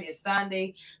 Saturday, and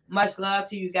Sunday. Much love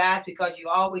to you guys because you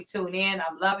always tune in.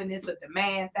 I'm loving this with the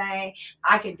man thing.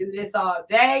 I can do this all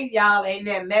day. Y'all ain't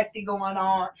that messy going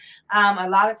on. A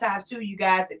lot of times, too, you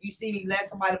guys, if you see me let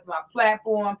somebody put my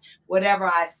platform, whatever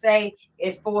I say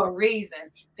is for a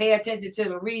reason. Pay attention to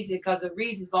the reason because the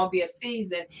reason is going to be a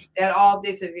season that all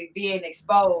this is being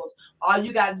exposed. All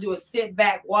you got to do is sit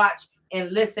back, watch, and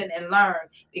listen and learn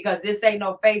because this ain't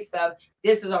no fake stuff.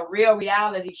 This is a real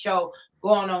reality show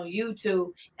going on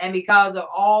YouTube. And because of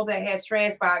all that has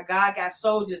transpired, God got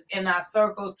soldiers in our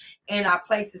circles, in our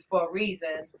places for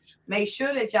reasons. Make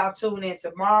sure that y'all tune in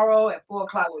tomorrow at 4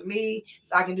 o'clock with me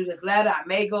so I can do this letter. I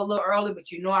may go a little early,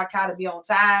 but you know I kind of be on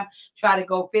time. Try to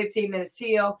go 15 minutes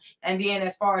till. And then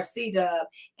as far as C-Dub,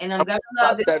 and I'm going to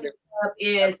love this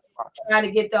is trying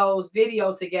to get those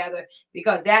videos together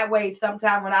because that way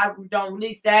sometime when I don't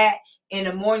release that in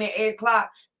the morning 8 o'clock,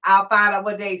 I'll find out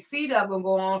what day C-Dub gonna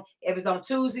go on. If it's on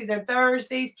Tuesdays and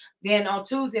Thursdays, then on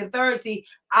Tuesday and Thursday,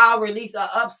 I'll release an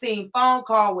obscene phone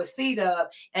call with C-Dub,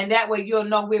 and that way you'll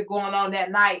know we're going on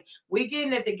that night. We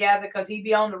getting it together because he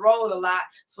be on the road a lot,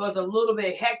 so it's a little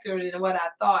bit hecticer than what I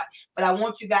thought. But I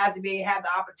want you guys to have the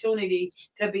opportunity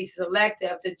to be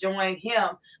selective to join him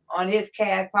on his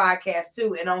podcast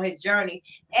too, and on his journey,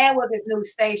 and with his new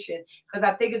station, because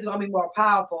I think it's going to be more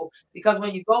powerful. Because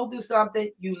when you go through something,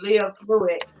 you live through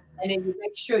it, and then you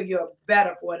make sure you're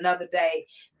better for another day.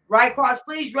 Right, Cross?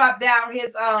 Please drop down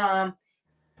his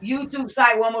YouTube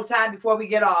site one more time before we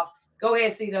get off. Go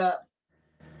ahead, C-Dub.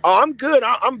 Oh, I'm good.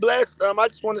 I'm blessed. I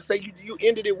just want to say you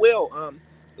ended it well.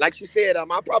 Like she said,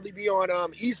 I'll probably be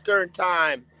on Eastern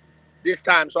time this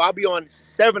time, so I'll be on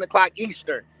 7 o'clock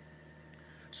Eastern.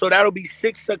 So that'll be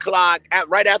 6 o'clock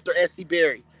right after Essie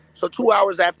Berry. So 2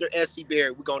 hours after Essie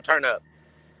Berry, we're gonna turn up.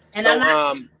 And so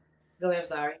go ahead, I'm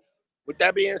sorry. With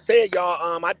that being said,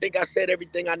 y'all, I think I said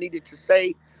everything I needed to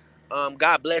say.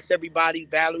 God bless everybody.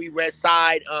 Valerie, Red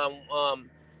Side,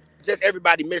 just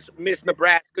everybody. Miss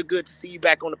Nebraska, good to see you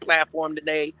back on the platform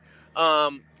today.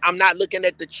 I'm not looking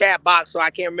at the chat box, so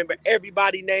I can't remember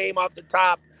everybody's name off the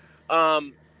top.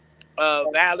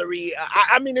 Valerie,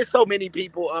 I mean, there's so many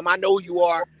people. I know you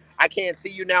are. I can't see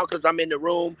you now because I'm in the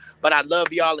room, but I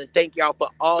love y'all and thank y'all for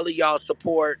all of y'all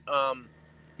support.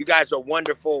 You guys are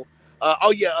wonderful.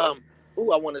 Oh yeah.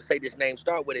 I want to say this name.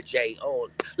 Start with a J. Oh,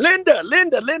 Linda.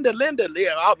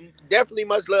 Yeah, definitely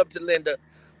much love to Linda.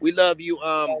 We love you.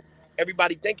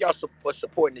 Everybody, thank y'all for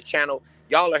supporting the channel.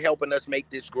 Y'all are helping us make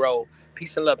this grow.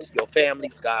 Peace and love to your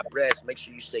families. God bless. Make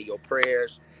sure you say your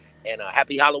prayers. And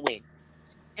happy Halloween.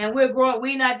 And we're growing.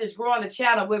 We're not just growing a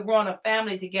channel. We're growing a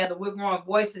family together. We're growing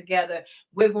voices together.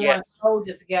 We're growing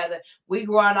soldiers together. We're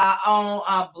growing our own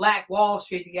Black Wall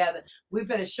Street together. We're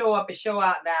going to show up and show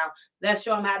out now. Let's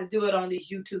show them how to do it on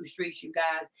these YouTube streets, you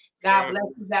guys. God bless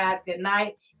you guys. Good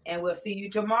night. And we'll see you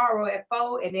tomorrow at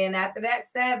 4. And then after that,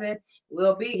 7,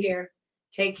 we'll be here.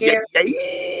 Take care.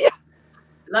 Yeah.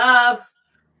 Love.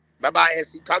 Bye-bye,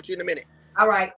 Essie. Talk to you in a minute. All right.